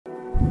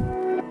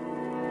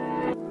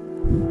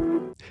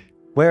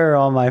Where are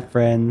all my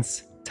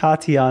friends?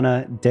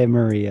 Tatiana De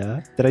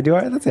Maria. Did I do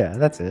it?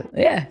 That's it.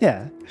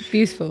 Yeah.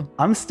 Beautiful.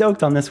 I'm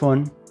stoked on this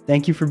one.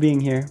 Thank you for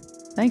being here.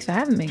 Thanks for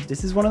having me.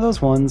 This is one of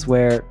those ones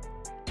where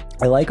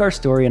I like our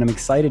story and I'm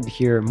excited to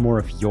hear more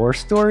of your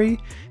story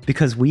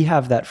because we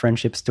have that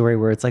friendship story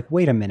where it's like,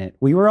 wait a minute,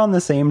 we were on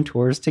the same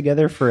tours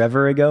together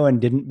forever ago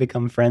and didn't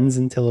become friends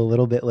until a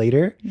little bit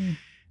later.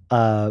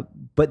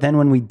 But then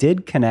when we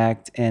did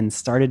connect and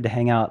started to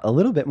hang out a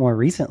little bit more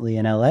recently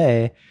in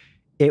LA,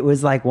 it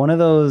was like one of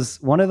those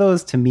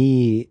to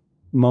me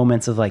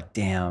moments of like,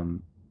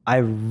 damn, I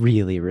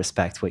really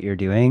respect what you're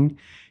doing.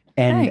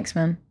 And thanks,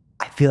 man.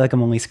 I feel like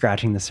I'm only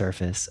scratching the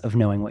surface of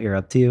knowing what you're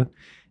up to.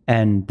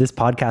 And this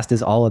podcast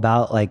is all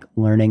about like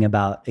learning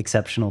about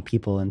exceptional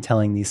people and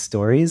telling these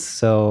stories.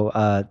 So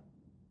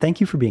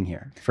thank you for being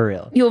here, for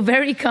real. You're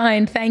very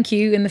kind. Thank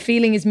you. And the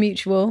feeling is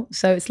mutual.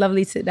 So it's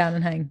lovely to sit down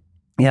and hang.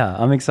 Yeah,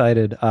 I'm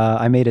excited.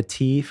 I made a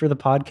tea for the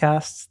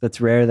podcast. That's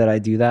rare that I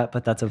do that,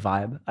 but that's a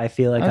vibe. I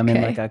feel like I'm in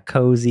like a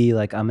cozy,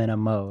 like I'm in a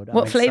mode.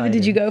 What flavor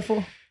did you go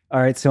for? All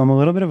right, so I'm a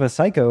little bit of a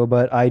psycho,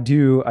 but I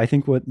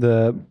think what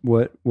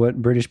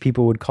British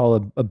people would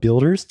call a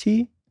builder's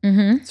tea.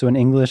 Mm-hmm. So an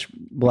English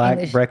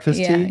breakfast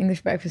tea. Yeah,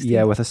 English breakfast tea.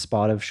 Yeah, with a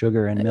spot of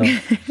sugar and milk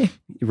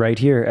right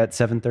here at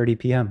 7:30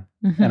 p.m.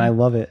 Mm-hmm. And I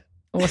love it.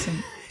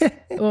 Awesome.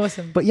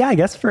 Awesome. But yeah, I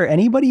guess for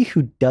anybody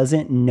who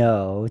doesn't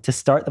know, to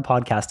start the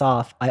podcast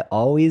off, I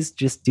always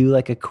just do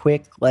like a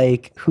quick,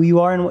 like who you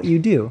are and what you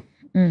do,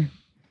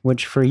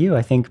 which for you,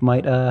 I think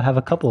might have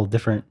a couple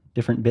different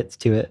bits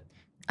to it.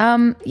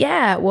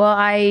 Yeah, well,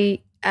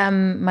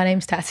 my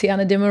name's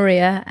Tatiana De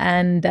Maria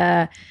and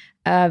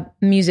a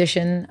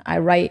musician. I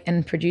write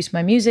and produce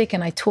my music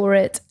and I tour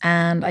it.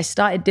 And I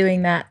started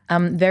doing that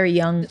very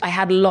young. I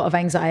had a lot of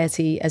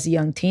anxiety as a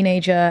young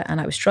teenager and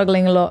I was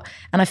struggling a lot.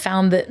 And I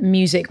found that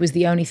music was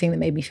the only thing that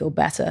made me feel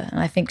better. And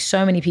I think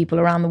so many people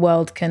around the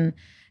world can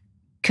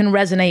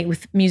resonate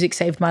with music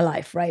saved my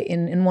life, right?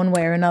 In one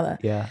way or another.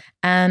 Yeah.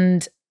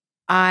 And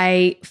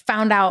I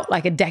found out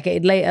like a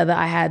decade later that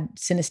I had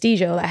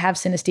synesthesia, or that I have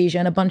synesthesia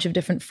in a bunch of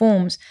different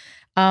forms.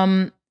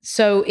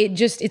 So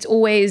it's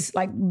always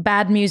like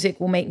bad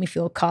music will make me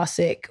feel car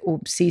sick or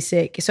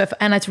seasick.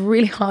 And it's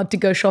really hard to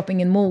go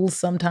shopping in malls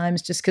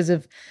sometimes just because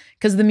of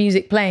the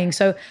music playing.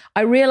 So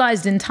I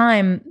realized in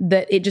time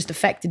that it just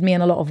affected me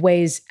in a lot of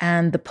ways.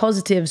 And the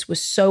positives were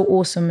so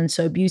awesome and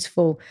so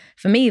beautiful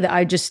for me that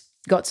I just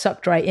got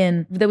sucked right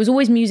in. There was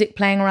always music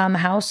playing around the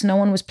house. No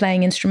one was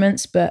playing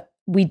instruments, but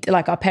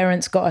our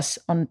parents got us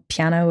on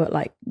piano at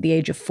like the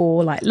age of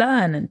 4, like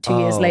learn. And 2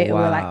 years later,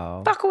 we're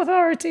like, fuck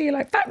authority.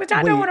 Like, fuck,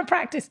 I don't want to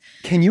practice.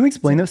 Can you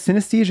explain those?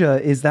 Synesthesia,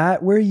 is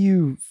that where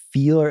you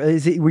feel, or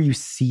is it where you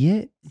see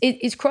it?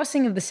 It's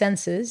crossing of the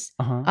senses.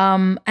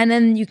 And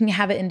then you can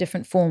have it in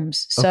different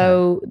forms.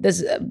 So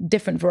there's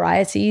different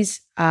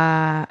varieties.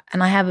 And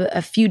I have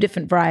a few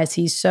different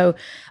varieties. So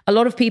a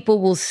lot of people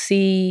will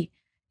see,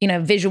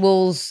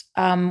 visuals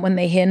when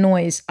they hear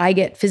noise. I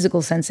get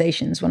physical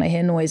sensations when I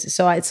hear noise.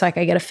 So it's like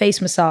I get a face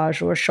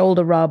massage or a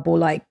shoulder rub or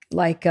like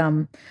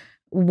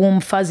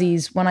warm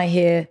fuzzies when I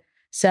hear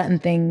certain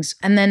things.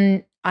 And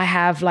then I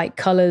have like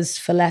colors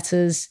for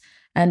letters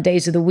and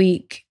days of the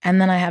week. And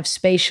then I have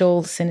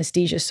spatial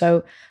synesthesia.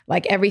 So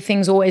like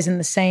everything's always in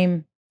the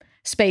same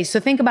space. So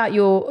think about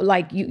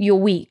your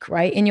week,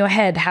 right? In your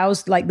head,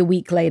 how's like the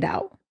week laid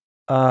out?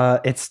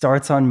 It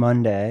starts on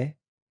Monday.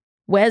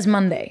 Where's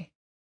Monday?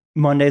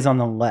 Monday's on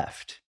the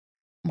left.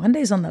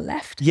 Monday's on the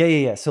left?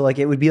 Yeah. So like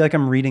it would be like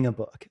I'm reading a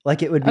book.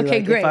 Like it would be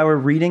like great. If I were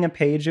reading a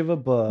page of a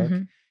book,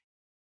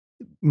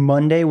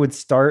 Monday would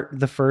start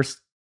the first,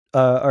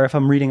 or if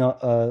I'm reading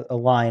a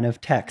line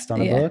of text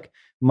on a book,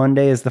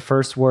 Monday is the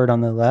first word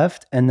on the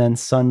left, and then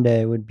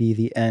Sunday would be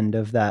the end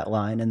of that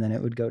line, and then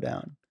it would go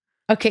down.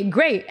 Okay,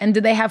 great. And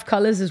do they have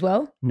colors as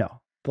well?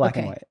 No, black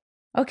and white.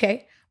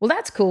 Okay. Well,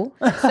 that's cool.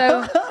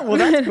 So,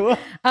 that's cool.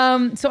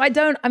 So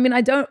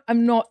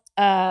I'm not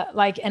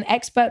like an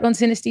expert on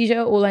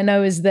synesthesia. All I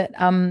know is that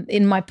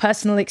in my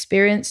personal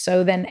experience,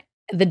 so then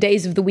the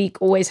days of the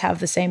week always have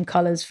the same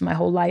colors for my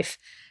whole life,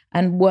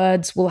 and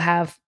words will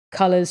have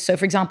colors. So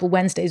for example,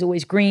 Wednesday is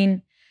always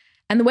green.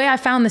 And the way I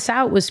found this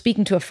out was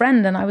speaking to a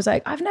friend, and I was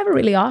like, I've never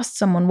really asked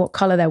someone what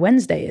color their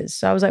Wednesday is.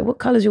 So I was like, what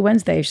color is your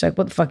Wednesday? She's like,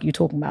 what the fuck are you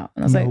talking about?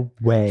 And I was like,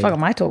 way. Fuck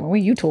am I talking? What are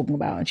you talking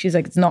about? And she's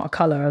like, it's not a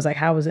color. I was like,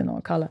 how is it not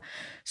a color?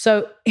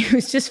 So it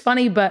was just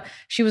funny, but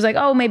she was like,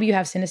 oh, maybe you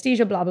have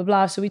synesthesia, blah, blah,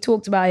 blah. So we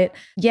talked about it.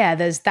 Yeah,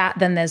 there's that.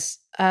 Then there's,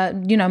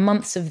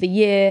 months of the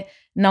year,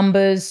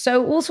 numbers.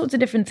 So all sorts of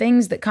different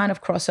things that kind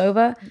of cross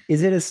over.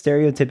 Is it as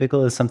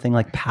stereotypical as something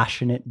like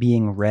passionate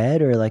being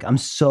read, or like, I'm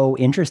so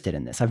interested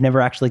in this? I've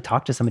never actually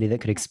talked to somebody that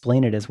could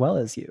explain it as well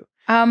as you.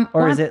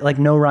 Is it like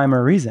no rhyme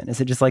or reason? Is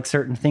it just like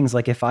certain things?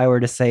 Like if I were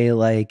to say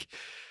like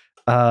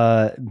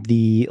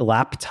the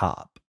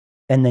laptop,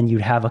 and then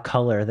you'd have a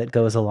color that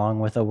goes along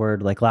with a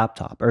word like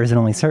laptop, or is it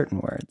only certain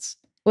words?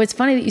 Well, it's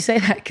funny that you say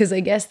that because I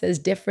guess there's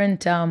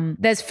different,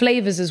 there's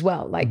flavors as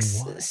well. Like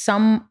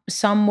some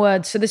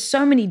words. So there's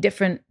so many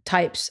different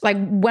types. Like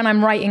when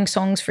I'm writing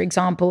songs, for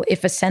example,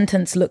 if a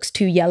sentence looks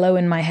too yellow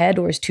in my head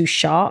or is too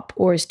sharp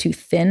or is too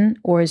thin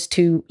or is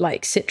too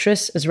like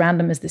citrus, as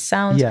random as this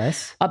sounds,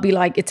 yes, I'll be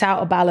like, it's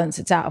out of balance.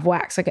 It's out of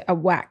wax, like a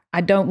whack.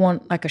 I don't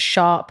want like a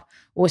sharp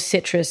or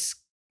citrus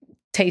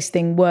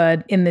tasting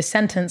word in this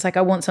sentence. Like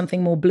I want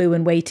something more blue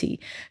and weighty.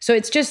 So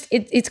it's just,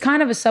 it's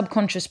kind of a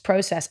subconscious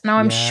process. Now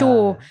I'm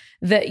sure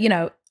that, you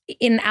know,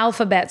 in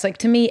alphabets, like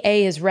to me,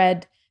 A is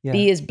red,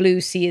 B is blue,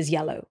 C is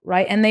yellow,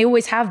 right? And they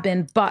always have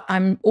been, but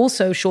I'm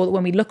also sure that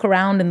when we look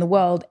around in the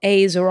world,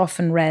 A's are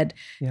often red,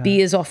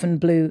 B is often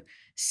blue,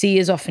 C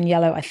is often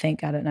yellow, I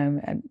think. I don't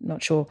know. I'm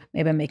not sure.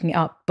 Maybe I'm making it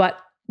up. But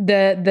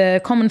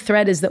the common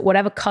thread is that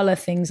whatever color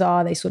things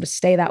are, they sort of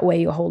stay that way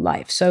your whole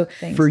life. So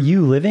for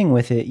you living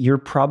with it, you're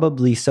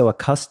probably so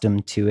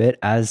accustomed to it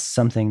as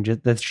something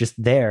that's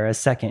just there as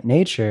second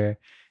nature,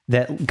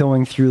 that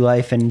going through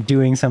life and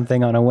doing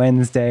something on a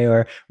Wednesday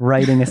or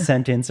writing a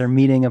sentence or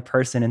meeting a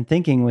person and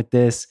thinking with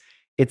this,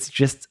 it's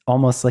just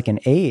almost like an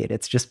aid.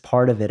 It's just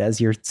part of it.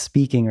 As you're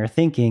speaking or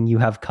thinking, you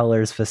have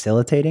colors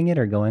facilitating it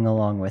or going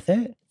along with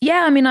it.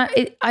 Yeah. I mean,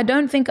 I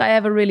don't think I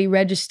ever really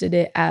registered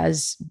it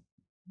as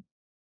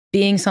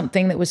being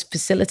something that was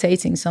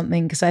facilitating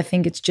something, because I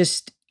think it's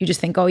just, you just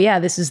think, oh yeah,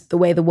 this is the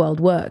way the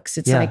world works.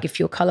 It's like if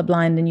you're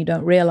colorblind and you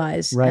don't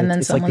realize, right. And then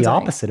it's like the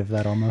opposite of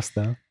that almost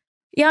though.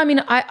 Yeah. I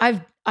mean,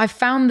 I've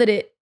found that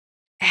it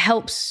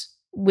helps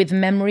with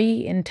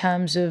memory in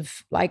terms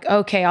of like,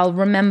 okay, I'll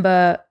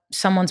remember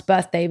someone's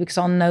birthday because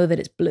I'll know that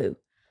it's blue.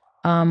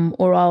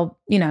 Or I'll,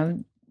 you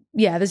know,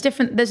 there's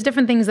different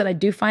things that I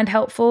do find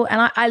helpful.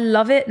 And I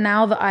love it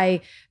now that I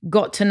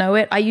got to know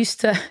it. I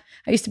used to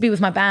be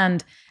with my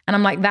band and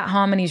I'm like, that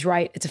harmony's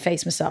right. It's a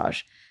face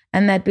massage.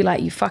 And they'd be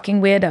like, you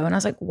fucking weirdo. And I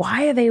was like,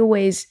 why are they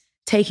always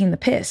taking the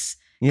piss?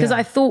 Because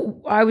I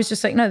thought, I was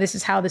just like, no, this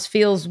is how this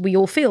feels. We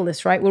all feel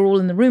this, right? We're all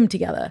in the room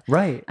together.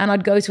 Right. And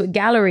I'd go to a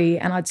gallery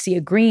and I'd see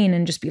a green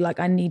and just be like,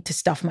 I need to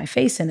stuff my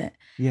face in it.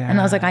 Yeah. And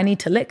I was like, I need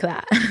to lick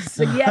that.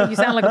 So yeah, you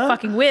sound like a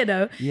fucking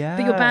weirdo. Yeah.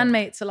 But your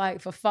bandmates are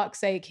like, for fuck's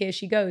sake, here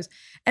she goes.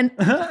 And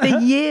for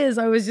years,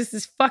 I was just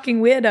this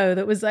fucking weirdo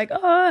that was like,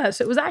 oh.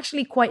 So it was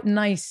actually quite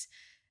nice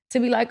to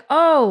be like,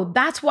 oh,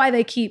 that's why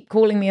they keep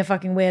calling me a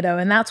fucking weirdo.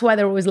 And that's why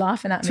they're always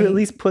laughing at me. To at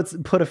least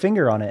put a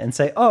finger on it and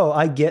say, oh,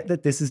 I get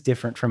that this is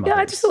different from others.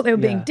 I just thought they were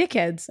being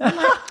dickheads.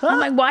 I'm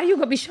like, why you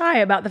got to be shy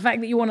about the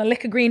fact that you want to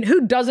lick a green?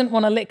 Who doesn't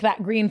want to lick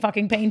that green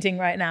fucking painting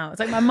right now?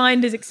 It's like my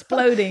mind is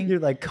exploding. You're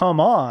like,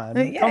 come on,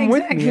 come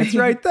with me. It's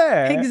right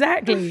there.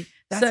 Exactly.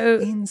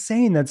 That's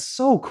insane. That's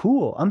so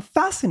cool. I'm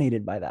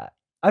fascinated by that.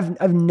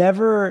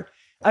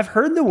 I've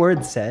heard the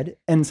word said,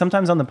 and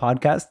sometimes on the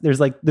podcast,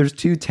 there's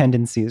two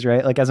tendencies,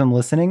 right? Like as I'm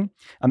listening,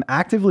 I'm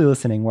actively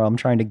listening where I'm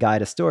trying to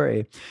guide a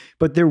story,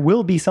 but there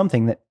will be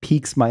something that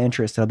piques my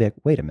interest. And I'll be like,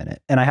 wait a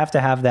minute. And I have to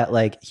have that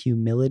like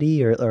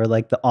humility or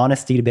like the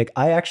honesty to be like,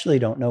 I actually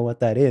don't know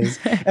what that is.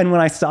 And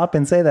when I stop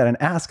and say that and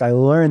ask, I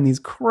learn these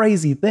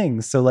crazy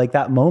things. So like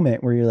that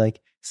moment where you're like,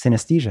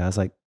 synesthesia, I was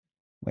like,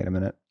 wait a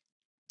minute.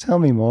 Tell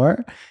me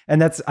more.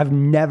 And I've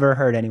never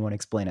heard anyone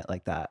explain it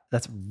like that.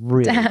 That's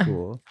really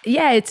cool.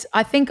 Yeah,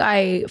 I think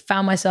I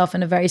found myself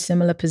in a very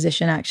similar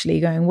position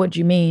actually going, what do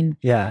you mean?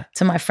 Yeah.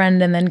 To my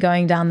friend, and then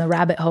going down the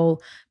rabbit hole.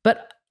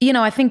 But, you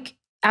know, I think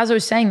as I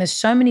was saying, there's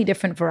so many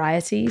different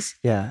varieties.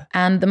 Yeah.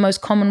 And the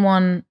most common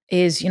one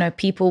is, you know,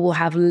 people will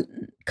have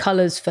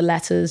colors for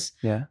letters,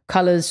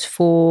 colors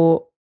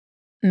for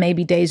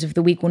maybe days of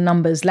the week or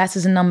numbers.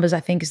 Letters and numbers,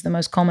 I think, is the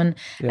most common.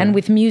 Yeah. And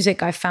with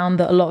music, I found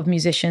that a lot of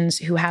musicians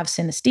who have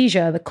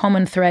synesthesia, the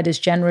common thread is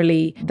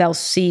generally they'll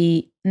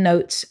see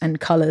notes and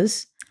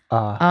colors.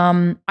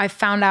 I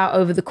found out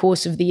over the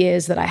course of the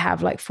years that I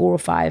have like 4 or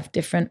 5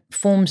 different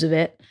forms of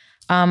it.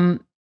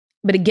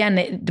 But again,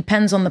 it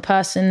depends on the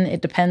person.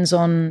 It depends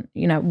on,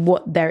 you know,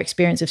 what their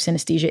experience of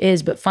synesthesia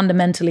is. But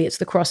fundamentally, it's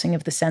the crossing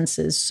of the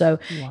senses. So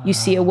you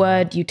see a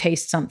word, you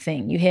taste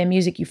something. You hear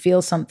music, you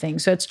feel something.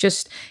 So it's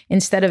just,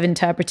 instead of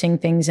interpreting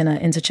things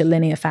in such a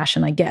linear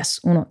fashion, I guess,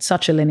 or not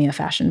such a linear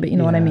fashion, but you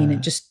know what I mean?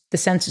 It just, the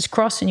senses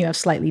cross and you have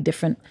slightly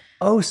different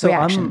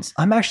reactions.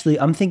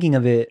 I'm thinking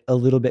of it a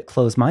little bit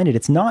closed-minded.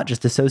 It's not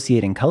just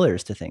associating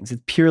colors to things.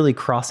 It's purely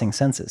crossing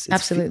senses.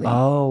 Absolutely.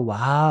 Oh,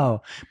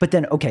 wow. But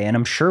then, okay, and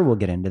I'm sure we'll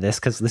get into this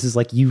because this is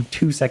like you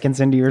 2 seconds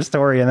into your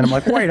story and then I'm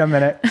like, wait a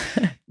minute.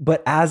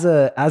 But as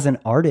an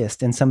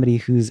artist and somebody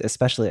who's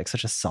especially like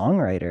such a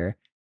songwriter,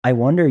 I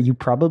wonder, you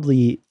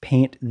probably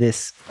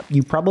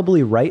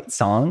write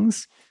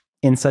songs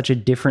in such a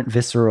different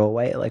visceral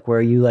way, like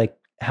where you like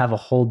have a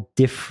whole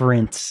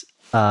different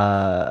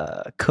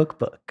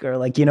cookbook, or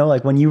like, you know,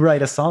 like when you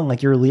write a song,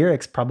 like your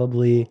lyrics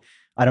probably,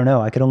 I don't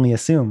know, I could only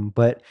assume,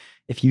 but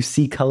if you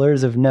see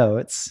colors of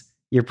notes,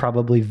 you're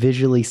probably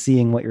visually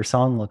seeing what your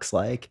song looks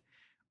like.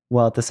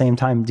 Well, at the same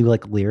time, do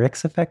like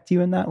lyrics affect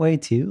you in that way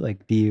too?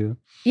 Like, do you?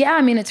 Yeah,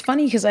 I mean, it's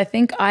funny because I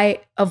think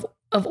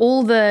of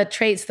all the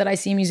traits that I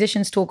see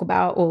musicians talk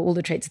about, or all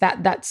the traits,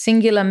 that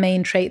singular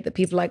main trait that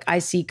people like, I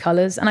see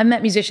colors. And I've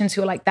met musicians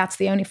who are like, that's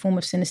the only form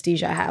of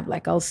synesthesia I have.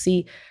 Like I'll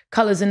see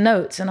colors and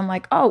notes. And I'm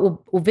like,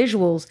 oh, or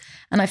visuals.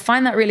 And I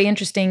find that really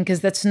interesting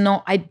because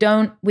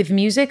with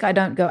music, I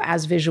don't go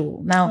as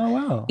visual.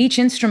 Now, Each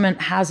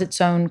instrument has its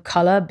own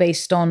color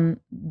based on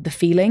the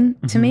feeling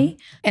to me.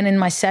 And in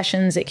my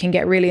sessions, it can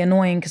get really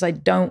annoying because I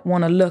don't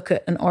want to look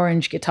at an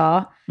orange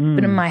guitar.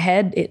 But in my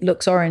head, it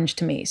looks orange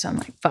to me. So I'm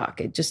like,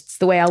 fuck, it's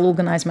the way I'll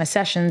organize my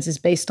sessions is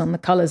based on the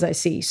colors I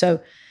see. So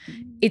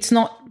it's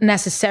not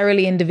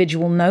necessarily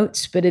individual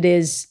notes, but it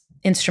is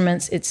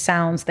instruments, it's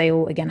sounds. They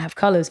all, again, have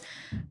colors.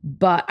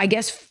 But I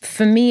guess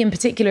for me in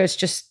particular, it's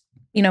just,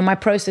 my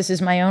process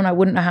is my own. I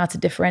wouldn't know how to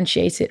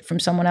differentiate it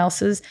from someone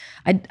else's.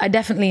 I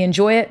definitely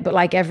enjoy it, but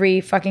like every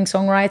fucking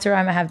songwriter,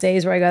 I might have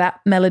days where I go, that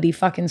melody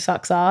fucking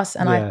sucks ass.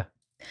 And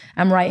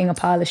I'm writing a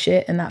pile of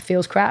shit and that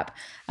feels crap.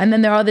 And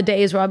then there are other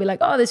days where I'll be like,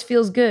 oh, this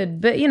feels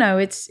good. But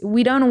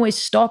we don't always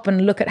stop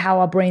and look at how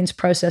our brain's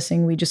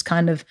processing. We just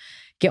kind of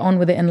get on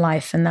with it in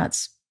life. And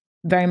that's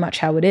very much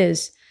how it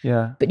is.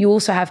 Yeah. But you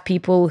also have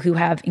people who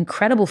have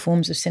incredible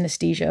forms of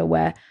synesthesia,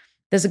 where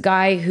there's a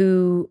guy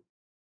who,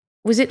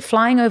 was it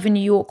flying over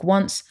New York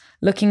once,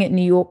 looking at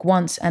New York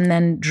once, and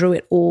then drew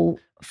it all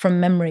from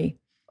memory.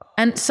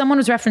 And someone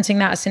was referencing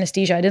that as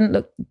synesthesia. I didn't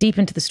look deep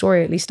into the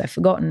story, at least I've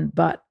forgotten.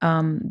 But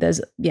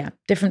there's,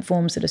 different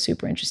forms that are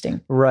super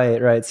interesting.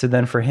 Right. So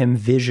then for him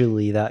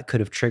visually, that could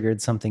have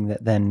triggered something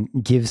that then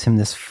gives him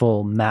this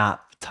full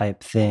map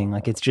type thing.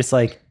 Like, it's just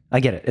like, I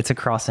get it. It's a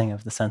crossing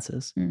of the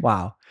senses.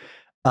 Wow.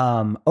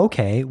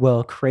 Okay.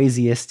 Well,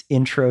 craziest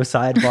intro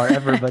sidebar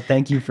ever, but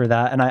thank you for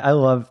that. And I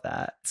love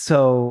that.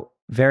 So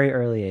very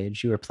early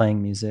age, you were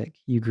playing music.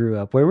 You grew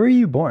up. Where were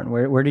you born?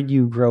 Where did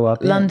you grow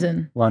up?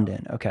 London.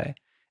 London. Okay.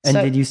 And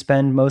did you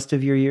spend most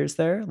of your years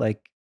there?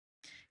 Like,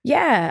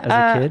 as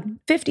a kid?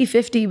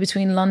 50-50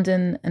 between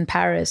London and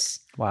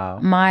Paris. Wow.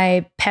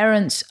 My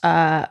parents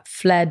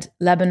fled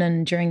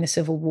Lebanon during the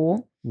Civil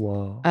War.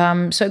 Whoa.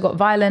 So it got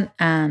violent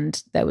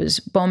and there was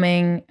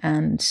bombing.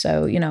 And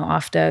so,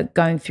 after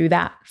going through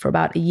that for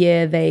about a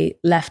year, they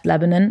left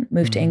Lebanon,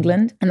 moved to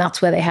England. And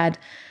that's where they had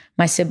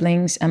my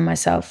siblings and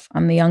myself.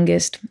 I'm the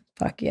youngest.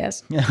 Fuck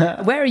yes.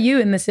 Where are you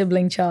in the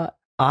sibling chart?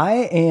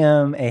 I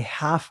am a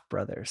half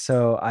brother.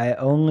 So I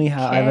only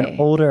have, I have an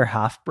older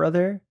half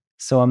brother.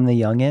 So I'm the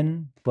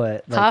youngin,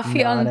 but like half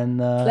young.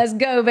 Let's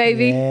go,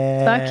 baby.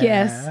 Yeah. Fuck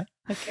yes.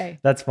 Okay.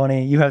 That's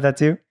funny. You have that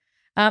too?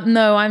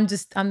 No, I'm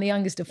the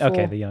youngest of 4.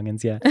 Okay, the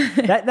youngins, yeah.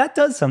 that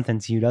does something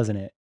to you, doesn't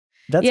it?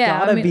 That's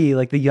gotta be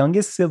like the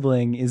youngest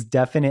sibling is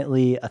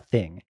definitely a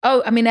thing.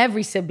 Oh, I mean,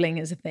 every sibling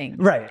is a thing.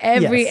 Right.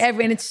 Every,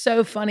 and it's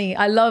so funny.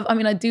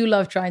 I do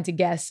love trying to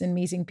guess and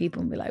meeting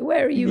people and be like,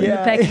 where are you in the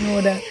pecking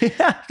order? You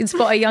can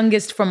spot a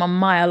youngest from a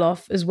mile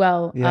off as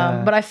well.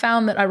 Yeah. But I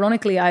found that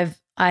ironically, I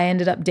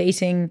ended up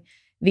dating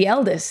the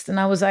eldest, and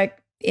I was like,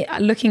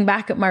 looking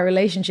back at my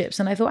relationships,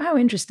 and I thought, how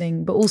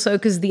interesting. But also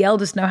because the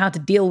eldest know how to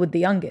deal with the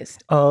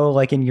youngest. Oh,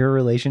 like in your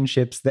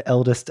relationships, the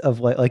eldest of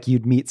like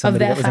you'd meet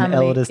somebody that was an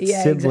eldest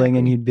sibling, exactly.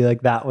 And you'd be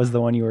like, that was the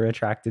one you were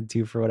attracted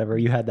to for whatever.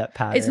 You had that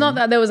pattern. It's not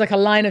that there was like a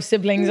line of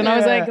siblings, and I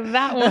was like,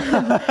 that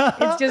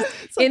one. It's just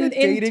it's like in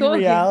dating talking.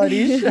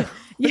 Reality show.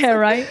 Yeah,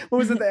 right. What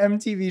was it, the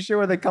MTV show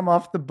where they come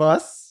off the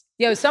bus?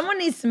 Yo, someone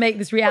needs to make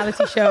this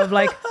reality show of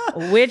like,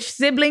 which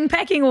sibling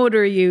pecking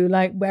order are you?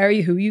 Like, where are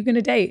you? Who are you going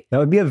to date? That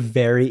would be a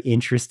very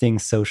interesting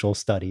social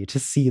study to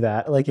see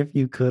that. Like, if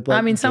you could, like,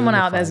 I mean, someone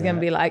out there's going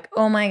to be like,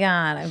 oh my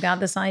God, I've got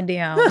this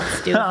idea.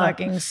 Let's do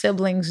fucking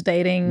siblings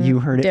dating.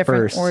 You heard it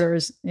different first.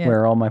 Orders. Yeah.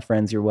 Where are all my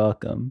friends? You're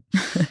welcome.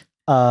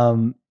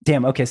 Damn.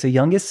 Okay. So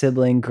youngest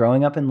sibling,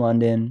 growing up in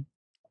London,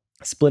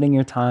 splitting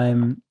your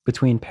time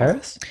between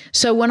Paris?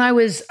 So when I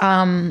was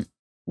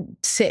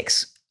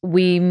 6,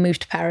 we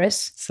moved to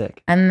Paris.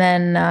 Sick. And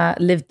then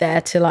lived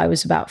there till I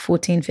was about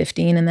 14,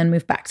 15, and then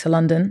moved back to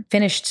London.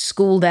 Finished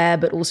school there,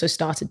 but also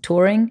started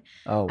touring.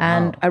 Oh, wow.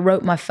 And I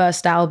wrote my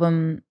first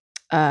album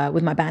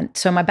with my band.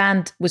 So my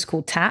band was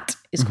called Tat.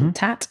 It's called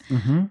Tat.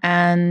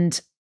 And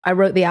I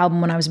wrote the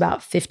album when I was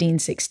about 15,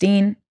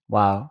 16.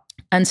 Wow.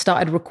 And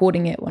started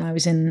recording it when I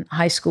was in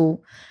high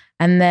school.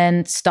 And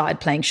then started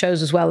playing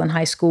shows as well in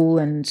high school.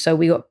 And so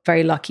we got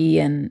very lucky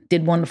and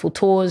did wonderful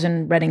tours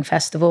in Reading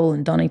Festival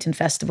and Donington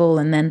Festival.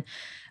 And then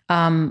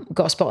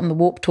got a spot on the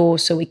Warped Tour.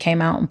 So we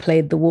came out and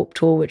played the Warped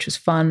Tour, which was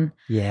fun.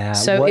 Yeah.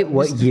 So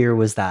what year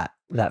was that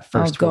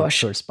first tour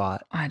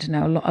spot? I don't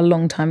know, a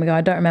long time ago.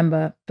 I don't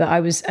remember. But I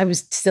was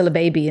still a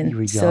baby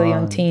and still a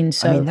young teen.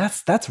 So I mean,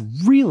 that's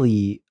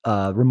really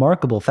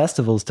remarkable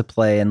festivals to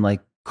play and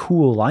like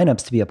cool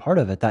lineups to be a part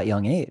of at that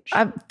young age.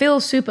 I feel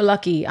super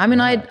lucky. I mean,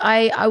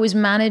 I was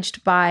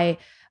managed by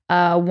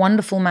a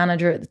wonderful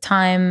manager at the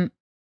time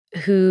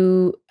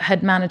who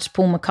had managed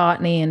Paul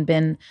McCartney and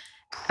been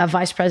a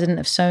vice president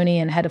of Sony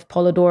and head of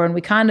Polydor. And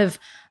we kind of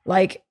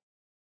like,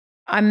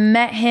 I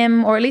met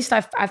him, or at least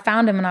I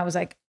found him, and I was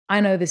like, I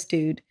know this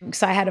dude.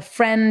 Because I had a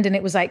friend, and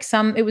it was like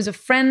it was a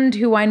friend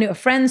who I knew, a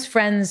friend's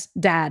friend's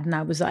dad. And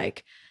I was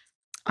like,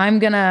 I'm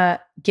going to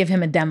give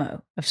him a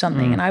demo of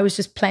something. And I was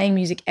just playing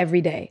music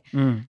every day.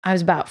 I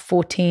was about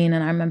 14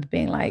 and I remember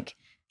being like,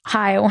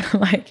 hi, I want to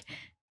like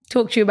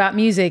talk to you about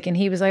music. And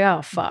he was like,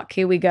 oh, fuck,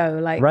 here we go.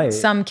 Like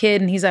some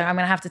kid. And he's like, I'm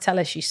going to have to tell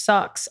her she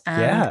sucks.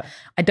 And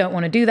I don't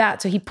want to do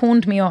that. So he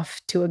pawned me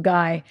off to a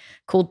guy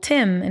called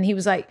Tim. And he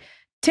was like,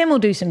 Tim will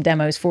do some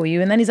demos for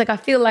you. And then he's like, I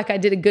feel like I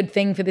did a good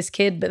thing for this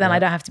kid, but then I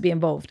don't have to be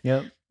involved.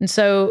 And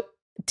so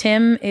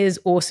Tim is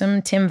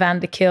awesome. Tim Van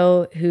der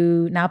Kill,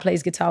 who now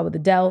plays guitar with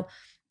Adele.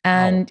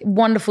 And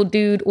wonderful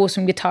dude,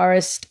 awesome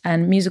guitarist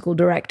and musical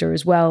director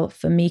as well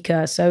for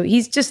Mika. So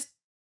he's just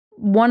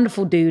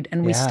wonderful dude.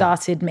 And we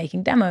started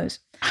making demos.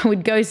 I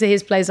would go to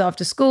his place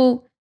after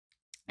school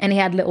and he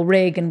had a little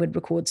rig and would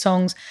record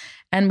songs.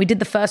 And we did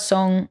the first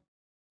song.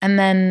 And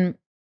then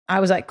I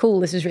was like, cool,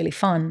 this is really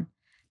fun.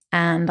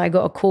 And I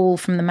got a call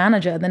from the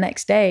manager the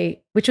next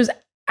day, which was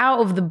out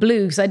of the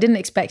blue because I didn't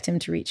expect him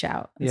to reach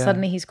out. And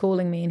suddenly he's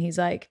calling me and he's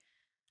like,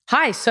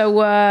 hi, so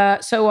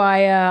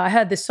I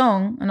heard this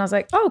song. And I was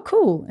like, oh,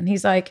 cool. And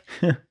he's like,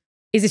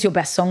 is this your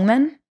best song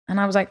then? And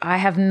I was like, I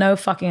have no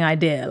fucking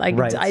idea. Like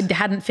I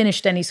hadn't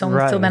finished any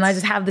songs till then. I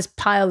just have this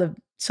pile of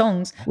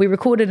songs. We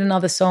recorded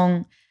another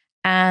song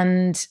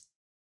and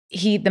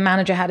the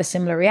manager had a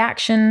similar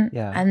reaction.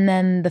 And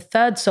then the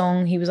third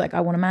song, he was like,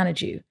 I want to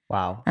manage you.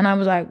 Wow. And I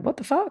was like, what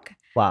the fuck?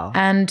 Wow.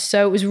 And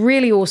so it was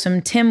really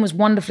awesome. Tim was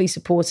wonderfully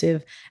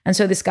supportive. And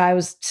so this guy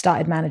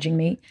started managing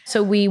me.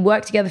 So we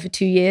worked together for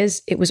 2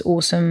 years. It was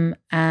awesome.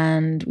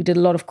 And we did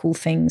a lot of cool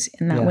things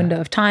in that window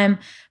of time.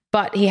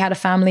 But he had a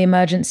family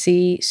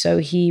emergency. So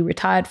he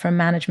retired from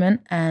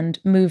management and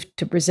moved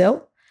to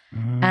Brazil.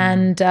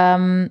 And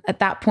at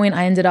that point,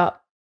 I ended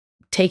up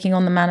taking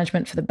on the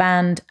management for the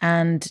band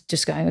and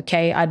just going,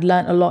 okay, I'd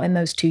learned a lot in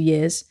those 2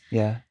 years.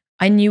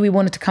 I knew we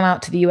wanted to come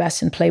out to the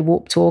US and play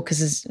Warped Tour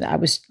because I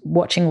was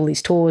watching all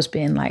these tours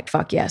being like,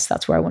 fuck yes,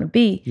 that's where I want to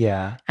be.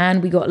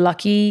 And we got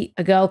lucky.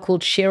 A girl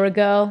called Shira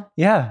Girl.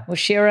 Or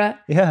Shira.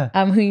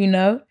 Who you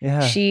know.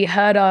 She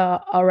heard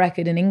our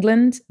record in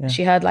England.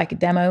 She heard like a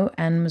demo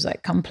and was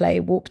like, come play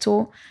Warped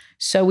Tour.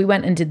 So we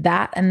went and did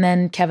that. And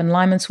then Kevin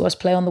Lyman saw us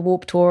play on the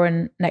Warped Tour.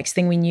 And next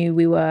thing we knew,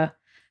 we were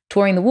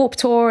touring the Warped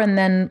Tour. And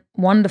then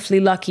wonderfully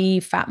lucky,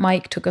 Fat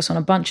Mike took us on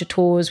a bunch of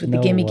tours with the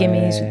Gimme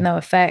Gimmes with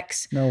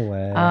NoFX. No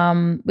way.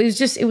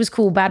 It was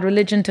cool. Bad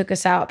Religion took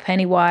us out,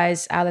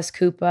 Pennywise, Alice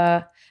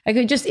Cooper.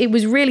 It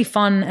was really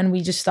fun. And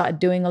we just started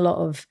doing a lot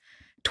of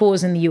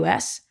tours in the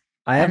US.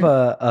 I have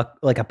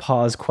a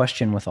pause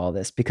question with all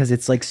this because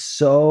it's like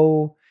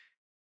so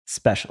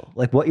special.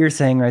 Like what you're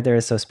saying right there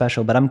is so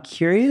special, but I'm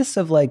curious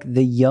of like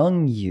the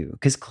young you,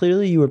 because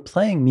clearly you were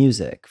playing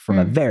music from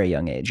a very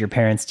young age. Your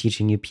parents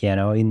teaching you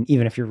piano, and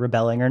even if you're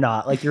rebelling or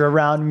not, like you're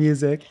around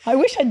music. I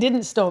wish I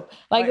didn't stop.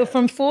 Like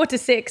from 4 to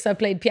 6, I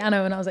played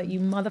piano and I was like,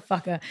 you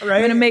motherfucker. I'm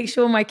going to make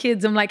sure my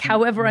kids, I'm like,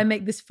 however I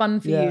make this fun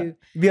for you.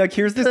 Be like,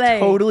 here's this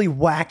totally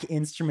whack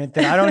instrument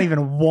that I don't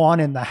even want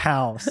in the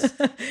house.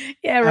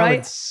 It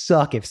would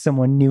suck if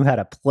someone knew how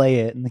to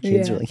play it and the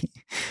kids really.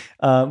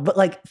 But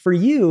like for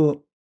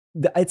you,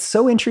 it's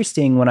so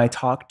interesting when I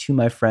talk to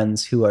my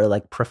friends who are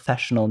like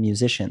professional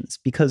musicians,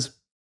 because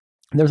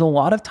there's a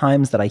lot of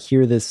times that I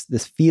hear this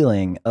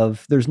feeling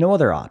of there's no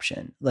other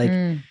option. Like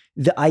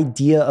the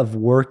idea of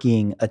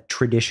working a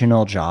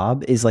traditional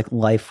job is like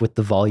life with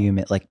the volume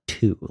at like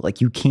 2. Like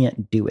you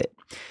can't do it.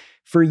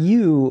 For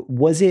you,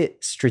 was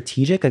it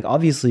strategic? Like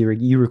obviously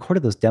you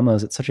recorded those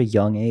demos at such a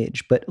young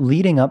age, but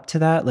leading up to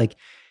that, like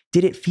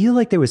did it feel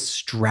like there was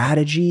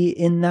strategy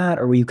in that?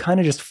 Or were you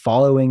kind of just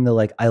following the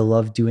like, I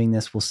love doing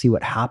this, we'll see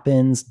what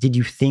happens? Did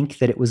you think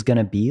that it was going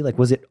to be? Like,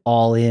 was it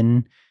all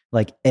in,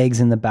 like eggs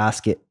in the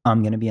basket,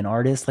 I'm going to be an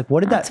artist? Like, what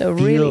did that feel like?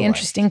 That's a really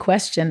interesting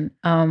question.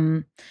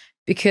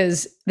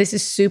 Because this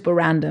is super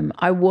random.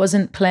 I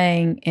wasn't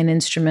playing an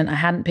instrument. I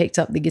hadn't picked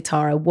up the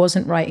guitar. I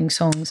wasn't writing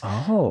songs.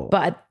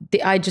 But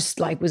I just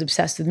like was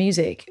obsessed with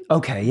music.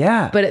 Okay,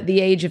 yeah. But at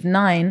the age of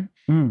 9,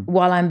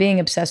 while I'm being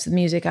obsessed with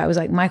music, I was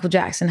like, Michael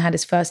Jackson had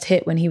his first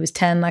hit when he was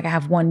 10. Like I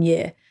have 1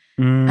 year.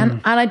 And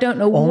I don't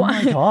know why.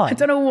 I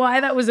don't know why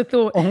that was a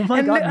thought. Oh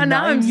my God. And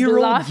now I'm just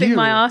laughing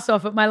my ass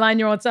off at my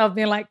 9-year-old self,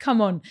 being like,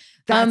 come on.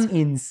 That's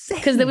insane.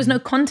 Because there was no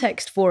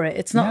context for it.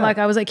 It's not like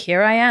I was like,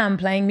 here I am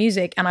playing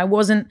music. And I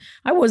wasn't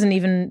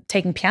even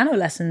taking piano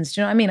lessons.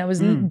 Do you know what I mean? I was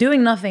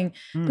doing nothing,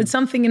 but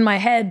something in my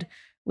head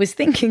was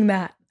thinking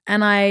that.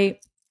 And I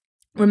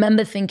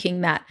remember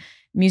thinking that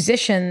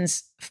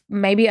musicians,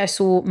 maybe I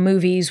saw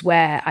movies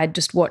where I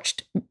just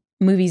watched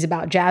movies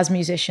about jazz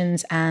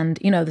musicians and,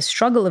 you know, the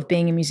struggle of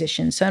being a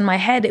musician. So in my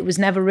head, it was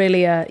never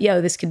really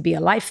this could be a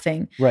life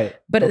thing. Right.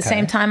 But at the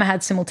same time, I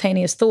had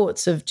simultaneous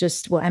thoughts of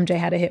just, well, MJ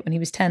had a hit when he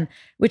was 10,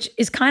 which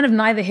is kind of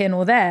neither here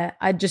nor there.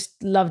 I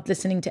just loved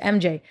listening to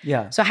MJ.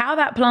 Yeah. So how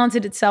that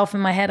planted itself in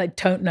my head, I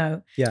don't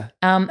know. Yeah.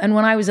 And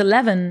when I was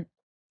 11,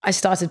 I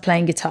started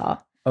playing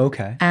guitar.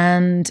 Okay.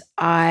 And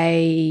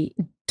I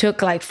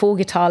took like 4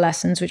 guitar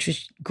lessons, which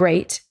was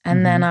great.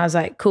 And then I was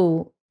like,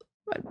 cool,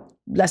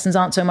 lessons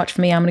aren't so much for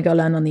me. I'm going to go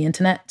learn on the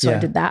internet. So I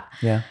did that.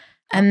 Yeah.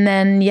 And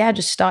then, yeah,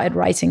 just started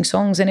writing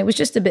songs, and it was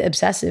just a bit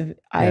obsessive.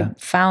 I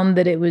found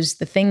that it was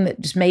the thing that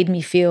just made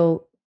me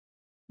feel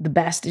the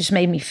best. It just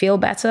made me feel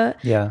better.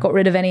 Yeah. Got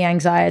rid of any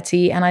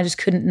anxiety, and I just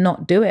couldn't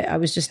not do it. I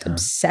was just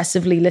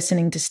obsessively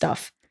listening to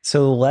stuff.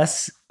 So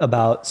less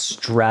about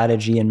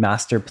strategy and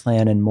master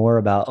plan and more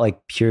about like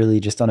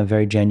purely just on a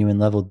very genuine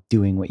level,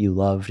 doing what you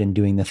loved and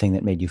doing the thing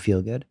that made you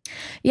feel good.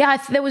 Yeah,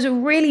 there was a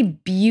really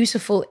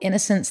beautiful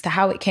innocence to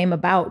how it came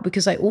about,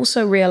 because I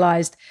also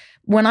realized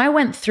when I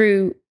went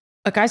through,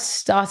 like I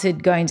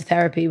started going to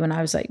therapy when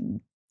I was like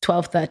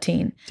 12,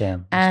 13.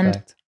 Damn. And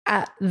Respect.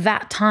 at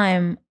that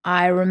time,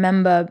 I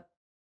remember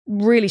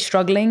really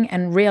struggling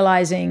and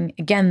realizing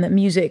again that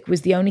music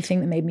was the only thing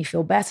that made me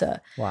feel better.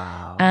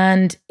 Wow.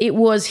 And it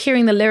was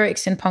hearing the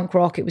lyrics in punk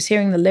rock. It was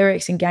hearing the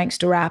lyrics in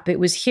gangster rap. It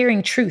was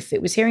hearing truth.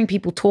 It was hearing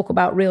people talk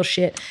about real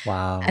shit.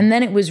 Wow. And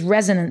then it was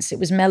resonance. It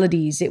was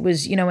melodies. It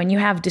was, when you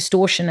have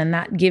distortion and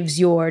that gives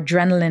your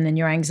adrenaline and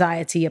your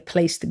anxiety a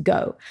place to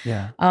go.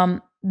 Yeah.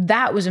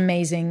 That was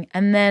amazing.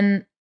 And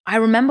then I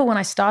remember when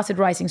I started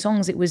writing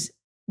songs, it was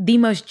the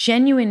most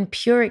genuine,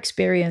 pure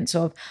experience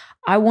of,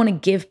 I want to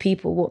give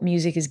people what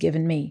music has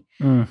given me.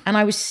 And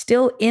I was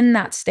still in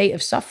that state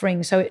of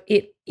suffering. So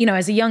it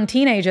as a young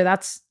teenager,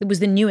 it was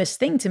the newest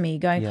thing to me,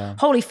 going,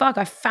 holy fuck,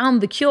 I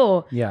found the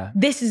cure. Yeah.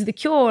 This is the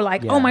cure.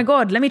 Like, oh my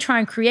God, let me try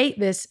and create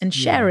this and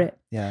share it.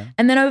 Yeah.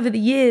 And then over the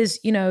years,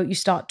 you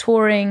start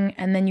touring,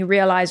 and then you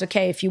realize,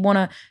 okay, if you want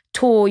to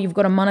tour, you've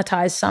got to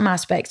monetize some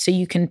aspects so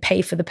you can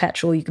pay for the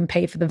petrol, you can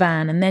pay for the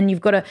van, and then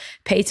you've got to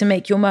pay to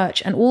make your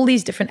merch. And all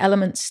these different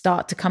elements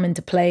start to come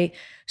into play.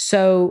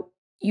 So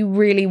you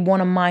really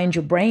want to mind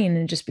your brain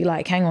and just be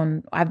like, hang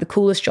on, I have the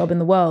coolest job in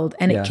the world,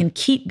 and it can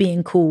keep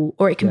being cool,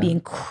 or it can be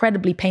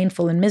incredibly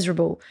painful and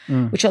miserable,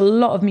 which a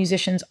lot of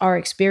musicians are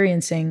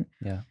experiencing.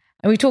 Yeah.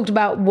 And we talked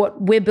about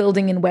what we're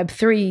building in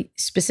Web3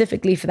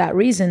 specifically for that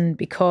reason,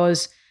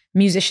 because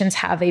musicians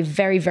have a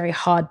very, very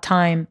hard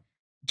time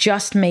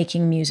just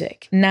making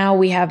music. Now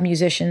we have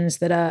musicians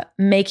that are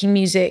making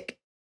music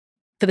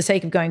for the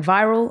sake of going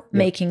viral,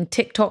 making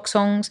TikTok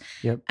songs.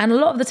 And a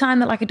lot of the time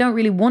that I don't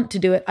really want to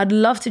do it. I'd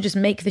love to just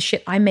make the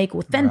shit I make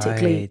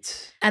authentically.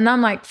 Right. And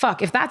I'm like,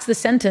 fuck, if that's the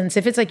sentence,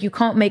 if it's like you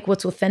can't make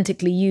what's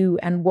authentically you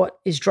and what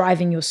is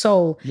driving your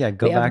soul,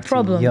 Go back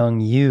to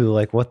young you.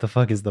 Like, what the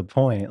fuck is the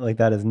point? Like,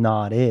 that is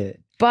not it.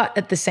 But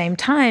at the same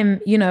time,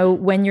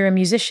 when you're a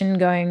musician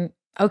going,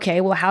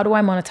 okay, well, how do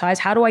I monetize?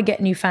 How do I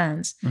get new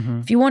fans?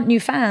 If you want new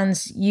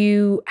fans,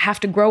 you have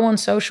to grow on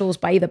socials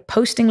by either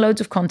posting loads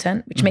of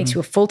content, which makes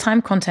you a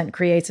full-time content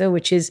creator,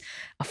 which is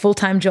a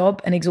full-time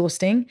job and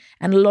exhausting.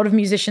 And a lot of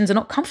musicians are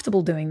not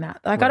comfortable doing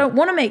that. Like, I don't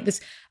want to make this,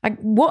 like,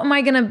 what am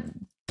I going to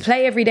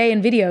play every day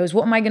in videos?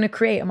 What am I going to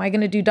create? Am I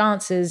going to do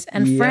dances?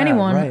 And for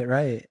anyone,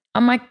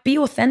 I'm like, be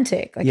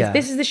authentic. Like, if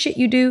this is the shit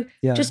you do,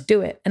 just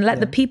do it. And let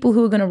the people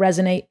who are going to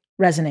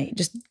resonate.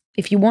 Just,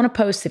 if you want to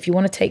post, if you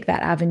want to take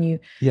that avenue,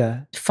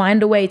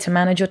 find a way to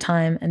manage your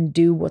time and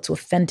do what's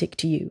authentic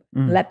to you.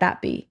 Let that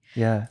be.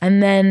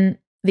 And then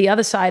the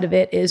other side of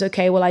it is,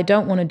 okay, well, I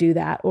don't want to do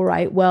that. All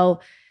right,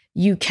 well,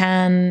 you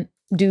can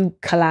do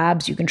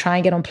collabs, you can try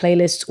and get on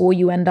playlists, or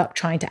you end up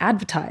trying to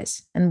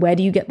advertise. And where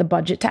do you get the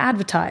budget to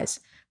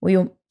advertise? Well,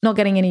 you're not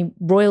getting any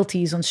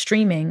royalties on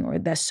streaming, or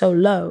they're so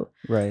low.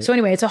 Right. So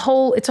anyway, it's a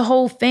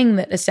whole thing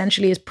that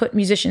essentially has put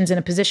musicians in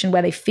a position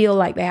where they feel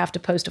like they have to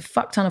post a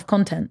fuck ton of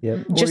content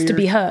just to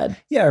be heard.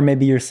 Yeah, or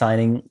maybe you're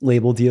signing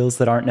label deals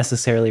that aren't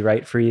necessarily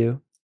right for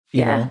you.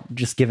 You know,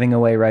 just giving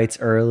away rights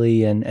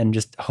early and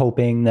just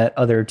hoping that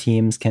other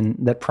teams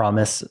that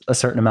promise a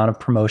certain amount of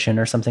promotion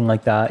or something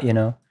like that,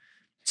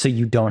 so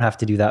you don't have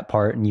to do that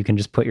part and you can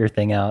just put your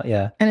thing out.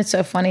 Yeah. And it's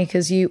so funny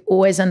because you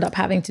always end up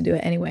having to do it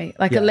anyway.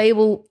 Like a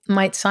label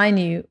might sign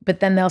you,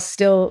 but then they'll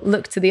still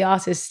look to the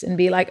artist and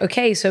be like,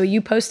 okay, so are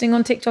you posting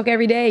on TikTok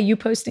every day? Are you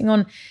posting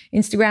on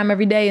Instagram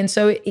every day? And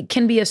so it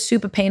can be a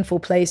super painful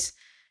place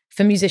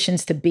for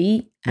musicians to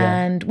be.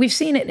 And we've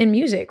seen it in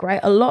music, right?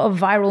 A lot of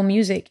viral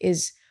music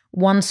is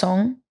one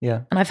song.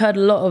 Yeah. And I've heard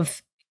a lot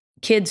of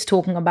kids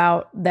talking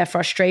about their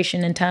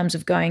frustration in terms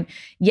of going,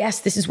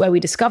 yes, this is where we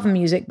discover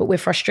music, but we're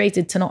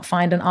frustrated to not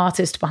find an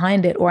artist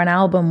behind it, or an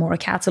album, or a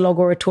catalog,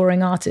 or a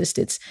touring artist.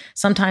 It's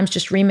sometimes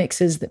just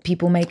remixes that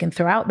people make and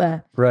throw out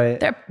there. Right.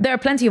 There are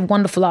plenty of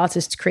wonderful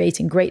artists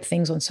creating great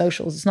things on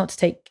socials. It's not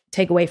to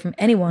take away from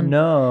anyone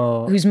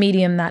whose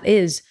medium that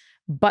is,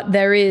 but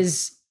there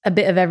is a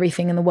bit of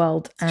everything in the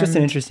world. It's just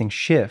an interesting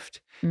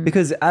shift.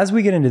 Because as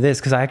we get into this,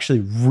 because I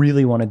actually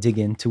really want to dig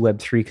into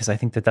Web3, because I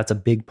think that that's a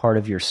big part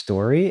of your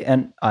story.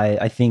 And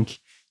I think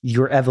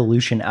your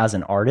evolution as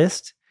an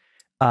artist.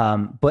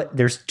 But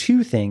there's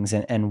two things,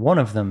 and one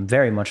of them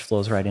very much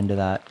flows right into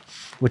that,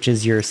 which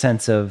is your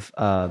sense of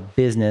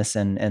business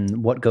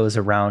and what goes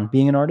around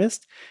being an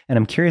artist. And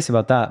I'm curious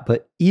about that.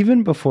 But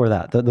even before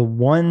that, the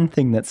one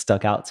thing that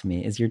stuck out to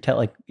me is you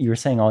were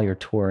saying all your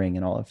touring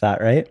and all of that,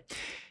 right?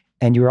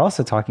 And you were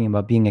also talking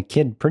about being a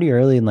kid pretty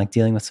early and like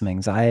dealing with some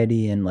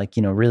anxiety and like,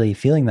 really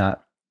feeling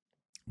that.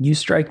 You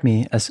strike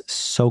me as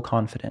so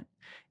confident,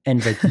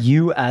 and like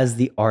you as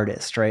the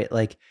artist, right?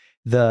 Like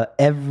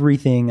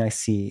everything I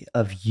see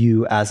of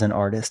you as an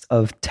artist,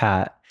 of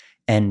Tat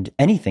and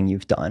anything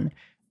you've done,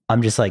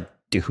 I'm just like,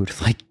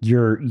 dude, like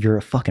you're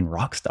a fucking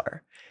rock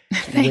star.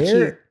 Thank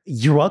you.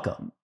 You're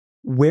welcome.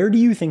 Where do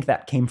you think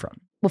that came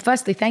from? Well,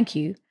 firstly, thank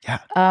you. Yeah.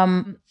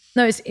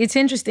 No, it's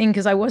interesting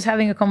because I was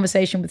having a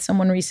conversation with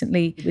someone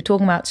recently. We're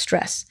talking about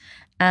stress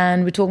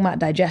and we're talking about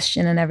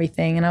digestion and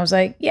everything. And I was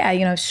like, yeah,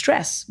 you know,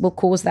 stress will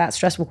cause that.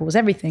 Stress will cause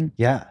everything.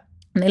 Yeah.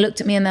 And they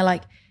looked at me and they're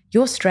like,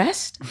 you're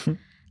stressed?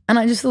 And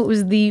I just thought it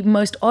was the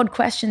most odd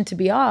question to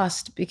be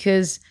asked,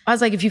 because I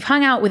was like, if you've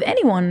hung out with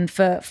anyone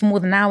for more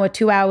than an hour,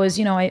 2 hours,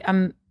 you know,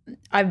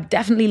 I've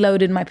definitely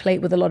loaded my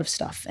plate with a lot of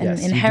stuff, and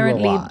yes,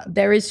 inherently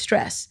there is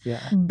stress. Yeah.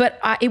 But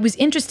it was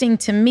interesting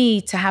to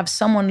me to have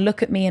someone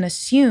look at me and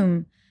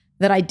assume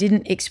that I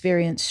didn't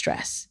experience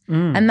stress.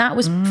 And that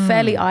was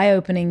fairly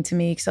eye-opening to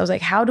me, because I was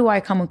like, how do I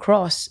come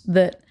across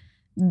that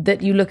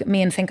you look at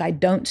me and think I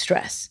don't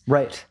stress?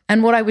 Right.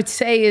 And what I would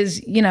say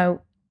is, you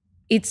know,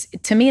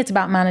 to me, it's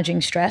about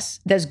managing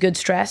stress. There's good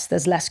stress,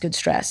 there's less good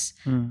stress.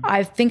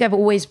 I think I've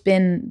always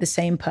been the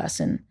same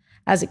person.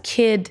 As a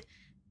kid,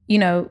 you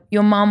know,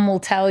 your mom will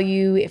tell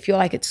you if you're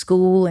like at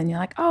school and you're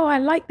like, oh, I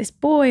like this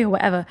boy or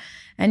whatever.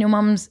 And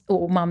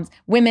your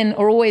women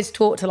are always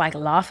taught to like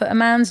laugh at a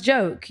man's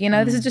joke. You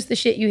know, this is just the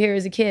shit you hear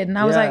as a kid. And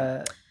I was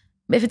like,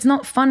 if it's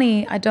not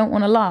funny, I don't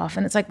want to laugh.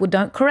 And it's like, well,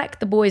 don't correct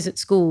the boys at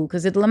school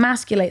because it'll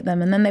emasculate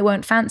them and then they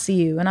won't fancy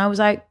you. And I was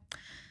like,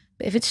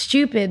 if it's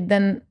stupid,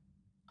 then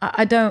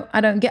I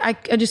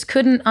just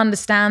couldn't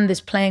understand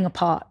this playing a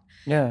part.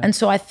 Yeah. And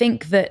so I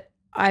think that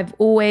I've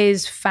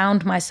always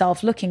found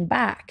myself looking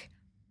back.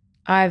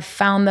 I've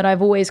found that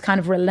I've always kind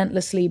of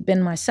relentlessly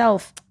been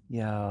myself.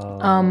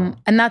 Yeah.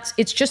 And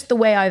it's just the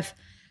way I've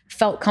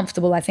felt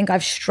comfortable. I think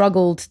I've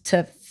struggled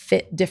to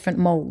fit different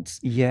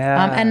molds.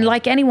 Yeah. And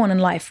like anyone in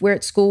life, we're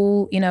at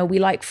school, you know, we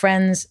like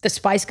Friends. The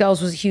Spice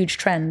Girls was a huge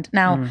trend.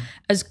 Now,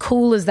 as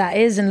cool as that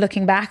is, and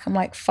looking back, I'm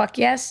like, fuck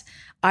yes.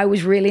 I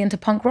was really into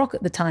punk rock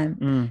at the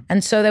time.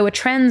 And so there were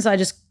trends I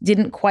just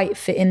didn't quite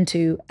fit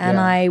into. And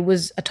I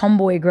was a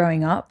tomboy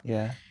growing up.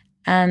 Yeah.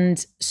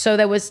 And so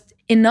there was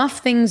enough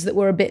things that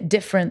were a bit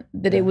different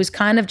that it was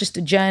kind of just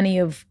a journey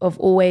of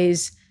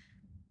always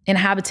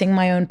inhabiting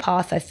my own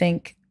path. I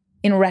think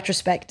in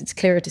retrospect, it's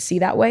clearer to see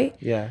that way.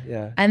 Yeah,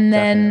 yeah. And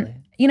then,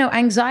 definitely. you know,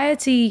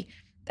 anxiety,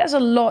 there's a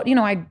lot, you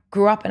know, I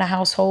grew up in a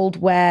household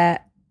where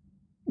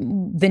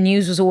the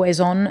news was always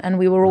on and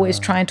we were always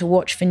trying to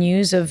watch for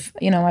news of,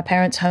 you know, my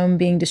parents' home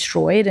being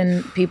destroyed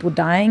and people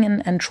dying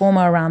and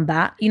trauma around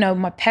that. You know,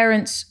 my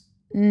parents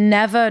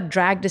never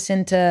dragged us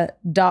into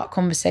dark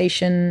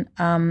conversation.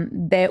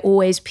 They're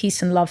always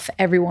peace and love for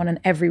everyone and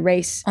every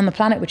race on the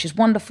planet, which is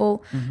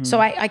wonderful. So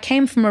I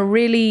came from a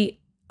really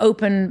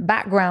open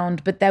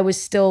background, but there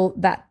was still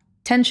that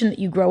tension that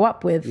you grow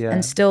up with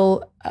and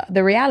still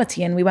the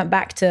reality. And we went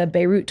back to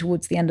Beirut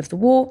towards the end of the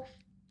war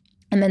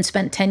and then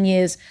spent 10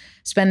 years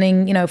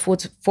spending, you know,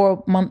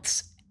 4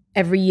 months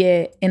every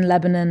year in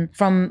Lebanon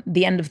from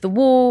the end of the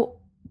war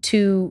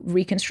to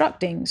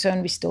reconstructing. So,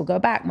 and we still go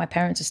back. My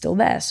parents are still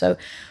there. So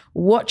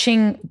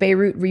watching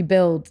Beirut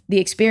rebuild, the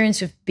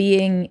experience of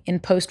being in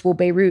post-war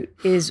Beirut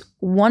is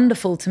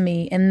wonderful to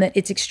me, in that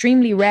it's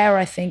extremely rare,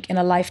 I think, in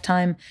a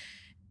lifetime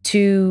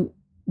to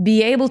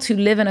be able to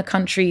live in a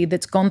country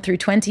that's gone through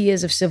 20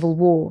 years of civil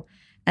war,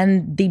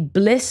 and the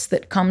bliss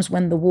that comes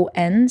when the war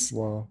ends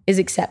is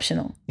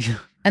exceptional.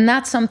 And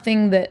that's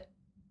something that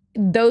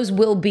those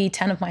will be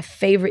 10 of my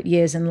favorite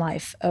years in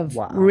life of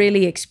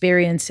really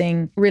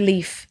experiencing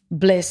relief,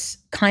 bliss,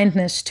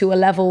 kindness to a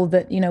level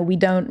that, you know, we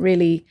don't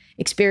really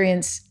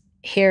experience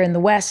here in the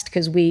West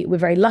because we're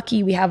very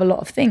lucky. We have a lot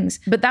of things.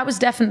 But that was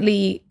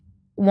definitely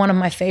one of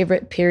my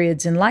favorite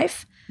periods in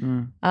life.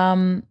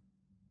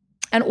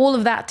 And all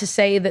of that to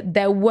say that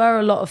there were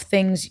a lot of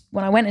things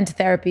when I went into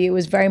therapy, it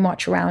was very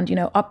much around, you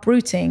know,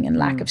 uprooting and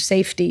lack of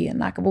safety and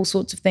lack of all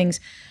sorts of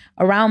things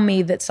around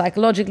me that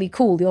psychologically,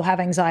 cool, you'll have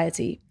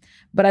anxiety.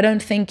 But I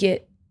don't think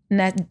it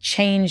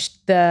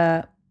changed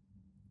the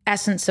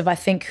essence of, I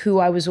think, who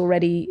I was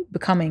already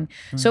becoming.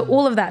 So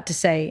all of that to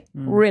say,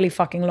 really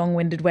fucking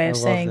long-winded way of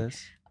saying,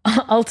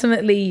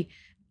 ultimately,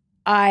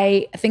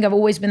 I think I've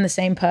always been the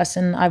same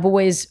person. I've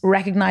always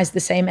recognized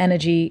the same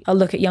energy. I'll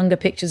look at younger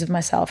pictures of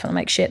myself and I'm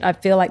like, shit, I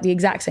feel like the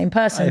exact same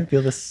person. I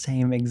feel the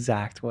same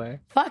exact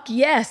way. Fuck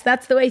yes,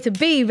 that's the way to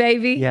be,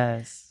 baby.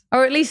 Yes.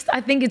 Or at least I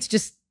think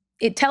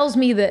it tells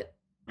me that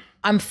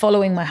I'm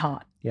following my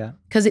heart. Yeah.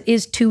 Because it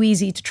is too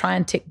easy to try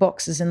and tick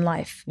boxes in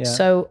life. Yeah.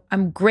 So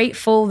I'm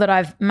grateful that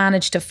I've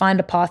managed to find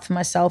a path for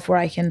myself where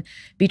I can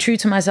be true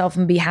to myself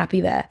and be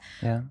happy there.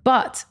 Yeah.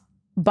 But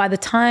by the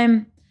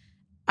time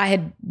I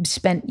had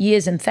spent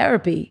years in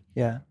therapy,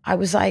 I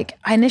was like,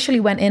 I initially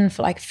went in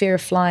for like fear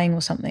of flying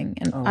or something.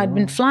 And I'd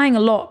been flying a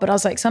lot, but I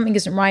was like, something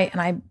isn't right.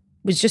 And I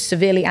was just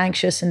severely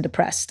anxious and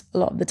depressed a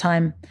lot of the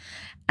time.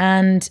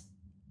 And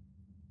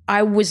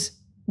I was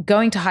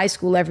going to high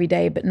school every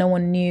day, but no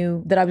one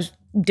knew that I was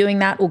doing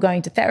that or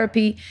going to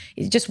therapy.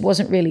 It just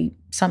wasn't really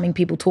something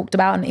people talked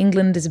about, and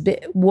England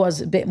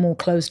was a bit more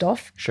closed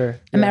off. Sure.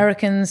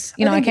 Americans,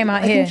 I came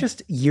out here. I think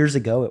just years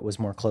ago it was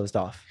more closed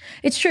off.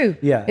 It's true.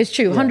 Yeah. It's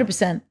true,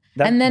 100%.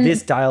 And then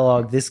this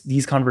dialogue,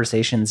 these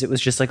conversations, it was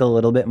just like a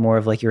little bit more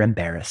of like you're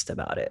embarrassed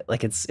about it.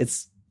 Like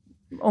it's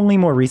only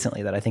more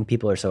recently that I think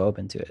people are so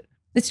open to it.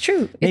 It's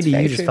true. Maybe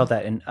you just felt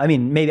that. And I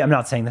mean, maybe I'm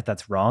not saying that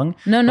that's wrong.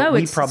 No,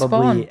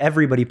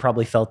 everybody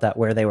probably felt that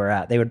where they were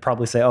at. They would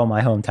probably say, oh,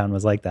 my hometown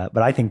was like that.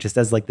 But I think just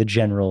as like the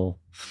general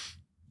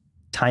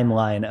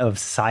timeline of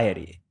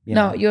society.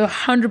 No, you're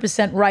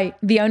 100% right.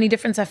 The only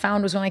difference I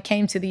found was when I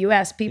came to the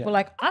US, people were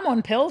like, I'm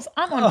on pills.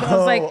 I'm on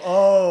pills. I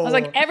was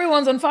like,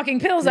 everyone's on fucking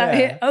pills out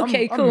here.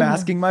 Okay, cool. I'm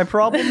masking my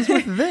problems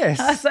with this.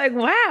 I was like,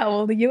 wow,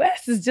 well, the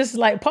US is just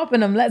like popping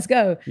them. Let's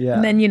go. Yeah.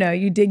 And then,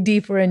 you dig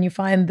deeper and you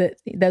find that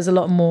there's a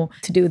lot more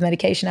to do with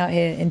medication out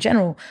here in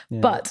general. Yeah.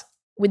 But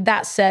with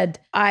that said,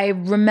 I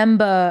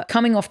remember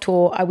coming off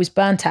tour, I was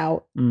burnt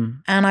out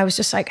and I was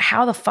just like,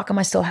 how the fuck am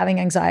I still having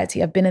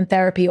anxiety? I've been in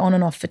therapy on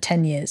and off for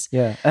 10 years.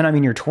 Yeah. And I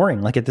mean, you're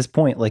touring, like at this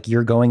point, like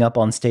you're going up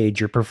on stage,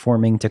 you're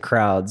performing to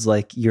crowds,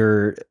 like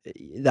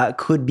that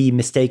could be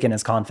mistaken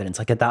as confidence.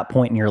 Like at that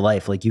point in your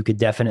life, like you could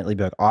definitely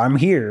be like, I'm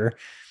here.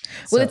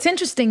 Well, it's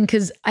interesting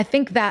because I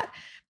think that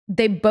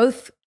they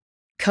both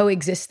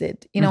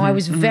coexisted. I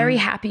was very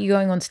happy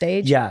going on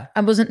stage. Yeah.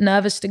 I wasn't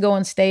nervous to go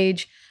on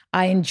stage.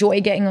 I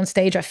enjoy getting on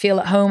stage. I feel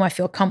at home. I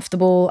feel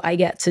comfortable. I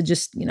get to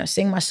just,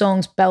 sing my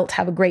songs, belt,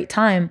 have a great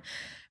time.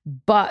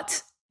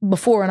 But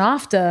before and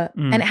after,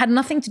 and it had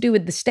nothing to do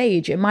with the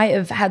stage. It might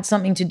have had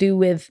something to do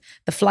with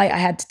the flight I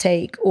had to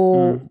take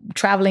or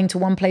traveling to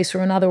one place or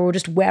another or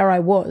just where I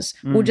was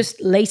or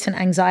just latent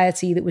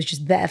anxiety that was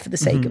just there for the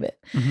sake of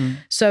it.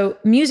 So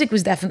music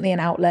was definitely an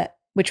outlet,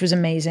 which was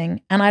amazing.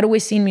 And I'd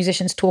always seen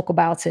musicians talk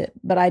about it,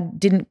 but I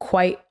didn't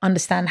quite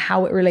understand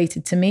how it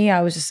related to me.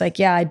 I was just like,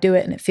 yeah, I do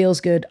it and it feels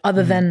good.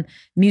 Other than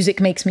music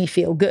makes me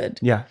feel good.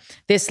 Yeah.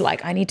 This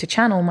like, I need to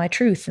channel my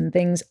truth and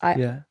things.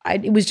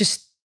 It was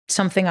just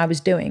something I was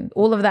doing.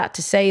 All of that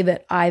to say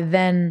that I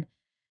then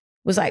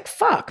was like,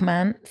 fuck,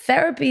 man,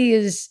 therapy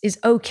is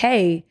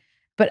okay.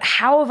 But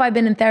how have I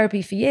been in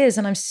therapy for years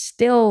and I'm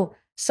still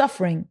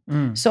suffering?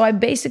 So I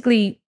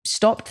basically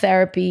stopped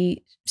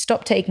therapy,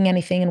 stopped taking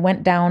anything and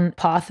went down a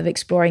path of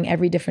exploring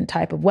every different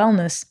type of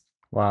wellness.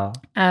 Wow.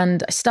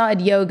 And I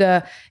started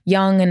yoga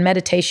young and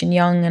meditation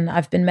young, and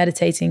I've been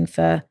meditating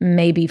for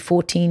maybe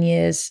 14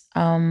 years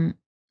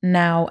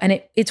now.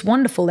 And it's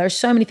wonderful. There's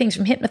so many things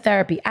from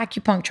hypnotherapy,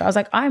 acupuncture. I was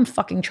like, I'm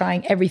fucking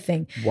trying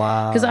everything.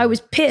 Wow. Because I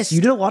was pissed. So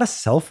you did a lot of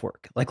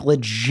self-work, like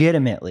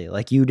legitimately,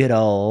 like you did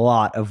a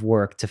lot of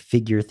work to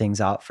figure things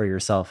out for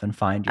yourself and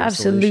find your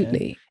Absolutely.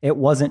 Solution. It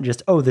wasn't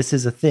just, oh, this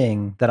is a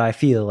thing that I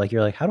feel like,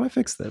 you're like, how do I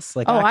fix this?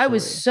 Like, I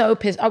was so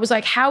pissed. I was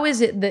like, how is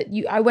it that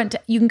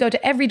you can go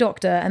to every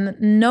doctor and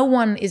no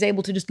one is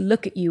able to just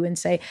look at you and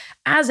say,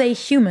 as a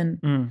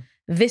human,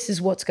 this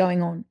is what's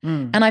going on.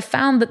 And I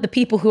found that the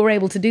people who were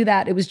able to do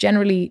that, it was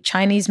generally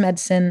Chinese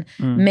medicine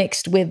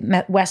mixed with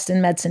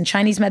Western medicine.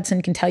 Chinese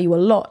medicine can tell you a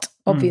lot,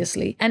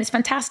 obviously, and it's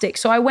fantastic.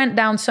 So I went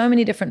down so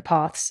many different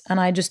paths and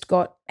I just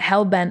got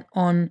hell-bent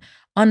on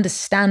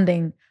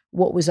understanding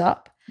what was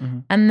up.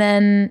 And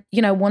then,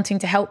 wanting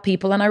to help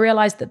people. And I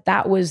realized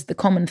that was the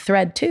common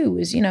thread too,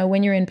 is,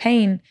 when you're in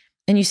pain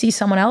and you see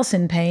someone else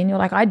in pain, you're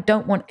like, I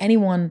don't want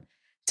anyone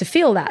to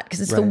feel that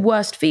because it's the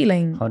worst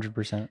feeling.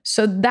 100%.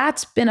 So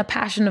that's been a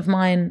passion of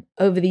mine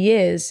over the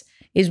years,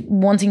 is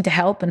wanting to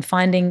help and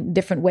finding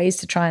different ways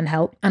to try and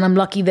help. And I'm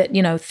lucky that,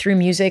 through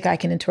music, I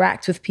can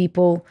interact with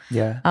people.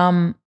 Yeah.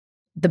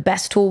 The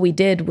best tour we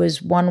did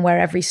was one where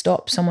every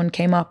stop someone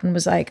came up and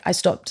was like, I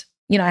stopped.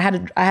 I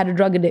had a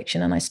drug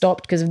addiction and I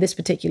stopped because of this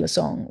particular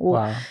song,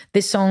 or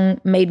this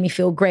song made me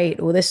feel great,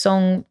 or this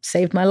song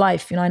saved my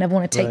life. I never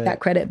want to take that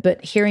credit,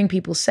 but hearing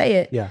people say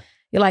it,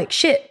 you're like,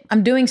 shit,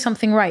 I'm doing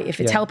something right.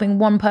 If it's helping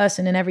one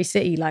person in every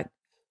city, like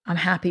I'm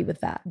happy with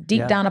that.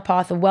 Deep down a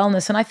path of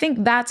wellness. And I think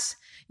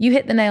you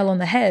hit the nail on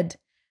the head,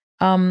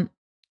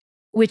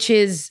 which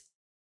is,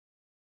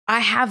 I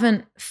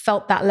haven't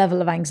felt that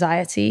level of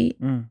anxiety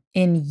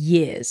in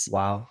years.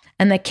 Wow.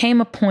 And there came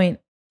a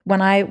point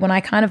when I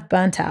kind of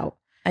burnt out.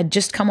 I'd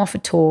just come off a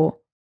tour,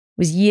 it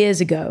was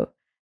years ago.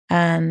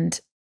 And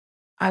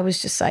I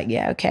was just like,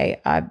 yeah, okay,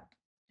 I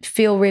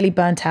feel really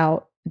burnt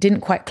out.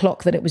 Didn't quite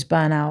clock that it was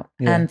burnout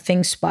and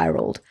things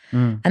spiraled.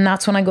 And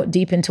that's when I got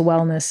deep into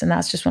wellness. And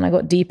that's just when I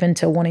got deep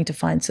into wanting to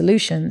find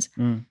solutions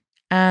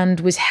and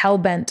was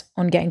hell-bent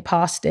on getting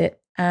past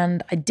it.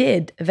 And I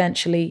did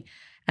eventually,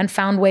 and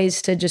found ways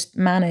to just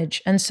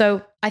manage. And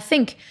so I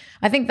think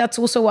that's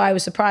also why I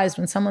was surprised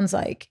when someone's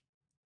like,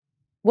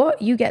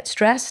 what, you get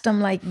stressed? I'm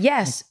like,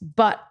 yes,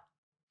 but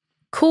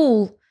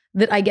cool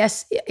that I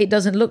guess it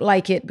doesn't look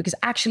like it, because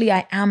actually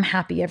I am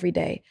happy every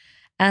day.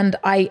 And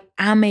I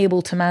am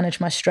able to manage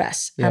my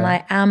stress and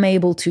I am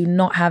able to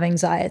not have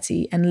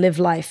anxiety and live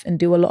life and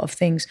do a lot of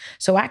things.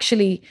 So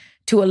actually,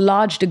 to a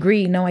large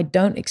degree, no, I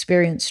don't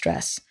experience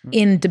stress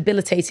in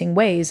debilitating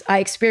ways. I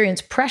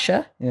experience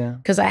pressure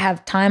because I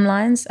have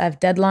timelines, I have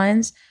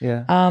deadlines.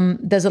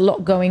 There's a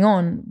lot going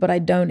on, but I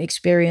don't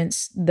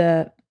experience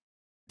the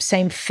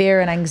same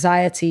fear and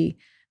anxiety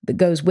that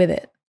goes with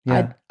it.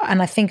 Yeah.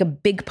 And I think a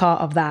big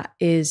part of that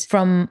is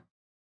from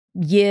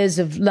years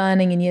of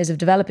learning and years of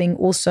developing,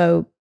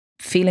 also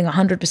feeling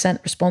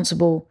 100%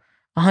 responsible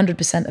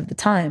 100% of the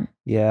time.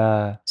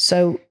 Yeah.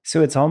 So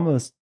it's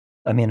almost,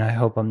 I mean, I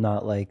hope I'm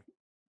not like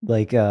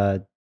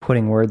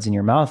putting words in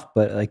your mouth,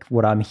 but like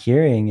what I'm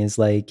hearing is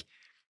like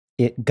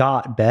it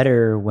got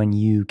better when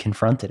you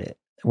confronted it,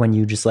 when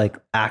you just like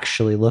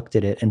actually looked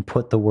at it and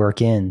put the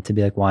work in to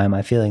be like, why am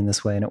I feeling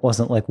this way? And it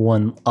wasn't like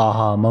one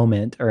aha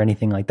moment or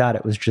anything like that.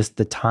 It was just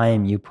the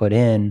time you put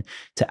in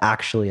to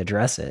actually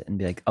address it and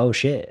be like, oh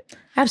shit.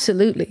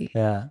 Absolutely.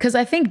 Yeah. Because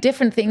I think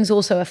different things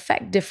also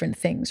affect different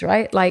things,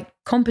 right? Like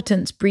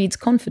competence breeds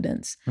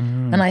confidence.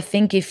 And I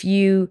think if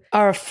you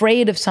are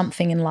afraid of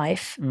something in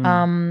life,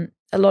 a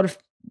lot of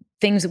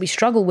things that we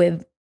struggle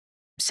with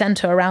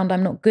center around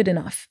I'm not good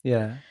enough.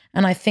 Yeah.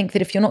 And I think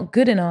that if you're not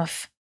good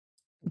enough,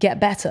 get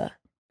better.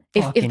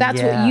 If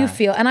that's what you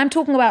feel. And I'm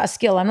talking about a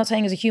skill. I'm not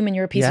saying as a human,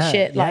 you're a piece of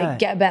shit, like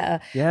get better.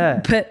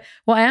 Yeah. But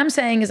what I am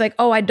saying is like,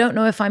 oh, I don't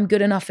know if I'm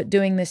good enough at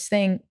doing this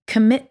thing.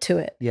 Commit to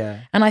it. Yeah.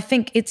 And I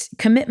think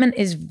commitment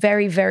is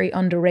very, very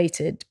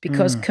underrated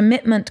because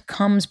commitment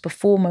comes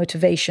before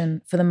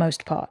motivation for the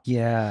most part.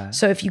 Yeah.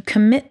 So if you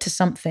commit to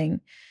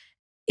something,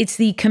 it's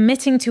the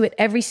committing to it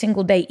every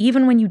single day,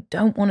 even when you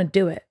don't want to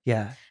do it.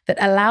 Yeah. That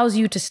allows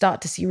you to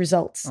start to see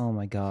results. Oh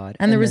my God.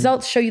 And the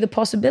results show you the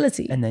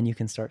possibility. And then you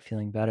can start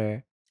feeling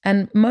better.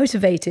 And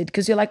motivated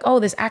because you're like, oh,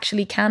 this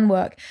actually can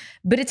work.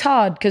 But it's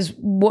hard because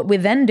what we're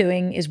then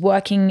doing is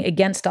working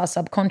against our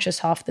subconscious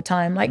half the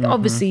time. Like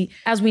obviously,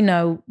 as we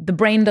know, the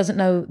brain doesn't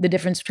know the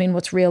difference between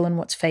what's real and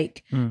what's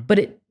fake, but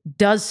it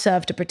does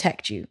serve to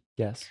protect you.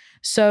 Yes.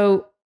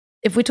 So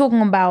if we're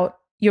talking about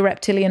your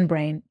reptilian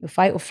brain, your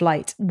fight or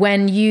flight,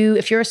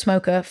 if you're a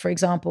smoker, for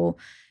example,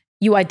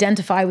 you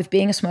identify with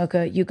being a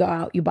smoker, you go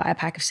out, you buy a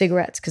pack of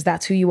cigarettes because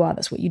that's who you are,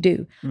 that's what you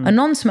do. A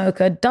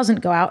non-smoker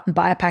doesn't go out and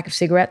buy a pack of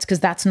cigarettes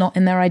because that's not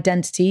in their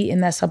identity,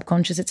 in their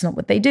subconscious, it's not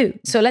what they do.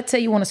 So let's say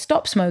you want to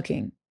stop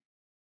smoking.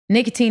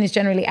 Nicotine is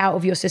generally out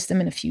of your system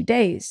in a few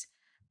days,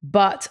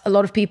 but a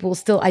lot of people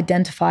still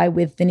identify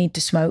with the need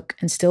to smoke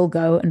and still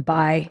go and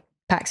buy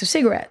packs of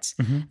cigarettes.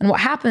 And what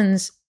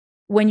happens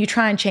when you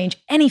try and change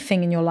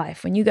anything in your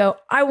life, when you go,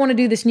 I want to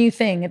do this new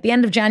thing. At the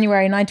end of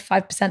January,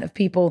 95% of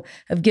people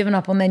have given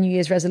up on their New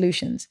Year's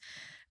resolutions.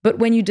 But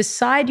when you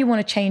decide you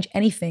want to change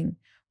anything,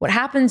 what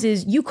happens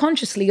is you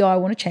consciously go, I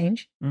want to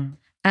change.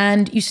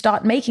 And you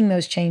start making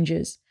those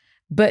changes.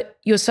 But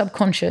your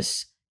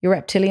subconscious, your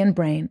reptilian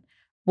brain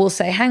will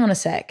say, hang on a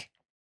sec.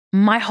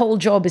 My whole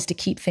job is to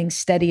keep things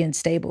steady and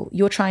stable.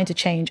 You're trying to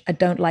change. I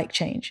don't like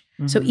change.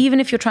 So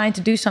even if you're trying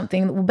to do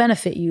something that will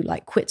benefit you,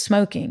 like quit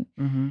smoking,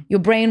 your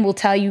brain will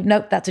tell you,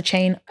 nope, that's a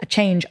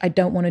change. I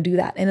don't want to do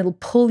that. And it'll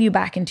pull you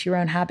back into your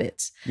own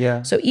habits.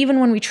 Yeah. So even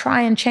when we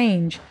try and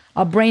change,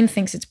 our brain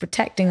thinks it's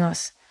protecting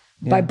us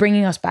by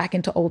bringing us back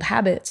into old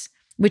habits,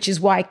 which is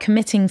why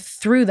committing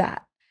through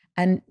that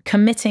and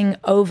committing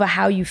over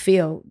how you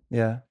feel.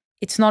 Yeah.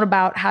 It's not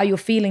about how you're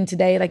feeling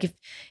today. Like if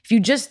you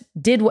just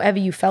did whatever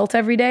you felt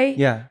every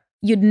day,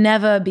 you'd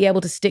never be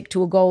able to stick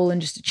to a goal and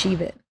just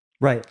achieve it.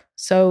 Right.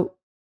 So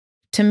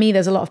to me,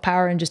 there's a lot of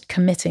power in just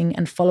committing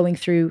and following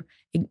through.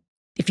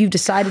 If you've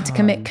decided to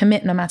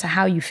commit no matter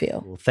how you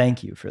feel. Well,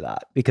 thank you for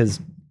that. Because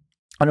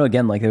I know,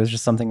 again, like there was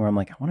just something where I'm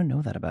like, I want to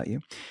know that about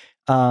you.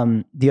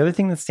 The other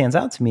thing that stands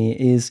out to me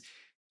is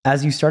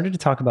as you started to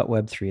talk about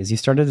Web3, as you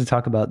started to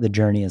talk about the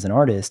journey as an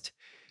artist,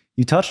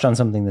 you touched on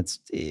something that's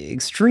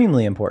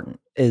extremely important,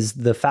 is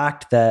the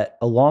fact that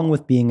along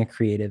with being a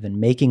creative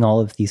and making all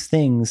of these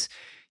things,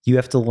 you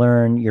have to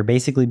learn, you're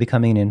basically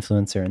becoming an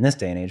influencer in this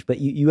day and age, but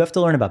you have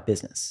to learn about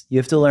business. You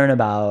have to learn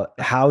about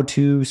how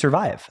to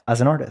survive as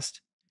an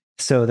artist.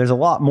 So there's a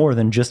lot more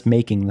than just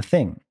making the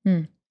thing.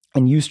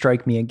 And you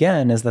strike me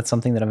again as that's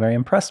something that I'm very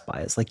impressed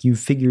by. It's like you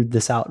figured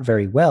this out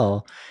very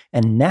well.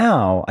 And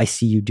now I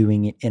see you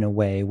doing it in a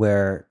way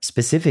where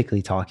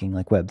specifically talking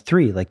like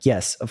Web3, like,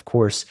 yes, of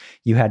course,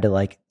 you had to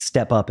like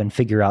step up and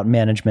figure out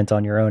management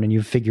on your own and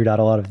you've figured out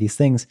a lot of these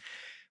things.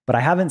 But I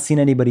haven't seen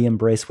anybody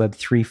embrace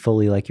Web3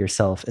 fully like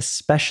yourself,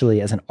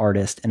 especially as an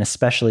artist and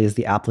especially as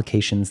the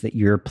applications that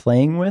you're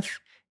playing with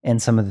and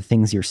some of the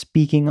things you're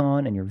speaking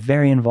on, and you're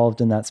very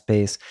involved in that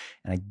space.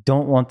 And I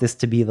don't want this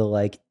to be the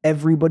like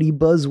everybody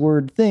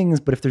buzzword things,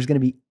 but if there's going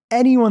to be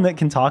anyone that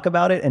can talk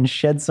about it and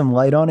shed some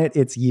light on it,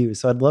 it's you.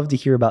 So I'd love to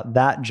hear about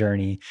that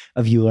journey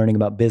of you learning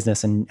about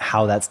business and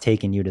how that's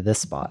taken you to this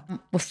spot.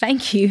 Well,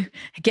 thank you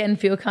again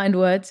for your kind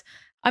words.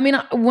 I mean,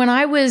 when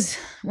I was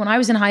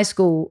in high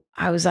school,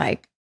 I was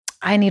like,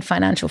 I need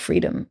financial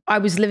freedom. I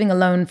was living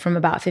alone from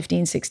about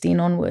 15,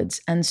 16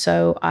 onwards. And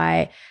so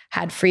I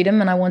had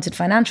freedom and I wanted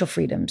financial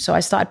freedom. So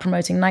I started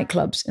promoting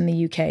nightclubs in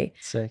the UK.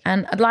 Sick.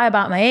 And I'd lie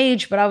about my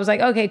age, but I was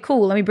like, okay,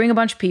 cool. Let me bring a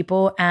bunch of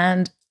people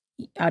and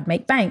I'd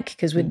make bank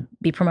because we'd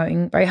be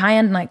promoting very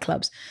high-end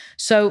nightclubs.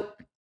 So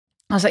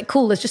I was like,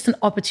 cool, there's just an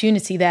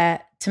opportunity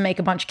there to make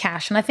a bunch of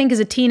cash. And I think as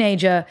a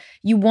teenager,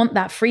 you want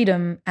that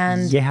freedom,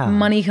 and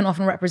money can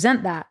often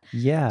represent that.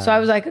 Yeah. So I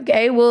was like,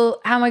 okay,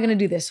 well, how am I going to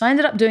do this? So I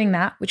ended up doing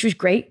that, which was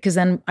great because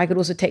then I could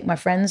also take my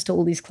friends to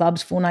all these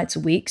clubs 4 nights a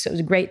week. So it was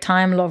a great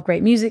time, a lot of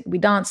great music. We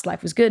danced,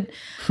 life was good.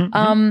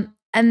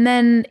 And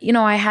then, you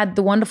know, I had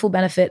the wonderful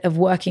benefit of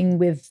working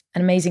with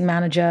an amazing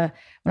manager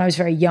when I was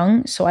very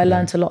young. So I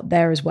learned a lot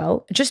there as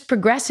well. Just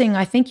progressing,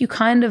 I think you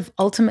kind of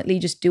ultimately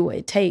just do what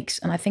it takes.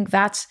 And I think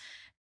that's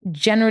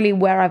generally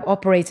where I've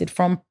operated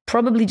from,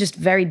 probably just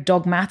very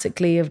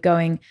dogmatically of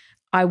going,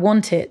 I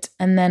want it,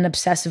 and then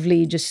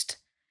obsessively just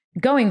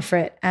going for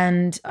it.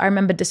 And I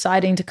remember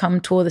deciding to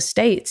come tour the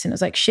States, and it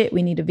was like, shit,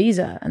 we need a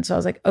visa. And so I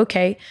was like,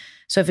 okay.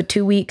 So for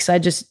 2 weeks, I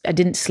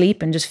didn't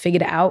sleep and just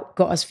figured it out,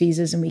 got us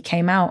visas, and we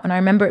came out. And I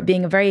remember it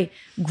being a very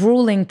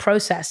grueling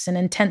process, an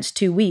intense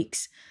 2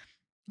 weeks.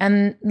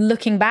 And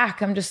looking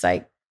back, I'm just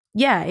like,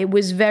 yeah, it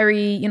was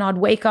very, you know, I'd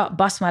wake up,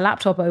 bust my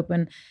laptop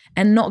open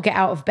and not get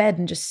out of bed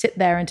and just sit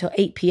there until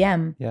 8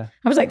 p.m. Yeah.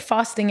 I was like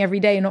fasting every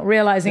day, not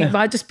realizing it, but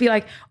I'd just be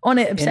like on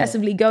it,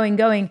 obsessively going.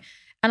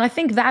 And I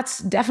think that's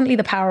definitely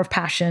the power of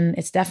passion.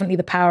 It's definitely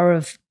the power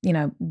of, you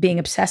know, being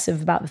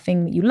obsessive about the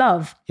thing that you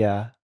love.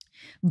 Yeah.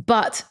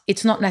 But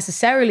it's not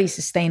necessarily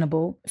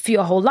sustainable for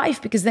your whole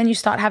life, because then you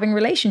start having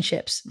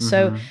relationships.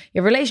 So you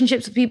have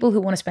relationships with people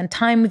who want to spend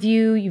time with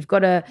you. You've got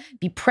to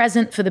be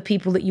present for the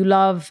people that you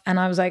love. And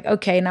I was like,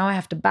 okay, now I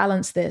have to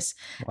balance this.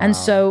 Wow. And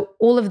so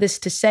all of this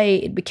to say,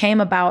 it became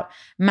about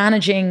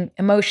managing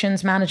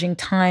emotions, managing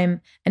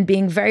time, and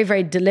being very,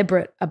 very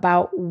deliberate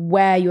about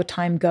where your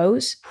time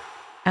goes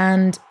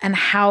and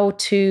how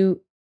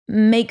to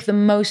make the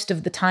most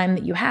of the time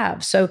that you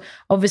have. So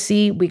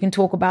obviously we can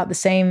talk about the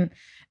same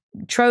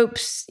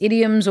tropes,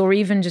 idioms, or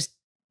even just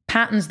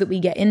patterns that we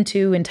get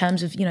into in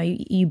terms of, you know, are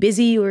you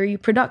busy or are you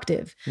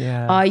productive?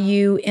 Yeah. Are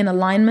you in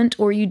alignment,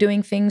 or are you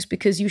doing things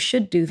because you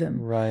should do them?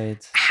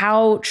 Right.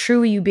 How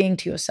true are you being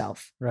to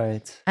yourself?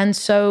 Right. And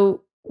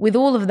so with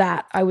all of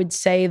that, I would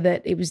say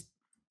that it was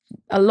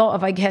a lot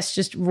of, I guess,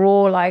 just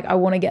raw, like, I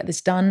want to get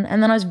this done.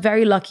 And then I was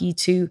very lucky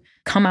to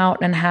come out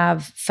and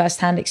have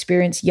firsthand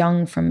experience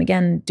young from,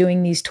 again,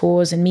 doing these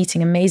tours and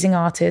meeting amazing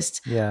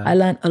artists. Yeah. I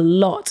learned a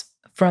lot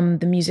from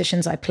the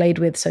musicians I played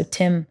with. So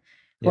Tim,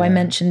 who I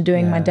mentioned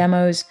doing my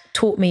demos,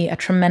 taught me a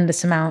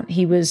tremendous amount.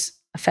 He was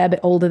a fair bit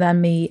older than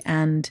me.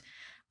 And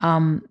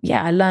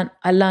I learned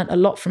a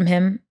lot from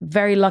him.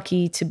 Very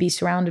lucky to be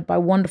surrounded by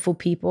wonderful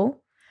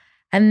people.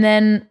 And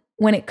then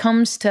when it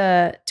comes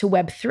to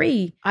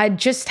Web3,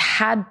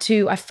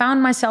 I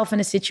found myself in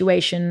a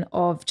situation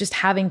of just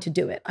having to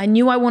do it. I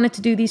knew I wanted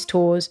to do these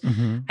tours.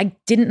 I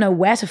didn't know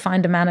where to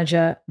find a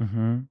manager.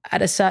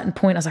 At a certain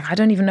point, I was like, I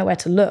don't even know where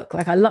to look.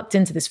 Like, I lucked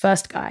into this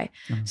first guy.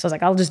 So I was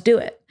like, I'll just do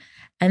it.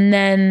 And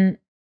then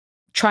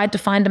tried to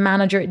find a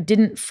manager. It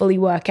didn't fully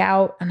work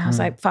out. And I was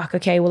like, fuck,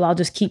 okay, well, I'll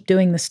just keep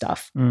doing this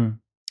stuff.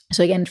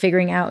 So again,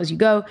 figuring out as you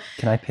go.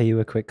 Can I pay you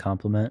a quick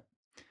compliment?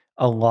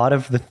 A lot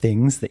of the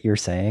things that you're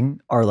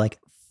saying are like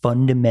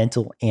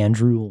fundamental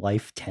Andrew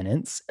life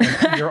tenets.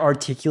 And you're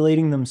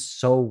articulating them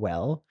so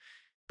well.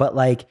 But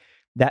like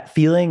that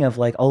feeling of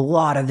like a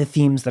lot of the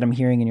themes that I'm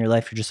hearing in your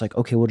life, you're just like,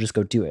 okay, we'll just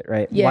go do it,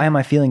 right? Yeah. Why am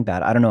I feeling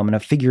bad? I don't know. I'm going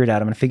to figure it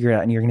out.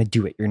 And you're going to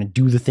do it. You're going to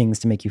do the things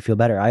to make you feel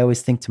better. I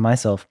always think to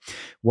myself,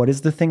 what is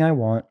the thing I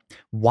want?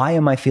 Why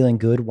am I feeling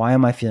good? Why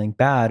am I feeling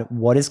bad?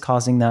 What is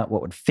causing that?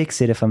 What would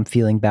fix it if I'm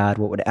feeling bad?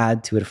 What would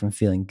add to it if I'm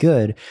feeling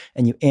good?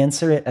 And you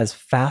answer it as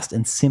fast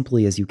and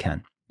simply as you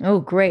can. Oh,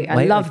 great.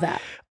 I love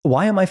that.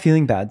 Why am I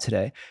feeling bad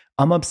today?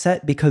 I'm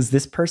upset because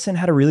this person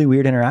had a really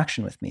weird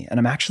interaction with me, and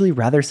I'm actually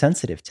rather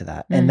sensitive to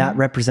that. And that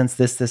represents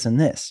this, this, and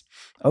this.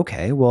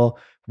 Okay, well,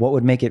 what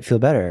would make it feel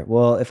better?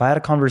 Well, if I had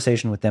a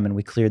conversation with them and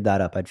we cleared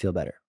that up, I'd feel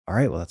better. All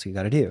right, well, that's what you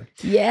got to do.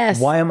 Yes.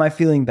 Why am I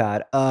feeling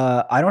bad?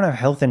 I don't have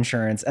health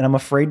insurance and I'm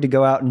afraid to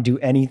go out and do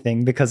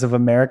anything because of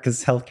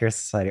America's healthcare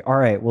society. All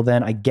right, well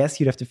then I guess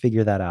you'd have to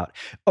figure that out.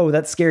 Oh,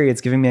 that's scary.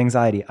 It's giving me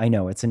anxiety. I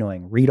know, it's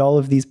annoying. Read all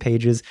of these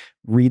pages,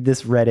 read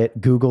this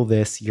Reddit, Google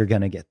this, you're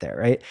going to get there,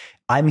 right?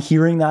 I'm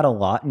hearing that a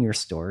lot in your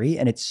story,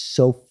 and it's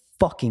so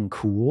fucking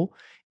cool.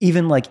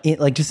 Even like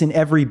just in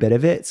every bit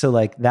of it. So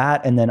like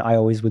that, and then I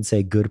always would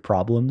say good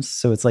problems.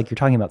 So it's like you're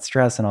talking about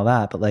stress and all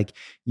that, but like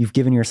you've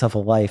given yourself a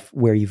life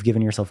where you've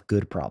given yourself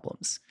good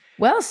problems.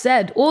 Well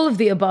said. All of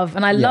the above.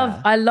 And I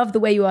love the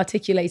way you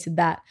articulated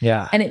that.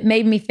 Yeah. And it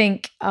made me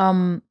think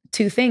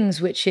two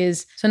things, which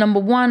is, so number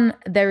one,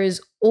 there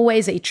is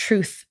always a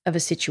truth of a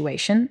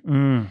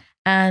situation.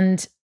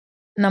 And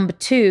number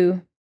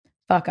two,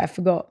 fuck, I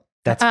forgot.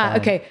 That's fine.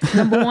 Okay.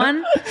 Number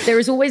one, there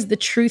is always the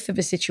truth of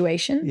a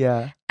situation.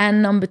 Yeah.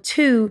 And number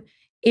two,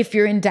 if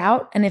you're in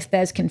doubt and if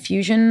there's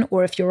confusion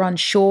or if you're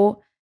unsure,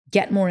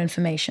 get more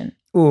information.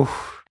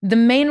 Oof. The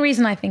main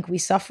reason I think we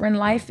suffer in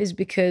life is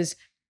because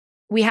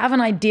we have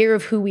an idea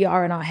of who we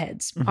are in our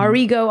heads, our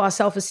ego, our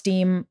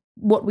self-esteem,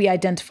 what we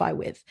identify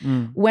with.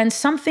 When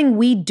something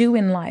we do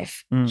in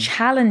life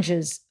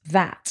challenges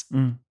that,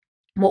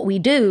 what we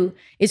do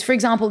is, for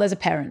example, there's a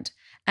parent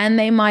and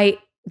they might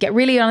get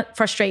really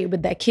frustrated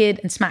with their kid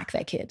and smack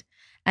their kid.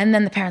 And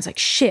then the parent's like,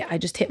 shit, I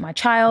just hit my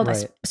child. I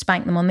Right.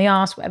 spanked them on the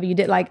ass, whatever you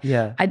did. Like,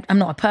 Yeah. I'm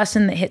not a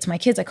person that hits my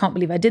kids. I can't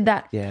believe I did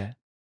that. Yeah.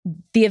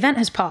 The event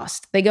has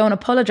passed. They go and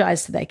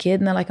apologize to their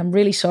kid. And they're like, I'm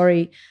really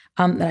sorry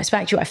that I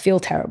spanked you. I feel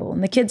terrible.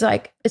 And the kid's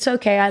like, it's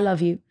okay. I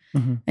love you.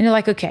 Mm-hmm. And you're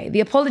like, okay,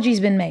 the apology's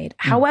been made.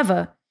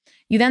 However,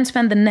 you then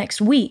spend the next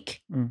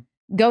week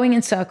going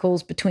in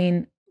circles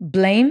between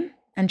blame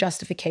and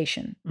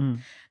justification.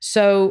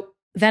 So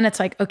then it's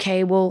like,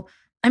 okay, well,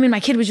 I mean,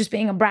 my kid was just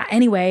being a brat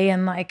anyway.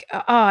 And like,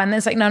 and then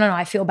it's like, no,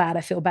 I feel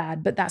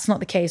bad. But that's not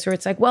the case. Or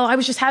it's like, well, I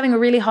was just having a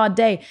really hard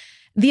day.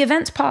 The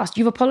event's passed.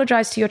 You've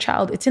apologized to your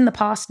child. It's in the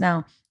past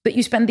now. But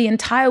you spend the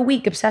entire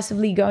week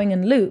obsessively going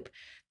in loop,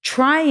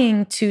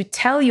 trying to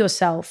tell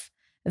yourself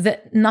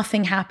that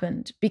nothing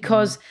happened,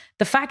 because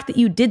the fact that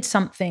you did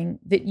something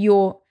that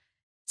your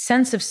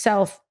sense of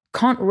self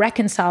can't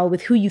reconcile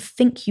with who you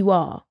think you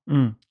are,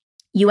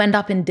 you end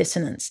up in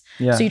dissonance.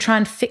 Yeah. So you try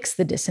and fix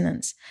the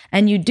dissonance.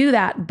 And you do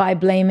that by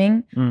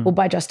blaming or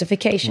by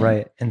justification.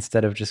 Right.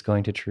 Instead of just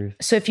going to truth.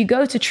 So if you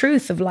go to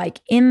truth of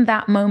like, in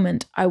that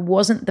moment, I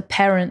wasn't the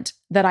parent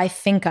that I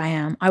think I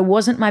am. I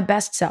wasn't my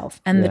best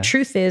self. And the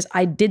truth is,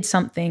 I did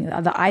something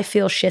that I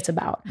feel shit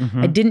about.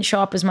 I didn't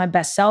show up as my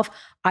best self.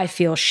 I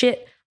feel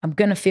shit. I'm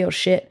going to feel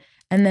shit.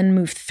 And then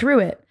move through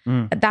it.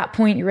 At that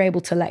point, you're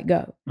able to let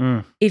go.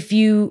 If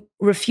you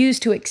refuse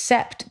to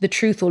accept the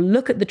truth or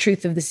look at the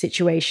truth of the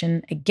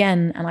situation,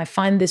 again, and I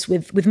find this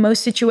with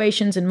most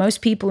situations and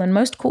most people and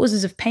most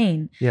causes of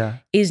pain,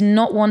 is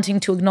not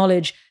wanting to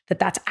acknowledge that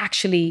that's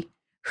actually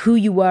who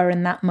you were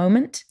in that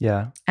moment.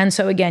 Yeah. And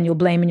so again, you'll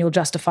blame and you'll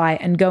justify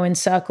and go in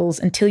circles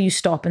until you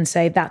stop and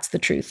say, that's the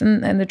truth.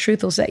 And the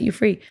truth will set you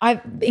free.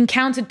 I've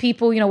encountered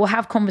people, we'll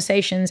have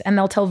conversations and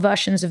they'll tell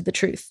versions of the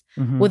truth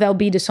or they'll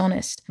be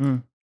dishonest.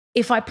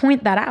 If I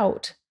point that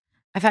out,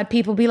 I've had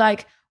people be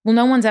like, well,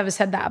 no one's ever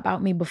said that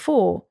about me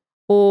before,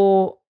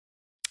 or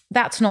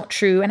that's not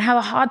true, and have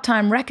a hard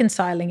time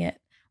reconciling it,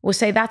 or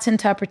say that's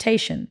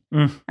interpretation.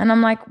 And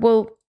I'm like,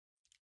 well,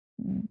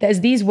 there's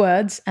these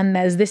words and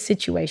there's this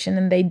situation,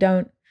 and they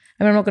don't.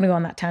 I mean, I'm not going to go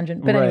on that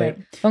tangent, but anyway,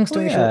 long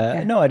story short.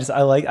 Yeah. No,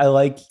 I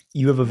like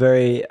you have a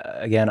very,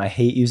 again, I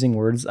hate using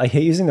words. I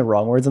hate using the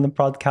wrong words on the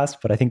podcast,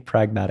 but I think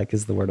pragmatic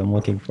is the word I'm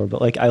looking for.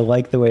 But like, I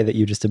like the way that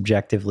you just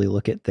objectively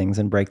look at things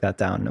and break that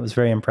down. And it was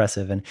very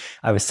impressive. And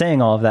I was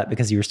saying all of that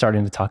because you were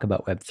starting to talk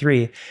about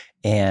Web3.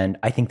 And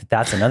I think that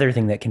that's another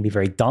thing that can be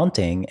very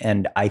daunting.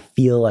 And I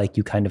feel like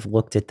you kind of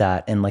looked at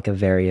that in like a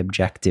very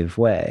objective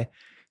way.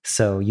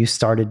 So you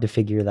started to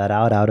figure that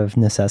out of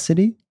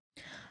necessity?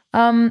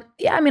 Yeah,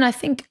 I mean, I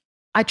think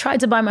I tried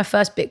to buy my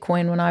first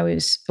Bitcoin when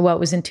it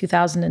was in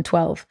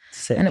 2012.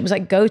 Sick. And it was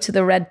like, go to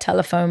the red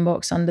telephone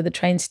box under the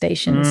train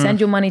station, send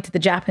your money to the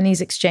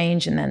Japanese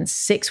exchange. And then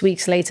 6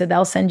 weeks later,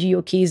 they'll send you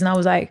your keys. And I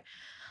was like,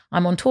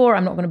 I'm on tour.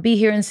 I'm not going to be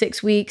here in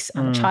 6 weeks.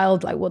 I'm a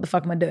child. Like, what the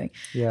fuck am I doing?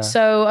 Yeah.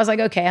 So I was like,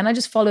 okay. And I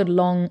just followed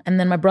along. And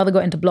then my brother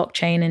got into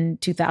blockchain in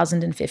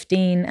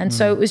 2015. And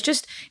so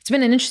it's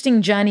been an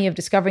interesting journey of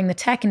discovering the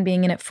tech and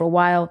being in it for a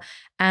while.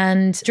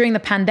 And during the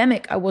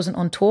pandemic, I wasn't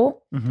on tour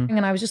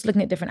and I was just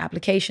looking at different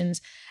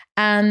applications.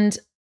 And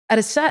at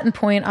a certain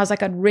point, I was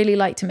like, I'd really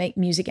like to make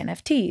music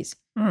NFTs.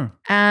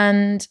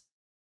 And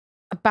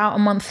about a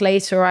month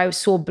later, I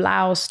saw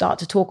Blau start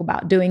to talk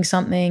about doing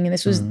something. And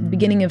this was the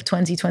beginning of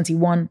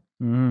 2021.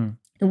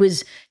 It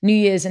was New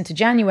Year's into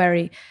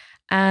January.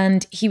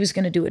 And he was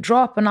going to do a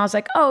drop. And I was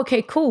like, oh,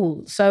 okay,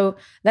 cool. So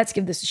let's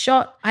give this a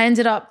shot. I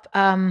ended up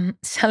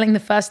selling the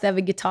first ever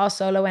guitar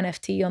solo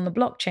NFT on the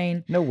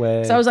blockchain. No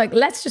way. So I was like,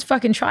 let's just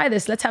fucking try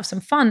this. Let's have some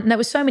fun. And there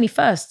was so many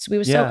firsts. We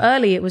were so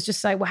early. It was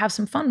just like, we'll have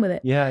some fun with it.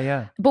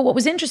 Yeah. But what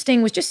was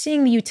interesting was just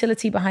seeing the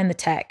utility behind the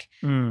tech.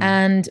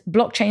 And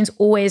blockchain's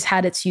always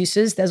had its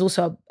uses. There's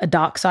also a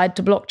dark side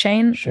to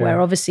blockchain where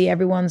obviously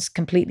everyone's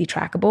completely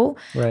trackable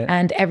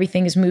and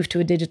everything is moved to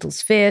a digital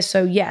sphere.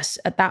 So yes,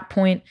 at that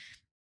point,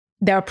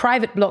 there are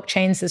private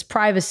blockchains, there's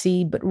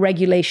privacy, but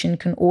regulation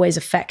can always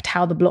affect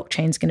how the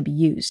blockchain is going to be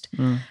used,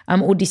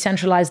 or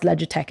decentralized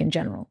ledger tech in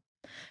general.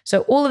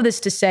 So all of this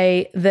to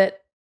say that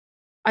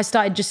I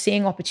started just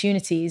seeing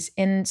opportunities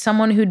in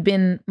someone who'd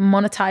been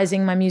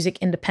monetizing my music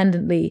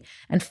independently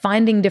and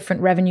finding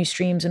different revenue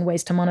streams and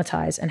ways to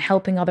monetize and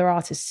helping other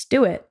artists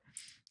do it.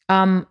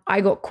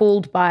 I got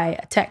called by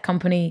a tech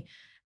company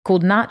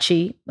called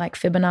Nachi, like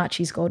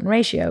Fibonacci's golden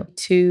ratio,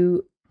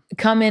 to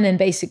come in and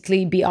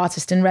basically be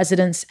artist in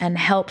residence and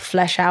help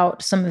flesh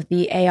out some of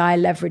the AI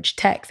leveraged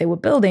tech they were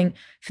building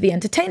for the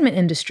entertainment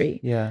industry.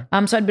 Yeah.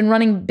 So I'd been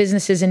running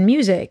businesses in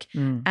music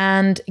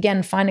and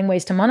again, finding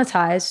ways to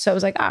monetize. So I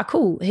was like,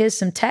 cool, here's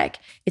some tech.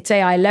 It's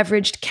AI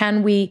leveraged.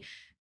 Can we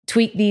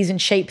tweak these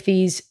and shape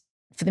these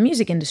for the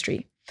music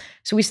industry?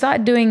 So we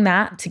started doing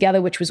that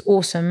together, which was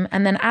awesome.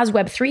 And then as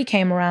Web3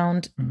 came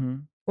around,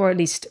 or at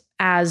least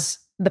as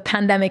the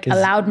pandemic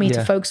allowed me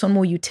to focus on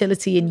more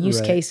utility and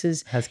use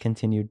cases. Has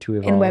continued to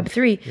evolve. In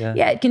Web3.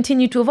 Yeah, it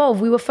continued to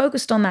evolve. We were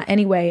focused on that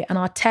anyway. And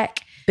our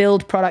tech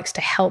build products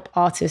to help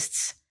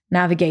artists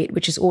navigate,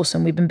 which is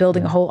awesome. We've been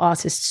building a whole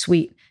artist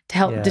suite to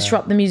help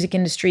disrupt the music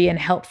industry in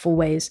helpful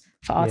ways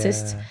for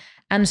artists.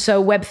 And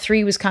so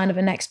Web3 was kind of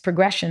a next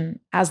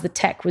progression. As the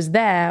tech was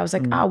there, I was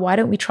like, why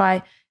don't we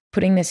try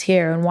putting this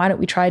here? And why don't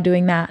we try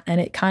doing that? And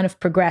it kind of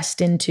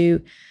progressed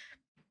into,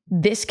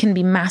 this can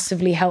be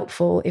massively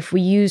helpful if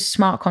we use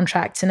smart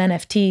contracts and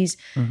NFTs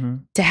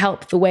to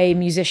help the way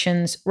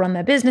musicians run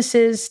their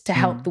businesses, to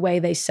help the way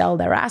they sell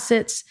their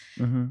assets.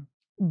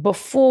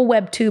 Before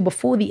Web 2,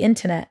 before the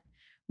internet,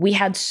 we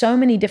had so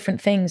many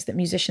different things that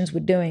musicians were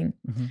doing.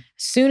 As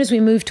soon as we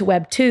moved to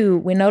Web 2,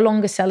 we're no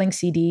longer selling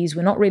CDs.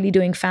 We're not really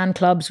doing fan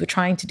clubs. We're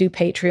trying to do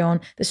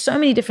Patreon. There's so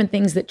many different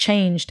things that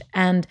changed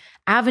and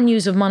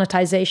avenues of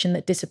monetization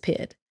that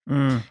disappeared.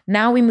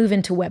 Now we move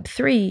into Web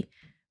 3.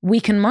 We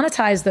can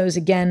monetize those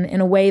again in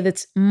a way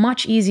that's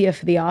much easier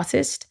for the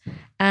artist.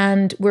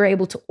 And we're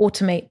able to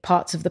automate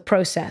parts of the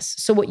process.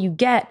 So what you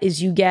get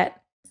is you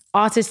get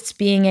artists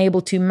being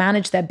able to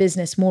manage their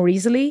business more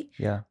easily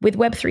with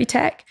Web3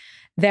 tech.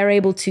 They're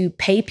able to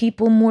pay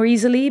people more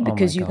easily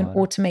because you can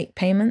automate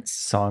payments.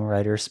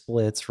 Songwriter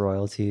splits,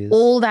 royalties.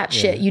 All that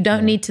shit. You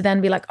don't need to then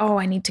be like, oh,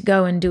 I need to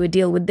go and do a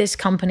deal with this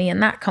company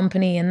and that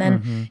company. And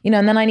then,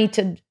 and then I need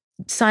to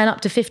sign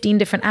up to 15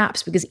 different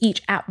apps because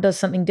each app does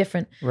something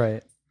different.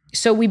 Right.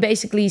 So we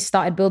basically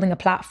started building a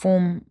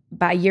platform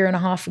about a year and a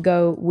half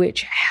ago,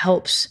 which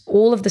helps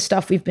all of the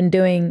stuff we've been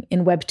doing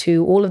in Web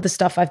 2, all of the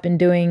stuff I've been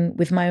doing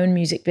with my own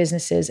music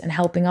businesses and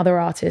helping other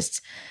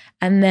artists.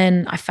 And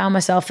then I found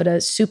myself at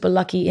a super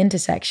lucky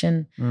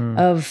intersection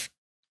of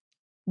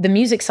the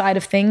music side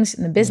of things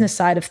and the business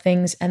side of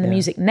things and the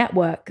music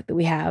network that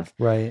we have.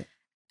 Right.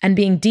 And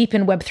being deep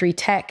in Web3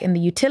 tech and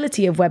the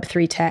utility of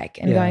Web3 tech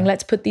and going,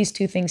 let's put these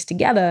two things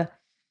together.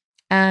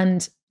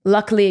 And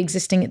luckily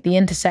existing at the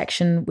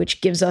intersection, which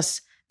gives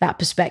us that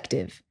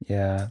perspective.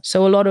 Yeah.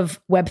 So a lot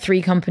of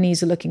Web3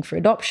 companies are looking for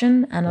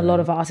adoption and a lot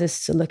of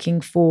artists are looking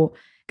for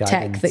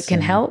guidance, tech that can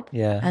help.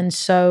 And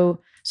so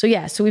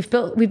we've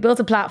built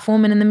a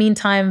platform, and in the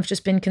meantime, I've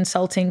just been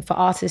consulting for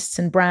artists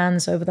and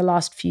brands over the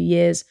last few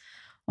years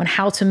on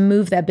how to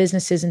move their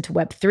businesses into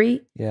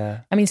Web3. Yeah.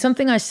 I mean,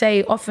 something I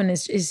say often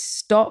is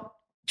stop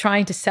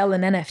trying to sell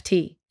an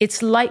NFT.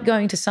 It's like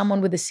going to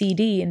someone with a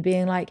CD and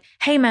being like,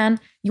 hey man,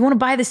 you want to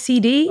buy the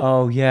CD?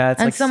 Oh yeah.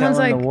 It's and like someone's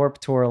selling like, the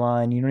Warped Tour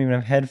line. You don't even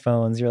have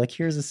headphones. You're like,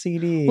 here's a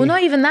CD. Well,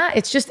 not even that.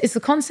 It's the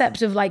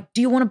concept of like,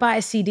 do you want to buy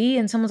a CD?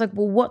 And someone's like,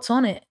 well, what's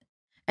on it?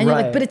 And you're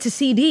like, but it's a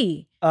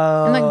CD.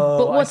 Oh, and like,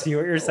 but I see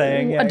what you're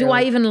saying. Yeah, do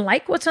I even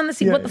like what's on the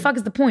CD? What the fuck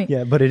is the point?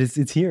 Yeah, but it's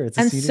here. It's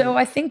a CD. And so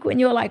I think when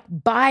you're like,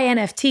 buy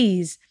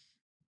NFTs,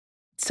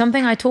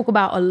 something I talk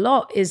about a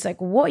lot is like,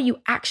 what are you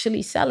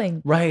actually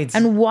selling? Right.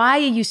 And why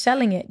are you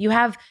selling it? You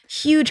have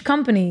huge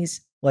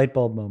companies. Light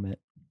bulb moment.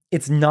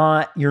 It's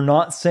not, you're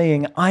not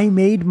saying, I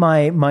made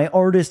my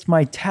artist,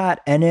 my Tat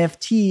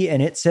NFT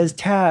and it says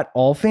Tat,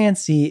 all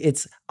fancy.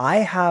 It's, I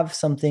have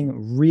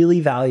something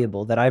really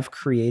valuable that I've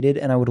created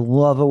and I would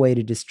love a way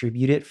to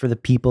distribute it for the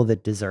people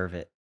that deserve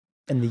it.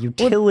 And the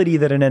utility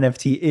that an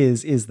NFT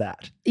is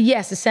that.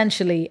 Yes,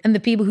 essentially. And the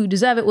people who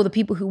deserve it or the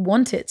people who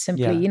want it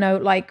simply, you know,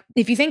 like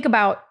if you think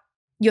about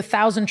your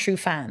 1,000 true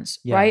fans,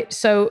 right?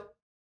 So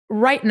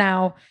right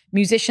now,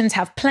 musicians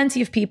have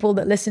plenty of people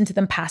that listen to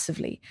them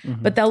passively,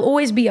 but there'll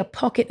always be a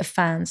pocket of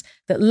fans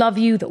that love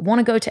you, that want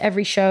to go to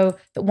every show,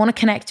 that want to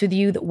connect with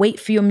you, that wait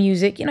for your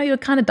music. You know, you're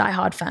kind of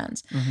diehard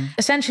fans.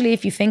 Essentially,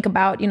 if you think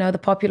about, you know, the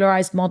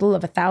popularized model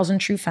of 1,000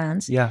 true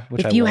fans,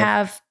 if you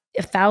have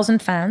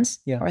 1,000 fans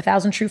or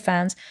 1,000 true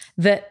fans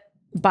that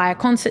buy a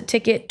concert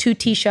ticket, 2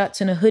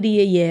 t-shirts and a hoodie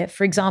a year,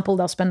 for example,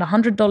 they'll spend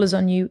 $100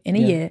 on you in a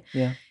year.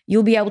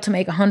 You'll be able to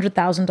make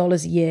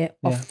 $100,000 a year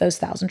off those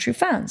 1,000 true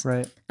fans.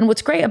 Right. And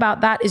what's great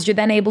about that is you're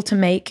then able to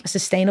make a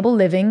sustainable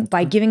living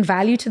by giving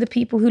value to the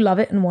people who love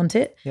it and want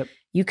it.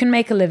 You can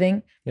make a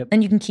living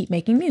and you can keep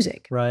making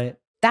music. Right.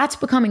 That's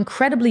become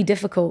incredibly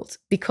difficult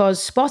because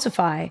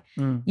Spotify,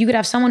 you could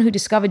have someone who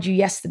discovered you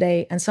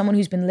yesterday and someone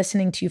who's been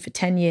listening to you for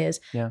 10 years.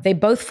 They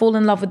both fall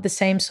in love with the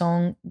same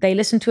song. They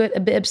listen to it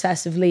a bit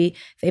obsessively.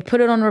 They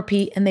put it on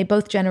repeat and they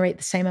both generate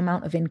the same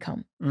amount of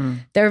income.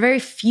 There are very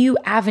few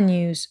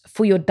avenues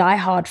for your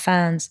diehard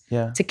fans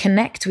to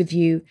connect with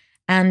you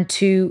and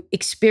to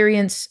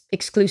experience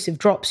exclusive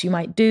drops you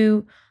might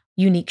do,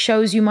 unique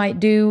shows you might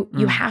do.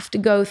 You have to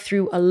go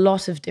through a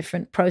lot of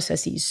different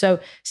processes. So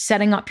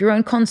setting up your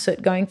own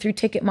concert, going through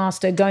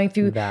Ticketmaster, going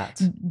through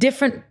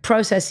different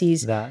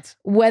processes,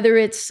 whether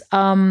it's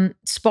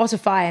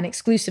Spotify and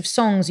exclusive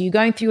songs, are you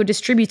going through a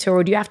distributor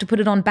or do you have to put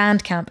it on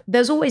Bandcamp?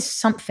 There's always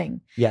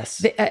something.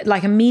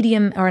 Like a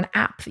medium or an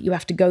app that you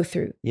have to go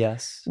through.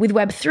 With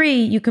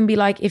Web3, you can be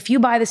like, if you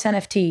buy this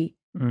NFT,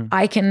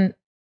 I can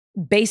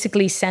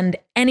basically send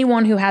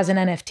anyone who has an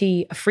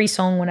NFT a free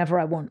song whenever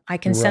I want. I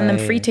can send them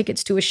free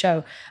tickets to a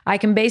show. I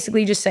can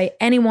basically just say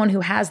anyone who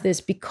has this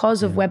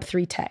because of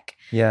Web3 tech.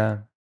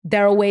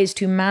 There are ways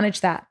to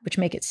manage that which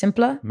make it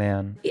simpler.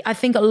 I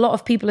think a lot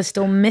of people are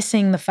still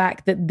missing the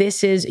fact that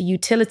this is a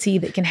utility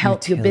that can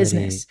help your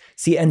business.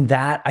 See, and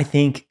that I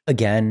think,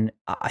 again,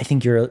 I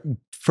think you're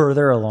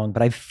further along,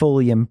 but I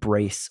fully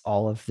embrace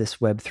all of this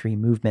Web3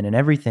 movement and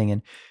everything.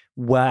 And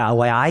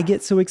why I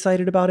get so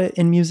excited about it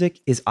in music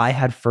is I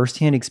had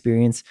firsthand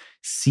experience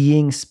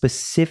seeing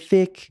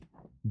specific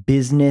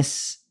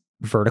business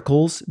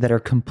verticals that are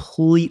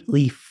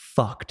completely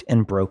fucked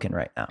and broken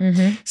right now.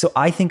 So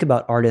I think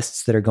about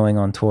artists that are going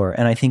on tour,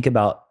 and I think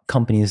about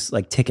companies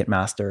like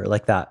Ticketmaster,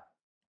 like that.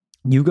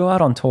 You go out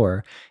on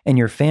tour and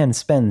your fan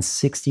spends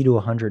 $60 to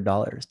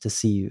 $100 to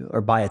see you or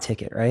buy a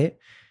ticket, right?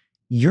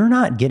 You're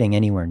not getting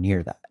anywhere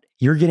near that.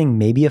 You're getting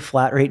maybe a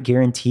flat rate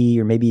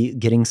guarantee, or maybe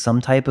getting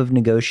some type of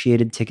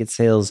negotiated ticket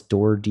sales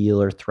door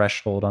deal or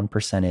threshold on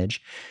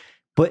percentage.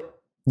 But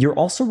you're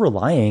also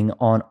relying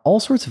on all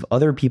sorts of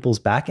other people's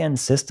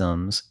back-end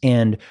systems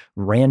and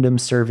random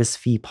service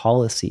fee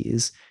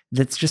policies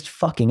that's just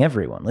fucking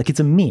everyone. Like, it's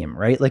a meme,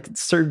 right? Like,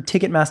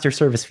 Ticketmaster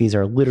service fees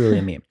are literally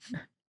a meme.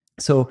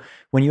 So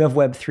when you have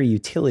Web3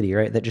 utility,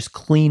 right, that just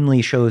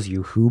cleanly shows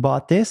you who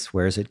bought this,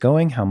 where is it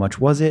going, how much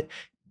was it,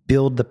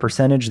 build the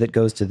percentage that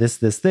goes to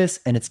this,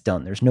 and it's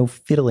done. There's no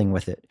fiddling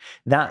with it.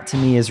 That to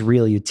me is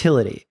real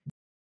utility.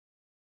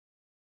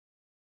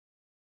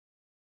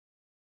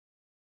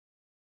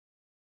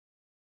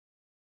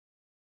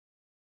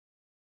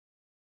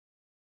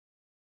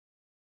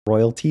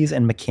 Royalties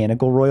and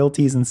mechanical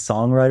royalties and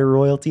songwriter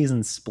royalties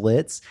and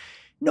splits.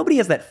 Nobody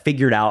has that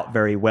figured out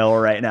very well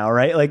right now,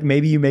 right? Like,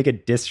 maybe you make a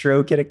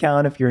DistroKid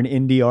account if you're an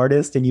indie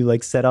artist and you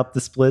like set up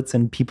the splits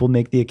and people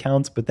make the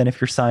accounts. But then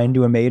if you're signed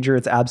to a major,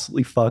 it's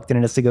absolutely fucked and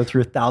it has to go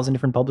through 1,000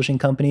 different publishing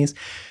companies.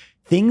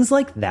 Things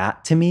like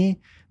that, to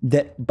me,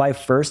 that by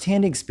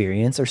firsthand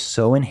experience are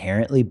so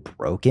inherently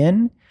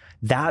broken.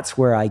 That's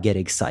where I get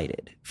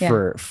excited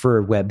for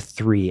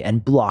Web3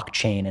 and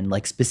blockchain and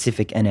like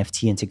specific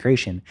NFT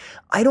integration.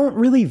 I don't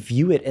really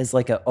view it as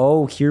like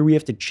here we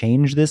have to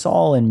change this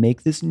all and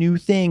make this new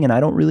thing, and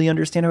I don't really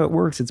understand how it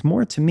works. It's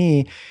more, to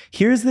me,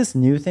 here's this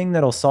new thing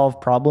that'll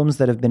solve problems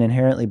that have been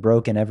inherently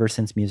broken ever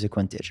since music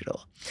went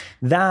digital.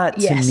 That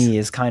to me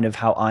is kind of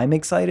how I'm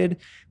excited,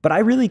 but I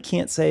really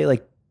can't say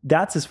like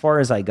that's as far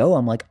as I go.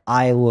 I'm like,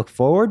 I look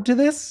forward to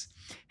this.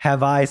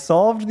 Have I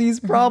solved these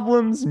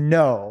problems?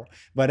 No.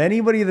 But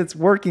anybody that's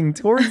working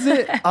towards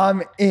it,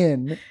 I'm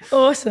in.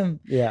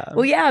 Awesome. Yeah.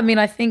 Well, yeah, I mean,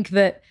 I think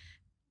that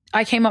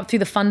I came up through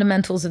the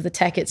fundamentals of the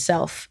tech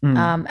itself.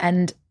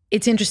 And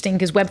it's interesting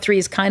because Web3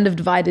 is kind of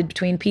divided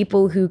between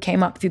people who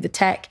came up through the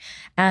tech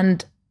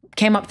and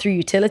came up through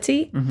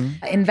utility,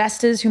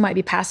 investors who might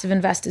be passive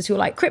investors who are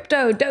like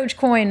crypto,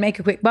 Dogecoin, make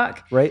a quick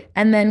buck. Right.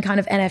 And then kind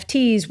of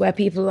NFTs where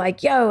people are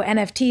like, yo,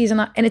 NFTs.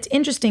 And it's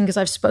interesting because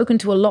I've spoken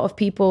to a lot of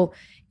people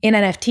in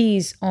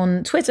NFTs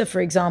on Twitter, for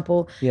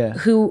example,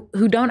 who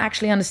don't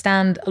actually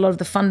understand a lot of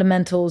the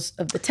fundamentals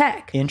of the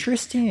tech.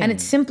 Interesting. And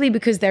it's simply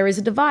because there is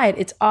a divide.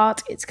 It's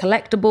art, it's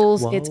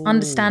collectibles, it's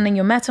understanding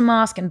your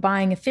MetaMask and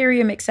buying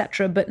Ethereum,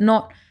 etc., but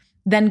not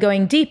then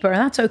going deeper. And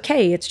that's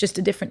okay. It's just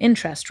a different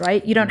interest,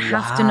 right? You don't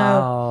have to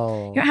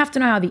know. You don't have to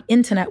know how the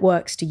internet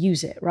works to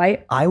use it,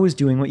 right? I was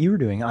doing what you were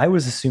doing. I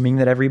was assuming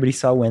that everybody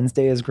saw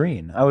Wednesday as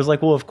green. I was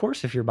like, well, of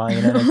course, if you're buying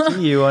an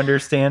NFT, you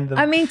understand them.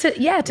 I mean,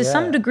 to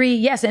some degree,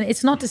 yes. And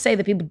it's not to say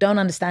that people don't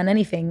understand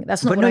anything.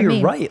 That's not what I mean. But no,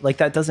 you're right. Like,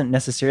 that doesn't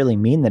necessarily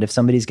mean that if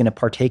somebody's going to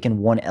partake in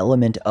one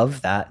element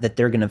of that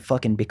they're going to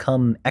fucking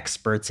become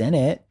experts in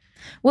it.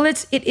 Well,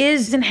 it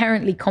is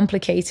inherently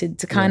complicated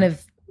to kind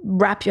of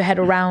wrap your head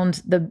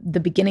around the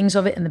beginnings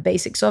of it and the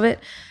basics of it.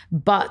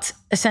 But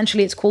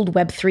essentially it's called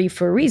Web3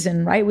 for a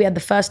reason, right? We had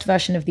the first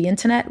version of the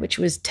internet, which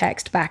was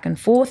text back and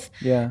forth.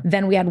 Yeah.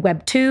 Then we had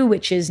Web2,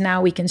 which is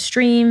now we can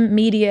stream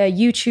media,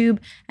 YouTube.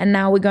 And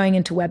now we're going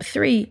into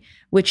Web3,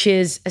 which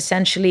is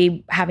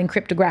essentially having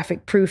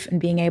cryptographic proof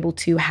and being able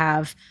to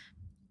have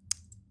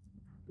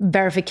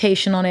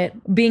verification on it,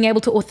 being able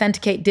to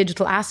authenticate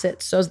digital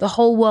assets. So as the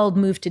whole world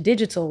moved to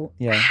digital,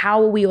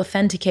 how are we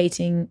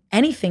authenticating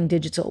anything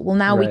digital? Well,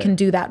 now we can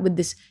do that with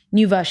this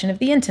new version of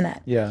the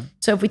internet. Yeah.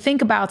 So if we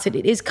think about it,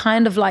 it is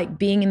kind of like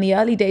being in the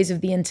early days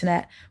of the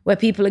internet where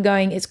people are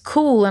going, it's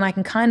cool and I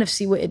can kind of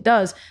see what it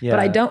does, but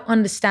I don't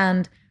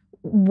understand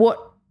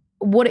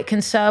what it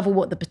can serve or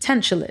what the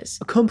potential is.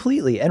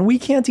 Completely. And we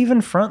can't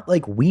even front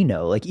like we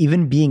know, like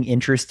even being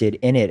interested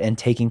in it and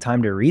taking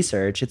time to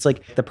research. It's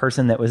like the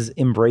person that was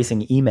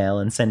embracing email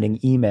and sending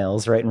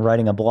emails, right, and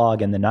writing a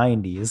blog in the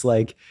 90s.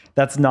 Like,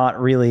 that's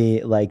not really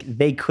like,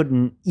 they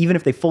couldn't, even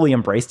if they fully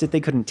embraced it, they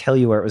couldn't tell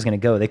you where it was going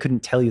to go. They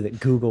couldn't tell you that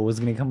Google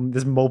was going to become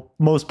this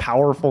most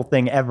powerful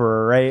thing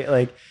ever, right?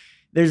 Like,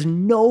 there's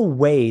no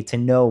way to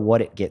know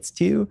what it gets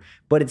to,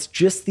 but it's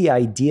just the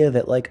idea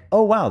that like,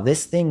 oh, wow,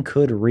 this thing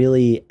could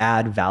really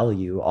add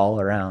value all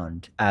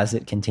around as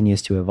it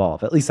continues to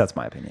evolve. At least that's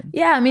my opinion.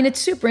 Yeah, I mean, it's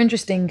super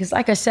interesting because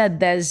like I said,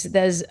 there's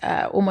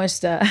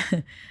almost a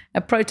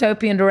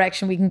protopian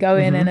direction we can go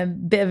in and a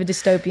bit of a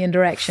dystopian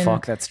direction.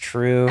 Fuck, that's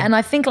true. And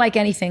I think like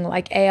anything,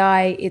 like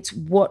AI, it's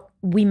what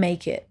we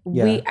make it.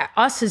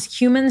 Us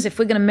as humans, if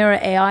we're going to mirror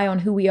AI on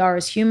who we are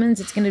as humans,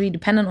 it's going to be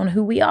dependent on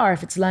who we are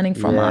if it's learning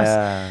from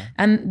us.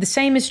 And the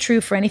same is true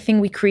for anything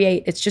we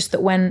create. It's just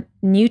that when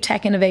new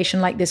tech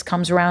innovation like this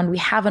comes around, we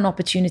have an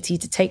opportunity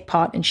to take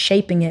part in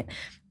shaping it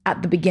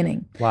at the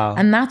beginning. Wow.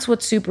 And that's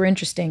what's super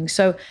interesting.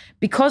 So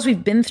because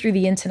we've been through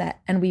the internet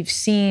and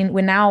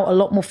we're now a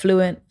lot more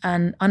fluent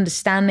and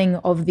understanding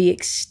of the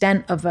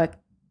extent of a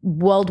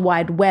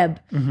worldwide web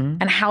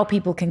and how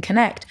people can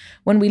connect.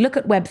 When we look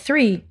at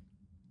Web3,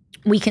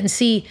 we can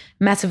see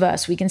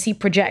metaverse, we can see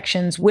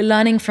projections. We're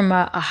learning from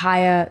a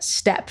higher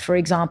step, for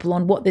example,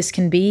 on what this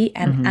can be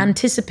and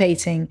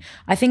anticipating.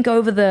 I think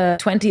over the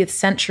 20th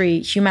century,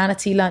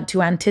 humanity learned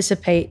to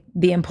anticipate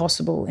the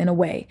impossible in a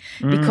way.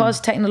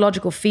 Because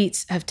technological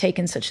feats have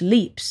taken such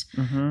leaps,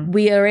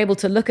 we are able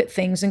to look at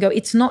things and go,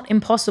 it's not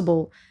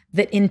impossible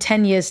that in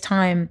 10 years'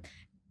 time,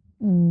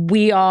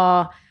 we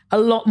are a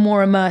lot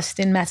more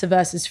immersed in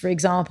metaverses, for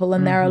example,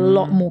 and they're a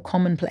lot more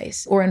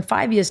commonplace. Or in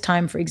 5 years'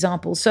 time, for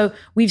example. So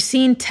we've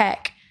seen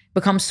tech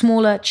become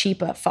smaller,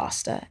 cheaper,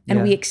 faster,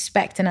 and we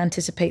expect and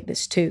anticipate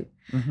this too.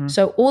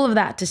 So all of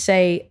that to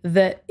say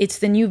that it's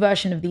the new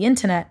version of the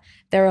internet.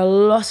 There are a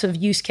lot of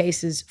use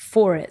cases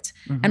for it.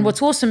 And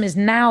what's awesome is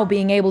now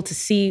being able to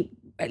see,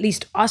 at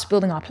least us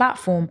building our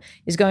platform,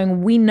 is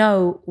going, we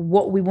know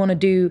what we want to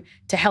do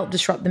to help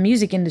disrupt the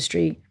music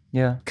industry.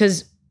 Yeah.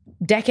 Because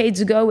decades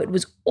ago, it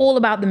was all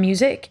about the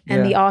music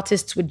and the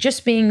artists were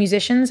just being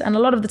musicians. And a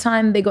lot of the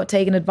time they got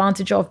taken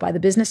advantage of by the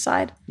business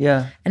side.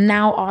 Yeah. And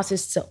now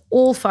artists are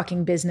all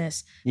fucking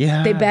business.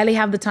 Yeah. They barely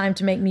have the time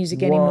to make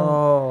music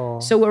anymore.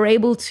 So we're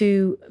able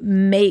to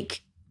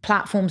make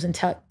platforms and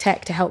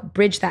tech to help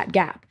bridge that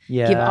gap.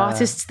 Give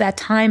artists their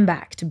time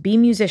back to be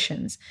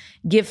musicians.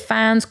 Give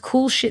fans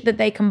cool shit that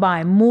they can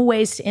buy. More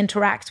ways to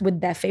interact with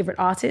their favorite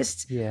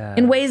artists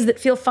in ways that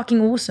feel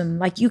fucking awesome.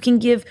 Like you can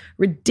give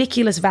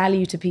ridiculous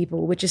value to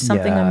people, which is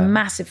something I'm a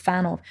massive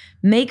fan of.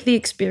 Make the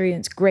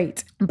experience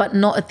great, but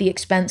not at the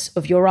expense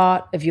of your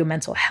art, of your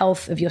mental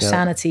health, of your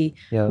sanity,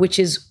 which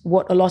is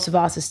what a lot of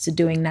artists are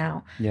doing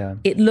now.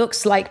 It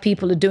looks like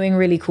people are doing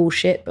really cool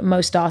shit, but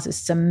most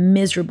artists are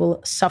miserable,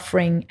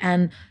 suffering,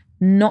 and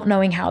not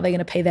knowing how they're going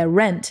to pay their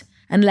rent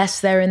unless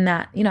they're in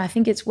that, I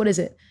think it's, what is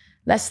it?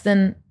 It's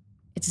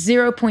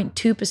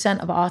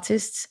 0.2% of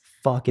artists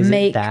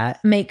make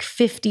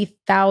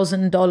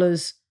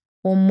 $50,000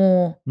 or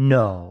more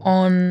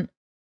on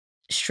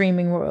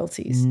streaming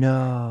royalties.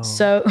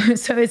 So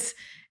it's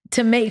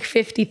to make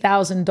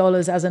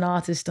 $50,000 as an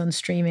artist on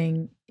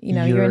streaming,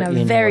 you're in a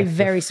very,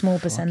 very small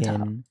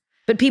percentile.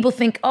 But people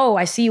think, oh,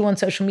 I see you on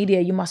social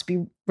media, you must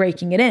be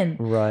raking it in.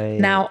 Right.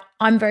 Now,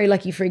 I'm very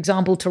lucky, for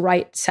example, to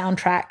write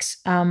soundtracks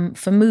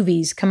for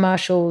movies,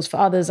 commercials, for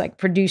others, like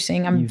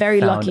producing. I'm very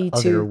lucky to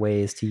other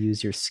ways to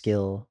use your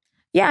skill.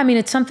 Yeah, I mean,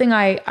 it's something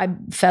I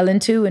fell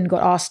into and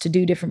got asked to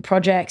do different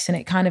projects, and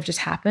it kind of just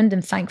happened,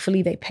 and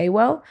thankfully they pay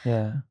well.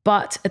 Yeah.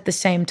 But at the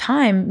same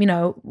time,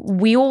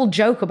 we all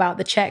joke about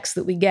the checks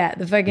that we get,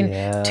 the fucking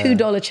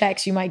 $2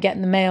 checks you might get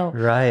in the mail.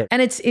 Right.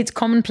 And it's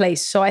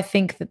commonplace. So I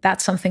think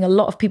that's something a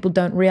lot of people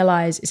don't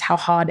realize is how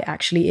hard it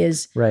actually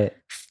is. Right.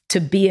 To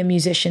be a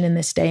musician in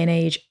this day and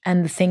age,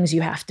 and the things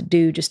you have to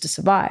do just to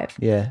survive.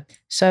 Yeah.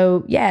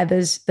 So yeah,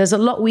 there's a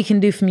lot we can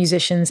do for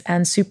musicians,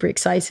 and super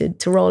excited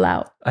to roll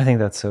out. I think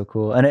that's so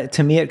cool. And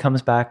to me, it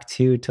comes back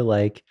to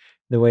like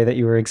the way that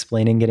you were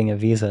explaining getting a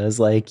visa is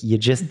like, you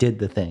just did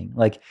the thing.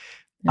 Like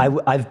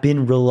I've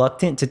been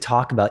reluctant to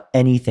talk about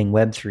anything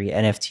Web3,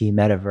 NFT,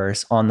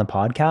 metaverse on the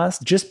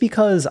podcast, just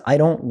because I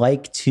don't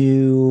like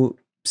to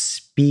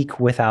speak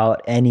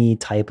without any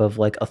type of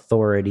like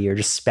authority or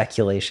just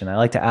speculation. I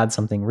like to add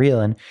something real.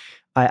 And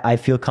I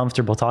feel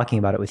comfortable talking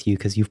about it with you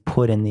because you've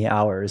put in the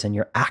hours and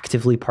you're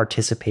actively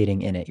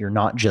participating in it. You're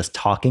not just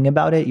talking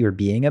about it, you're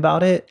being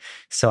about it.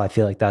 So I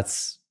feel like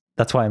that's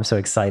why I'm so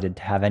excited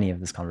to have any of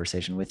this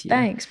conversation with you.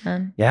 Thanks,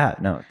 man. Yeah,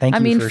 no, thank you.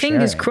 I mean,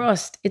 fingers sharing.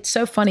 Crossed. It's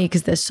so funny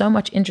because there's so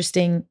much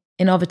interesting,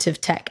 innovative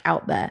tech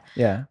out there.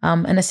 Yeah.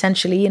 And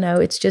essentially,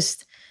 it's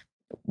just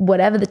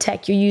whatever the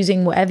tech you're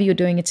using, whatever you're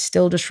doing, it's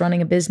still just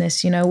running a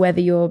business, whether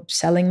you're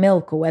selling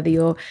milk or whether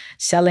you're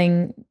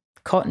selling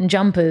cotton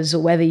jumpers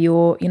or whether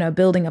you're,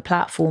 building a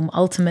platform.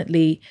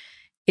 Ultimately,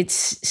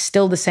 it's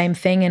still the same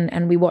thing.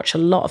 And we watch a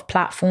lot of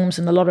platforms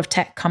and a lot of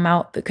tech come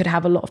out that could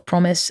have a lot of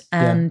promise.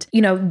 And,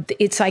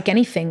 it's like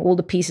anything, all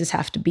the pieces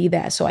have to be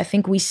there. So I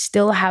think we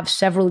still have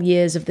several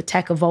years of the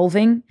tech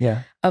evolving,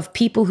 of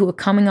people who are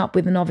coming up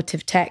with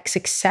innovative tech,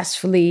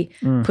 successfully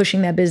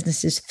pushing their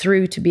businesses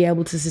through to be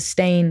able to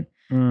sustain,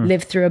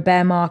 live through a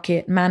bear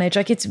market, manage.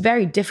 Like, it's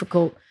very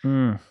difficult.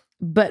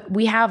 But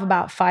we have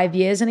about 5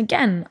 years. And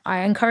again, I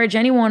encourage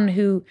anyone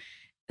who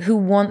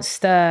wants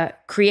to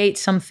create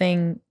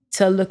something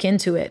to look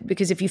into it,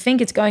 because if you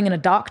think it's going in a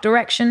dark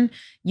direction,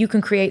 you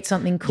can create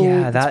something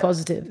cool that's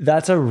positive.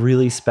 That's a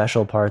really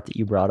special part that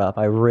you brought up.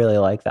 I really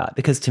like that,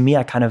 because to me,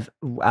 I kind of,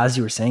 as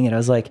you were saying it, I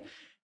was like,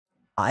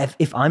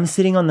 if I'm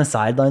sitting on the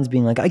sidelines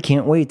being like, I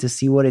can't wait to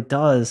see what it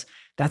does,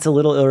 that's a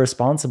little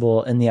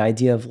irresponsible in the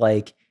idea of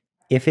like,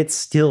 if it's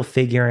still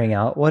figuring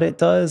out what it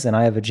does and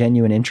I have a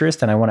genuine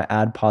interest and I want to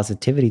add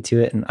positivity to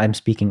it, and I'm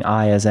speaking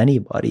as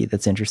anybody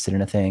that's interested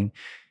in a thing,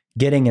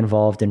 getting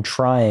involved and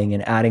trying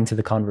and adding to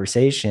the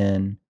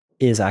conversation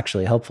is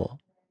actually helpful.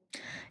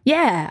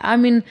 Yeah. I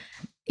mean,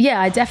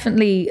 Yeah, I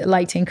definitely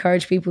like to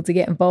encourage people to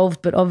get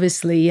involved, but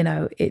obviously, you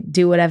know,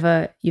 do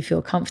whatever you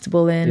feel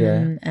comfortable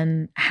in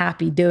and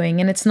happy doing.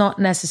 And it's not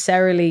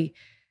necessarily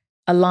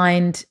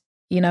aligned,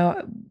 you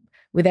know,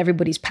 with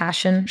everybody's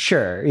passion.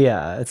 Sure.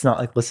 Yeah. It's not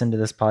like listen to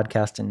this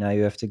podcast and now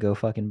you have to go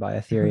fucking buy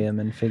Ethereum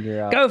and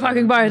figure out go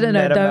fucking buy it.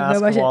 No, don't go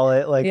buy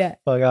wallet. Like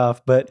fuck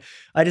off. But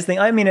I just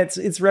think, I mean,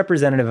 it's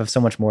representative of so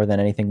much more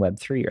than anything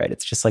Web3, right?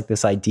 It's just like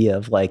this idea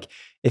of like,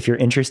 if you're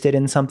interested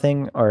in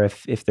something or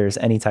if there's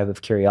any type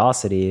of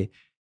curiosity,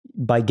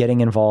 by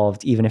getting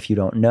involved, even if you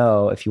don't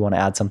know, if you want to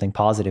add something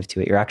positive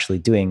to it, you're actually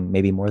doing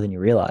maybe more than you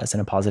realize in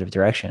a positive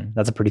direction.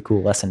 That's a pretty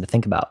cool lesson to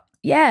think about.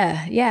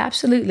 Yeah,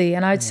 absolutely.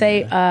 And I would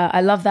say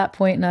I love that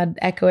point, and I'd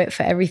echo it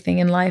for everything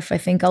in life. I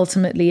think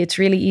ultimately it's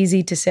really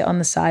easy to sit on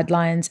the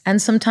sidelines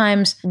and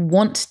sometimes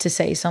want to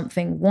say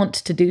something, want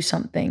to do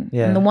something.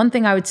 Yeah. And the one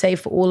thing I would say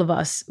for all of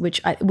us,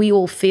 which we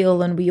all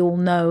feel and we all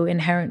know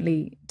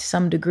inherently to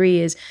some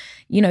degree, is,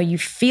 you know, you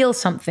feel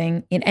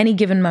something in any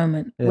given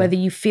moment, whether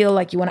you feel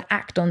like you want to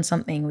act on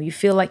something or you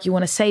feel like you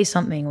want to say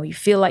something or you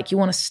feel like you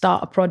want to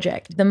start a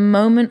project. The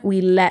moment we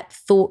let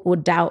thought or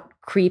doubt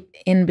creep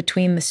in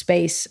between the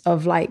space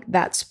of like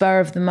that spur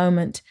of the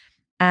moment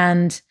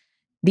and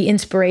the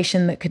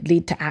inspiration that could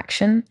lead to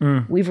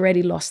action, we've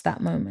already lost that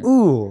moment.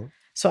 Ooh.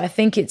 So I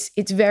think it's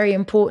very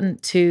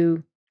important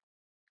to,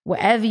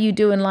 whatever you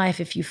do in life,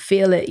 if you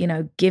feel it, you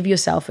know, give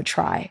yourself a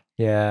try.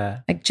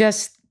 Yeah. Like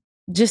just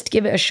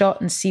give it a shot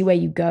and see where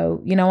you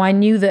go. You know, I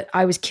knew that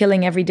I was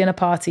killing every dinner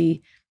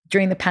party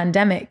during the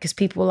pandemic because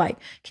people were like,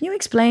 can you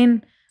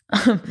explain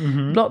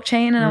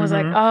blockchain? And I was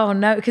like, oh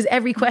no, because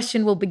every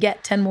question will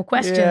beget 10 more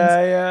questions.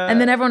 And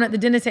then everyone at the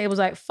dinner table was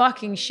like,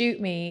 fucking shoot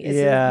me. It's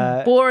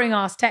a boring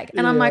ass tech.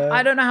 And I'm like,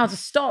 I don't know how to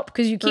stop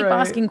because you keep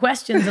asking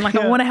questions and like,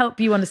 I want to help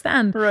you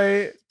understand.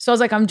 Right. So I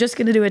was like, I'm just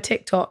going to do a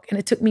TikTok. And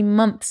it took me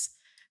months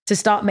to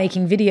start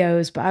making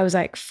videos, but I was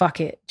like, fuck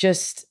it,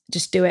 just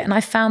do it. And I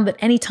found that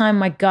anytime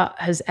my gut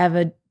has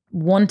ever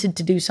wanted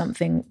to do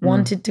something,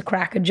 wanted to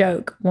crack a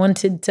joke,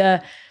 wanted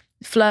to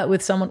flirt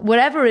with someone,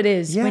 whatever it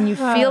is, when you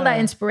feel that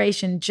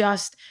inspiration,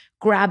 just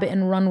grab it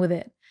and run with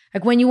it.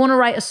 Like when you want to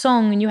write a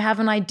song and you have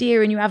an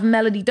idea and you have a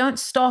melody, don't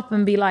stop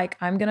and be like,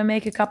 I'm going to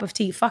make a cup of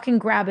tea. Fucking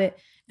grab it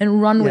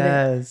and run with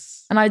it.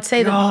 And I'd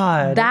say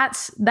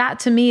that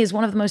to me is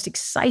one of the most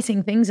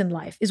exciting things in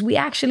life, is we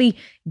actually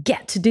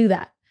get to do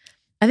that.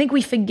 I think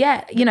we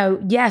forget, you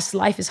know, yes,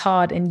 life is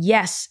hard. And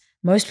yes,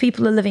 most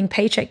people are living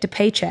paycheck to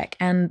paycheck,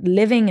 and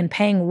living and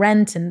paying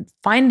rent and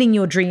finding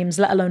your dreams,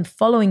 let alone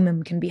following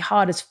them, can be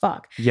hard as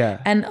fuck.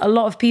 Yeah. And a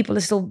lot of people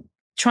are still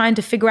trying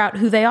to figure out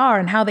who they are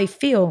and how they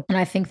feel. And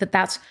I think that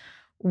that's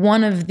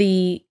one of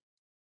the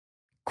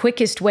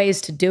quickest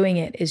ways to doing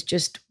it, is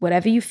just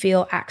whatever you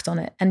feel, act on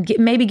it. And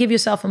maybe give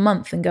yourself a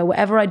month and go,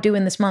 whatever I do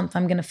in this month,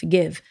 I'm going to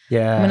forgive.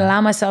 Yeah. I'm going to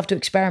allow myself to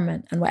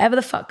experiment. And whatever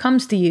the fuck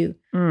comes to you,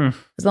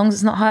 as long as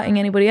it's not hurting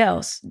anybody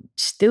else,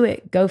 just do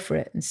it, go for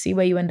it, and see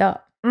where you end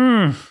up.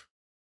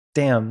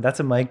 Damn, that's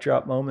a mic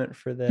drop moment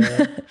for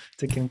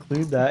to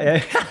conclude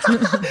that.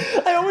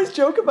 I always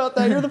joke about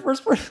that. You're the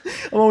first person.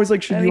 I'm always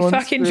like, should you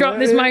fucking drop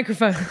this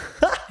microphone?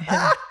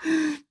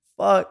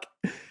 Fuck.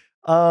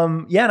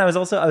 Yeah, and I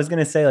was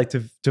gonna say, like,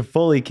 to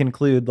fully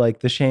conclude,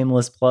 like, the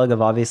shameless plug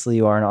of, obviously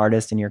you are an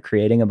artist and you're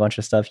creating a bunch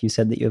of stuff. You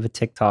said that you have a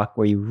TikTok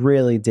where you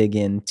really dig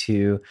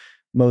into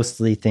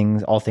mostly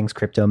all things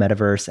crypto,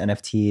 metaverse,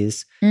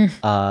 NFTs.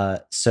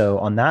 So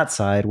on that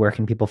side, where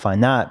can people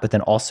find that? But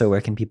then also, where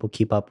can people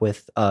keep up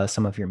with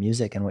some of your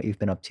music and what you've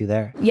been up to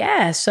there?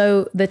 Yeah,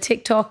 so the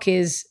TikTok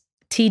is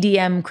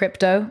TDM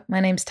Crypto.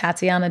 My name's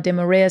Tatiana De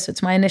Maria, so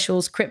it's my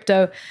initials,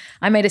 Crypto.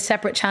 I made a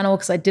separate channel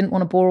because I didn't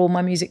want to bore all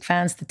my music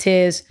fans to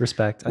tears.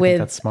 Respect. I think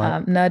that's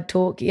smart. Nerd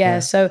talk. Yeah,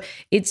 so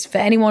it's for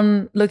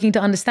anyone looking to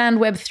understand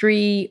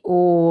Web3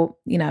 or,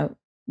 you know,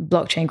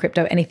 blockchain,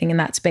 crypto, anything in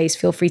that space.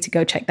 Feel free to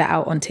go check that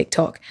out on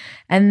TikTok.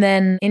 And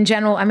then in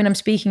general, I mean, I'm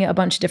speaking at a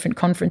bunch of different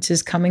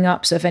conferences coming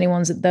up. So if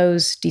anyone's at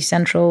those,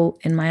 Decentral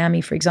in Miami,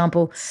 for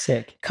example,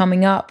 sick,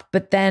 coming up.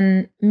 But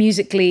then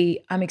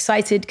musically, I'm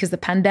excited because the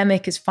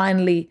pandemic is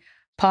finally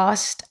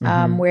passed.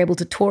 We're able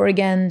to tour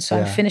again. So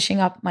I'm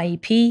finishing up my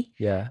EP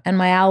and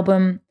my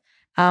album.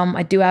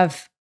 I do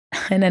have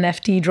an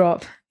NFT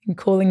drop. I'm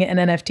calling it an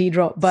NFT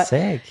drop, but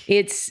sick.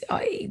 It's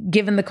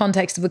given the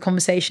context of the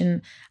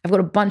conversation, I've got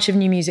a bunch of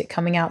new music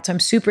coming out. So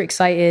I'm super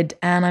excited,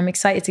 and I'm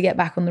excited to get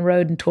back on the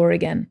road and tour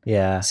again.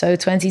 Yeah. So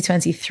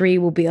 2023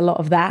 will be a lot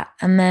of that.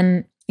 And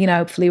then, you know,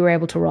 hopefully we're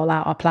able to roll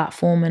out our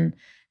platform and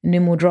new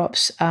more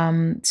drops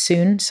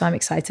soon. So I'm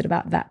excited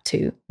about that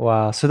too.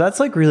 Wow. So that's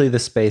like really the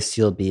space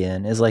you'll be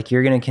in, is like,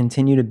 you're going to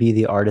continue to be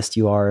the artist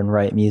you are and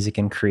write music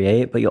and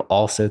create, but you'll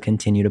also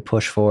continue to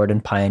push forward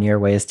and pioneer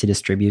ways to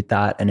distribute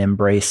that and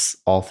embrace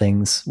all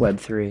things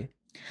Web3.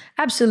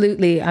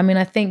 Absolutely. I mean,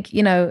 I think,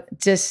 you know,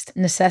 just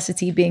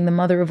necessity being the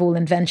mother of all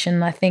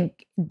invention, I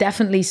think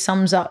definitely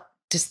sums up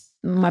just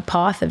my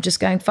path of just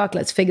going, fuck,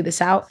 let's figure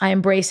this out. I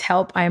embrace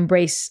help. I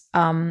embrace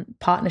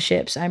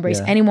partnerships. I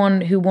embrace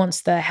anyone who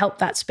wants to help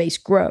that space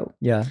grow.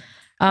 Yeah.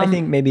 I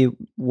think maybe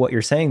what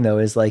you're saying though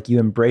is like you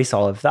embrace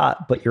all of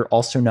that, but you're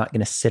also not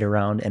going to sit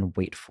around and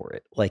wait for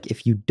it. Like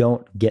if you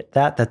don't get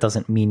that, that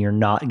doesn't mean you're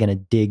not going to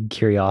dig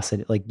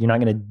curiosity. Like you're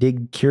not going to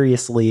dig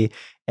curiously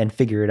and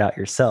figure it out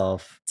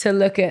yourself. To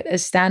look at a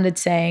standard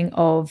saying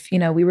of, you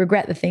know, we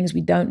regret the things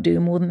we don't do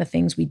more than the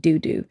things we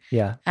do.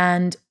 Yeah.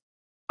 And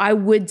I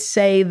would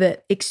say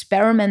that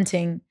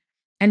experimenting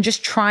and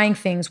just trying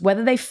things,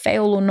 whether they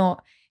fail or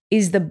not,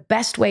 is the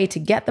best way to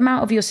get them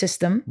out of your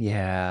system.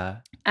 Yeah.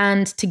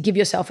 And to give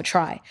yourself a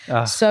try.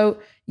 So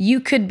you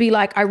could be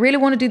like, I really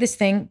want to do this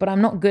thing, but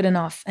I'm not good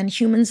enough. And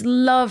humans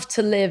love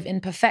to live in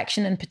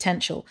perfection and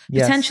potential.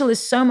 Yes. Potential is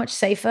so much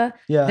safer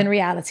than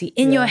reality.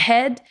 In your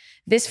head,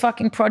 this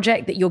fucking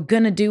project that you're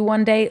going to do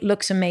one day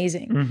looks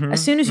amazing.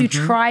 As soon as you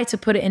try to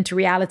put it into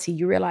reality,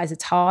 you realize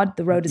it's hard.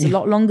 The road is a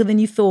lot longer than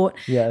you thought.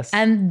 Yes.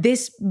 And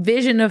this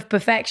vision of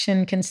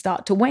perfection can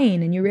start to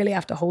wane and you really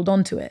have to hold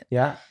on to it.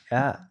 Yeah.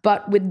 Yeah.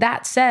 But with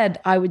that said,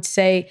 I would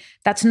say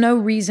that's no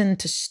reason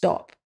to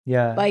stop.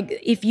 Yeah. Like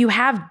if you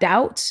have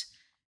doubts,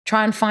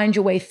 try and find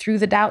your way through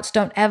the doubts.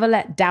 Don't ever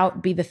let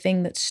doubt be the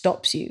thing that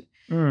stops you.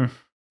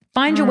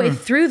 Find your way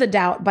through the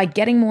doubt by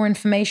getting more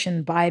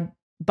information, by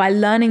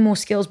learning more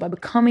skills, by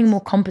becoming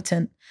more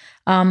competent.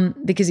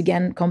 Because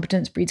again,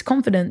 competence breeds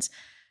confidence.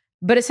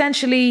 But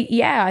essentially,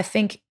 yeah, I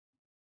think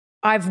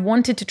I've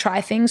wanted to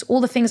try things.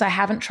 All the things I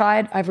haven't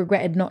tried, I've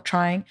regretted not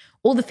trying.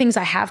 All the things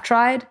I have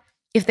tried,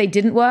 if they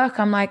didn't work,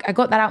 I'm like, I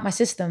got that out my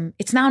system.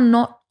 It's now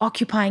not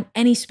occupying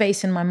any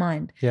space in my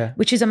mind,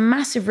 which is a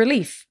massive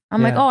relief.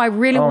 I'm like, oh, I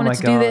really wanted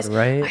to do this.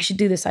 Right? I should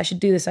do this. I should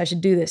do this. I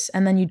should do this.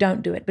 And then you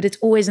don't do it, but it's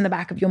always in the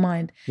back of your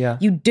mind. Yeah.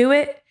 You do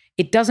it.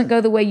 It doesn't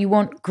go the way you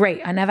want.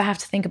 Great. I never have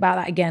to think about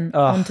that again.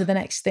 On to the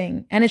next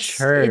thing. And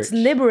it's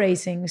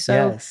liberating.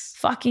 So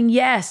fucking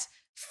yes,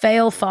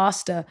 fail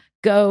faster.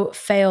 Go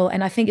fail.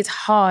 And I think it's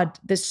hard.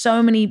 There's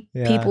so many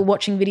people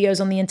watching videos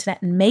on the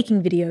internet and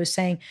making videos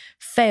saying,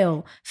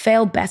 fail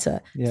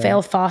better,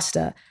 fail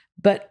faster.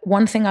 But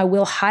one thing I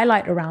will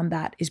highlight around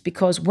that is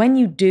because when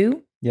you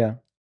do,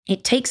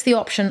 it takes the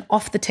option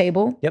off the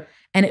table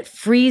and it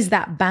frees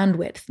that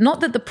bandwidth.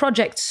 Not that the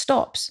project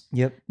stops,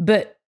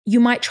 but you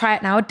might try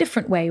it now a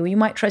different way, or you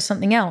might try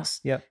something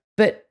else.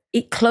 But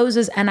it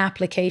closes an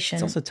application.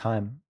 It's also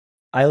time.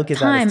 I look at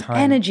time, that as time.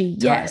 Energy,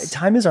 yes.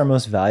 Time is our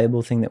most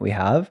valuable thing that we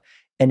have.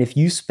 And if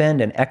you spend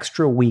an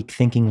extra week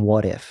thinking,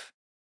 what if,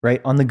 right?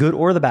 On the good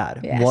or the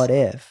bad, what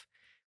if,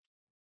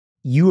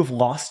 you have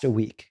lost a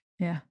week.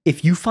 Yeah.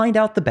 If you find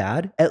out the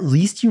bad, at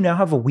least you now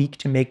have a week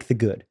to make the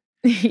good.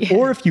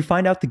 Or if you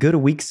find out the good a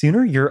week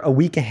sooner, you're a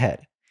week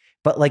ahead.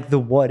 But like the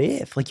what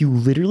if, like you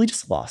literally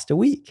just lost a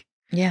week.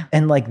 Yeah.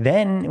 And like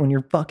then when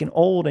you're fucking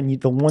old and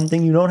the one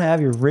thing you don't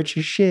have, you're rich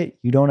as shit,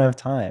 you don't have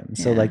time.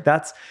 So like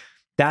that's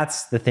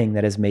the thing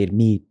that has made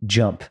me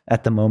jump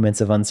at the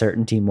moments of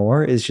uncertainty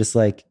more, is just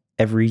like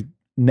a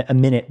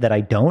minute that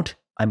I don't,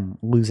 I'm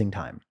losing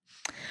time.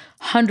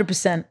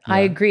 100%. I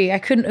agree. I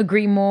couldn't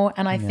agree more.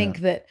 And I think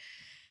that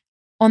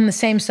on the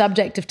same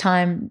subject of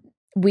time,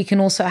 we can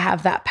also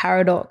have that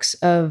paradox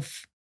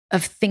of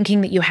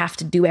thinking that you have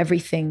to do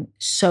everything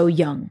so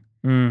young.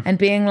 And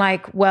being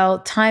like, well,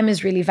 time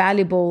is really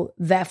valuable.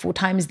 Therefore,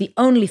 time is the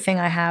only thing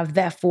I have.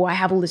 Therefore, I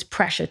have all this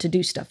pressure to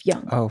do stuff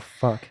young. Oh,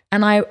 fuck.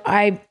 And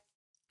I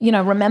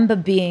remember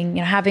being,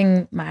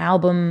 having my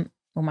album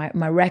or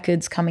my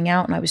records coming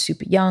out, and I was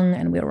super young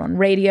and we were on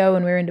radio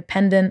and we were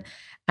independent.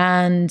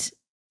 And,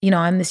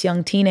 I'm this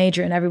young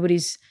teenager and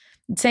everybody's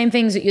same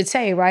things that you'd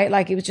say, right?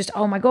 Like it was just,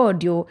 oh my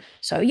God, you're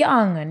so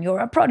young and you're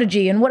a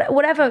prodigy. And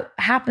whatever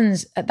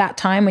happens at that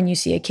time when you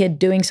see a kid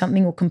doing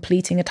something or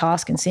completing a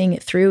task and seeing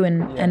it through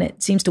and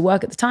it seems to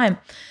work at the time.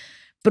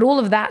 But all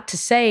of that to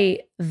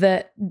say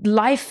that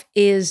life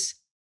is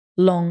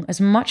long,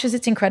 as much as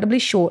it's incredibly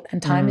short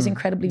and time is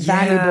incredibly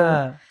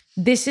valuable.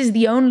 This is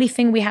the only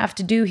thing we have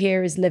to do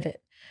here is live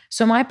it.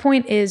 So my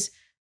point is,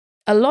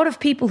 a lot of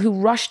people who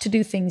rush to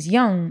do things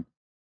young,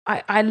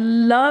 I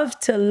love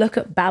to look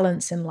at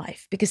balance in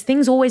life because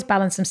things always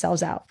balance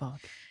themselves out.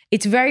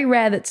 It's very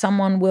rare that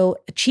someone will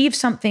achieve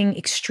something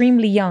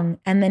extremely young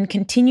and then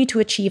continue to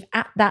achieve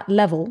at that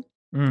level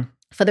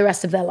for the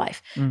rest of their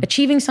life.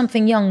 Achieving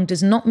something young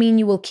does not mean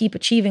you will keep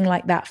achieving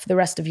like that for the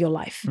rest of your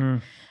life.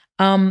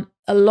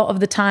 A lot of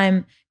the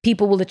time,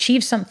 people will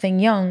achieve something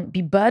young,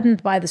 be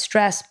burdened by the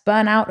stress,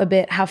 burn out a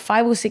bit, have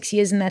 5 or 6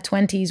 years in their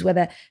 20s where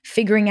they're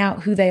figuring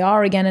out who they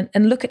are again.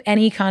 And look at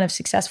any kind of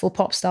successful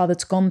pop star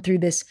that's gone through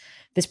this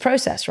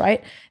process,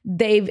 right?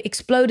 They've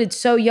exploded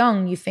so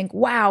young. You think,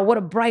 wow, what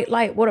a bright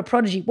light, what a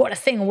prodigy, what a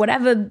thing,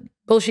 whatever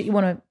bullshit you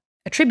want to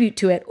attribute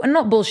to it. And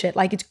not bullshit,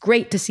 like it's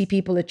great to see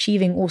people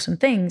achieving awesome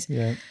things,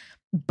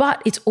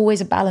 but it's always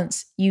a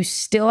balance. You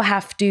still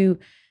have to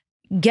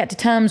get to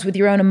terms with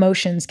your own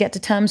emotions, get to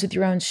terms with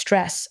your own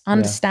stress,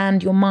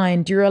 understand your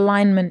mind, your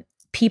alignment,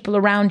 people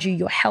around you,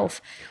 your health.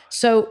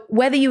 So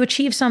whether you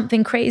achieve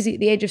something crazy at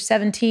the age of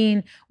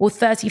 17 or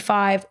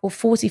 35 or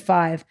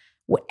 45,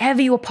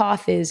 whatever your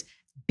path is,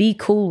 be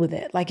cool with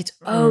it. Like it's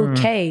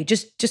okay.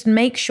 Just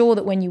make sure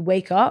that when you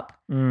wake up,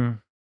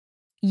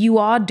 you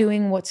are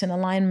doing what's in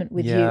alignment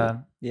with you.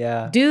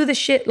 Yeah. Do the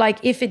shit. Like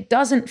if it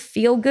doesn't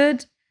feel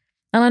good,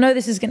 and I know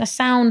this is going to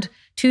sound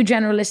too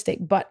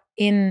generalistic, but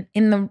in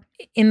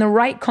the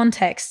right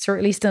context, or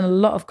at least in a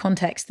lot of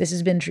context, this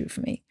has been true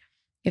for me.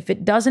 If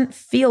it doesn't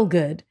feel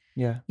good,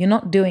 you're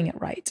not doing it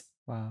right.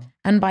 Wow.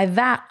 And by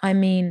that, I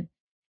mean,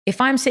 if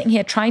I'm sitting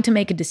here trying to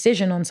make a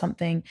decision on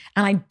something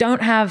and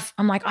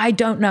I'm like, I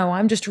don't know,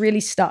 I'm just really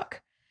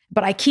stuck,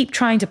 but I keep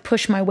trying to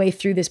push my way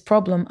through this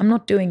problem, I'm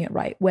not doing it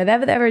right.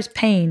 Wherever there is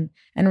pain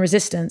and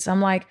resistance,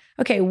 I'm like,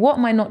 okay, what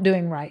am I not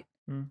doing right?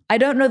 I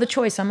don't know the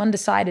choice. I'm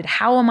undecided.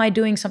 How am I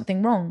doing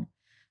something wrong?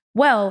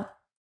 Well,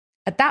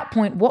 at that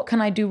point, what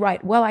can I do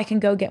right? Well, I can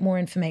go get more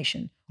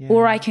information,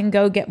 or I can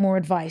go get more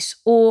advice.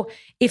 Or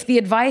if the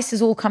advice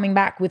is all coming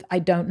back with, I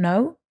don't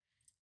know,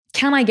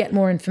 can I get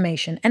more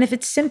information? And if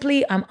it's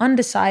simply, I'm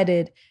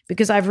undecided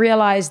because I've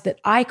realized that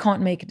I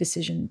can't make a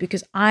decision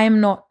because I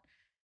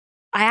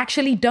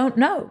actually don't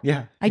know.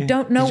 I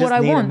don't know what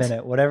I want. A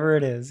minute, whatever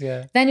it is.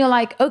 Yeah. Then you're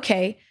like,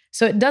 okay,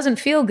 so it doesn't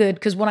feel good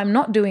because what I'm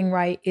not doing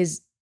right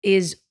is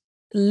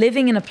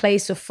living in a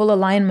place of full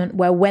alignment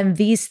where when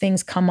these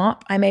things come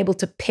up, I'm able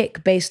to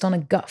pick based on a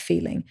gut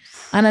feeling.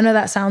 And I know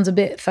that sounds a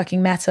bit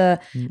fucking meta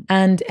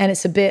and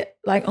it's a bit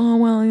like, oh,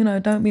 well, you know,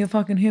 don't be a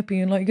fucking hippie.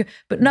 And like,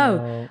 but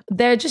no,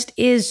 there just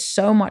is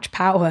so much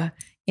power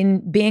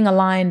in being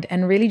aligned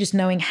and really just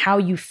knowing how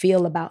you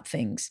feel about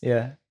things.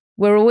 Yeah.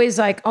 We're always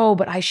like, oh,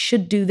 but I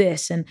should do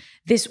this and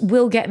this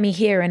will get me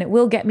here and it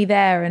will get me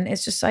there. And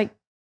it's just like,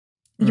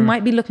 you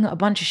might be looking at a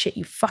bunch of shit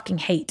you fucking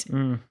hate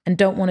and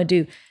don't want to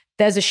do.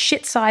 There's a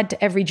shit side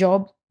to every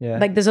job. Yeah.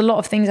 Like there's a lot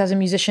of things as a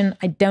musician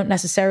I don't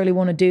necessarily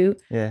want to do,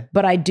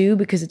 but I do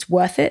because it's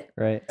worth it.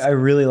 Right. I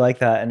really like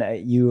that.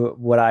 And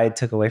what I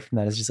took away from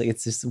that is just like,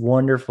 it's this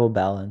wonderful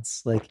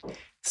balance. Like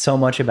so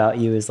much about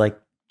you is like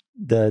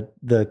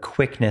the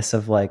quickness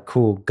of like,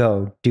 cool,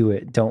 go do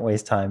it. Don't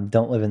waste time.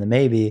 Don't live in the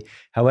maybe.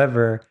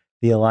 However,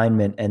 the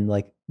alignment and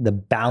like the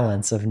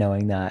balance of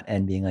knowing that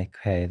and being like,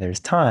 hey,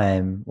 there's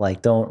time.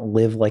 Like, don't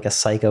live like a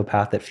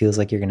psychopath that feels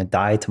like you're going to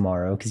die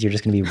tomorrow because you're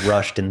just going to be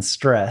rushed and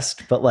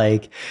stressed. But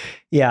like,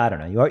 yeah, I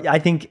don't know. I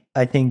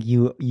think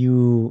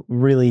you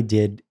really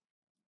did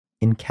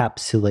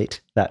encapsulate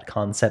that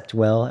concept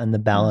well and the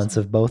balance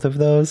of both of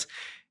those.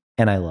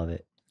 And I love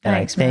it. And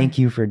Thanks, I thank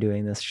you for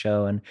doing this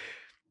show. And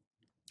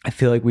I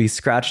feel like we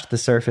scratched the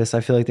surface.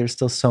 I feel like there's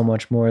still so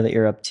much more that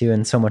you're up to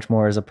and so much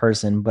more as a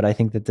person. But I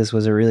think that this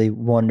was a really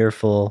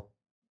wonderful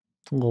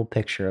little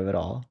picture of it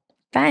all.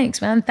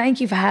 Thanks, man. Thank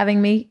you for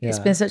having me. It's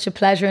been such a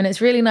pleasure. And it's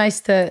really nice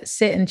to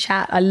sit and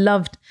chat. I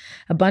loved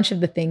a bunch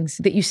of the things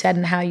that you said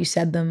and how you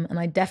said them. And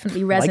I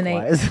definitely resonate.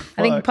 Likewise.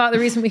 I think part of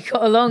the reason we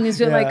got along is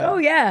we're like, oh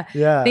yeah,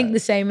 think the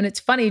same. And it's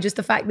funny, just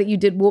the fact that you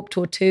did Warped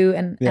Tour 2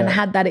 and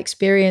had that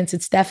experience.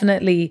 It's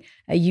definitely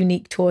a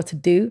unique tour to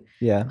do.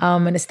 Yeah.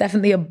 And it's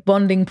definitely a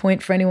bonding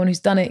point for anyone who's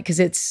done it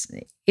because it's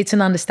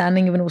an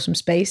understanding of an awesome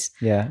space.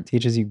 Yeah. It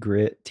teaches you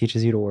grit,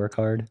 teaches you to work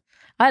hard.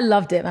 I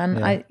loved it,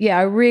 man.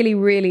 I really,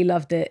 really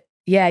loved it.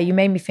 Yeah, you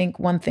made me think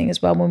one thing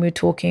as well when we were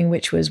talking,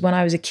 which was when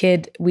I was a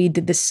kid, we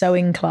did this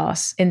sewing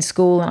class in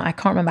school. And I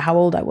can't remember how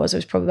old I was. I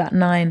was probably about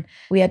 9.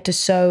 We had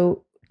to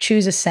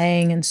choose a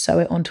saying and sew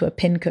it onto a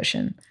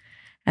pincushion.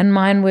 And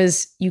mine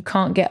was, you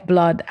can't get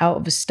blood out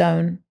of a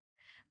stone.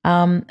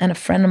 And a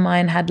friend of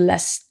mine had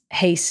less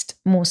haste,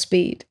 more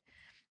speed.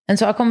 And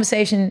so our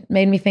conversation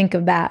made me think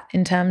of that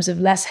in terms of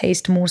less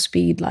haste, more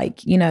speed.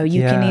 Like, you know,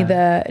 you can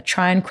either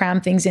try and cram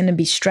things in and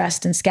be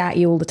stressed and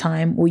scatty all the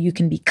time, or you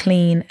can be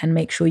clean and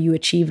make sure you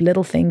achieve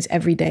little things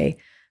every day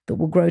that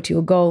will grow to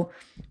your goal.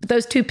 But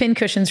those 2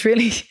 pincushions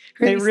really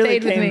stayed with me.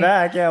 Came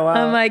back. Yeah, wow.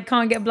 I'm like,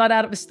 can't get blood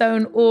out of a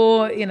stone,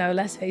 or, you know,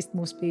 less haste,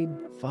 more speed.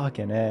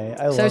 Fucking A.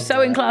 I love So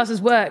sewing that.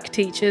 classes work,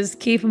 teachers.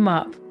 Keep them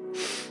up.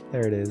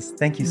 There it is.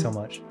 Thank you so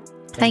much.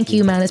 Thank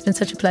you, man. It's been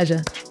such a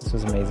pleasure. This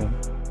was amazing.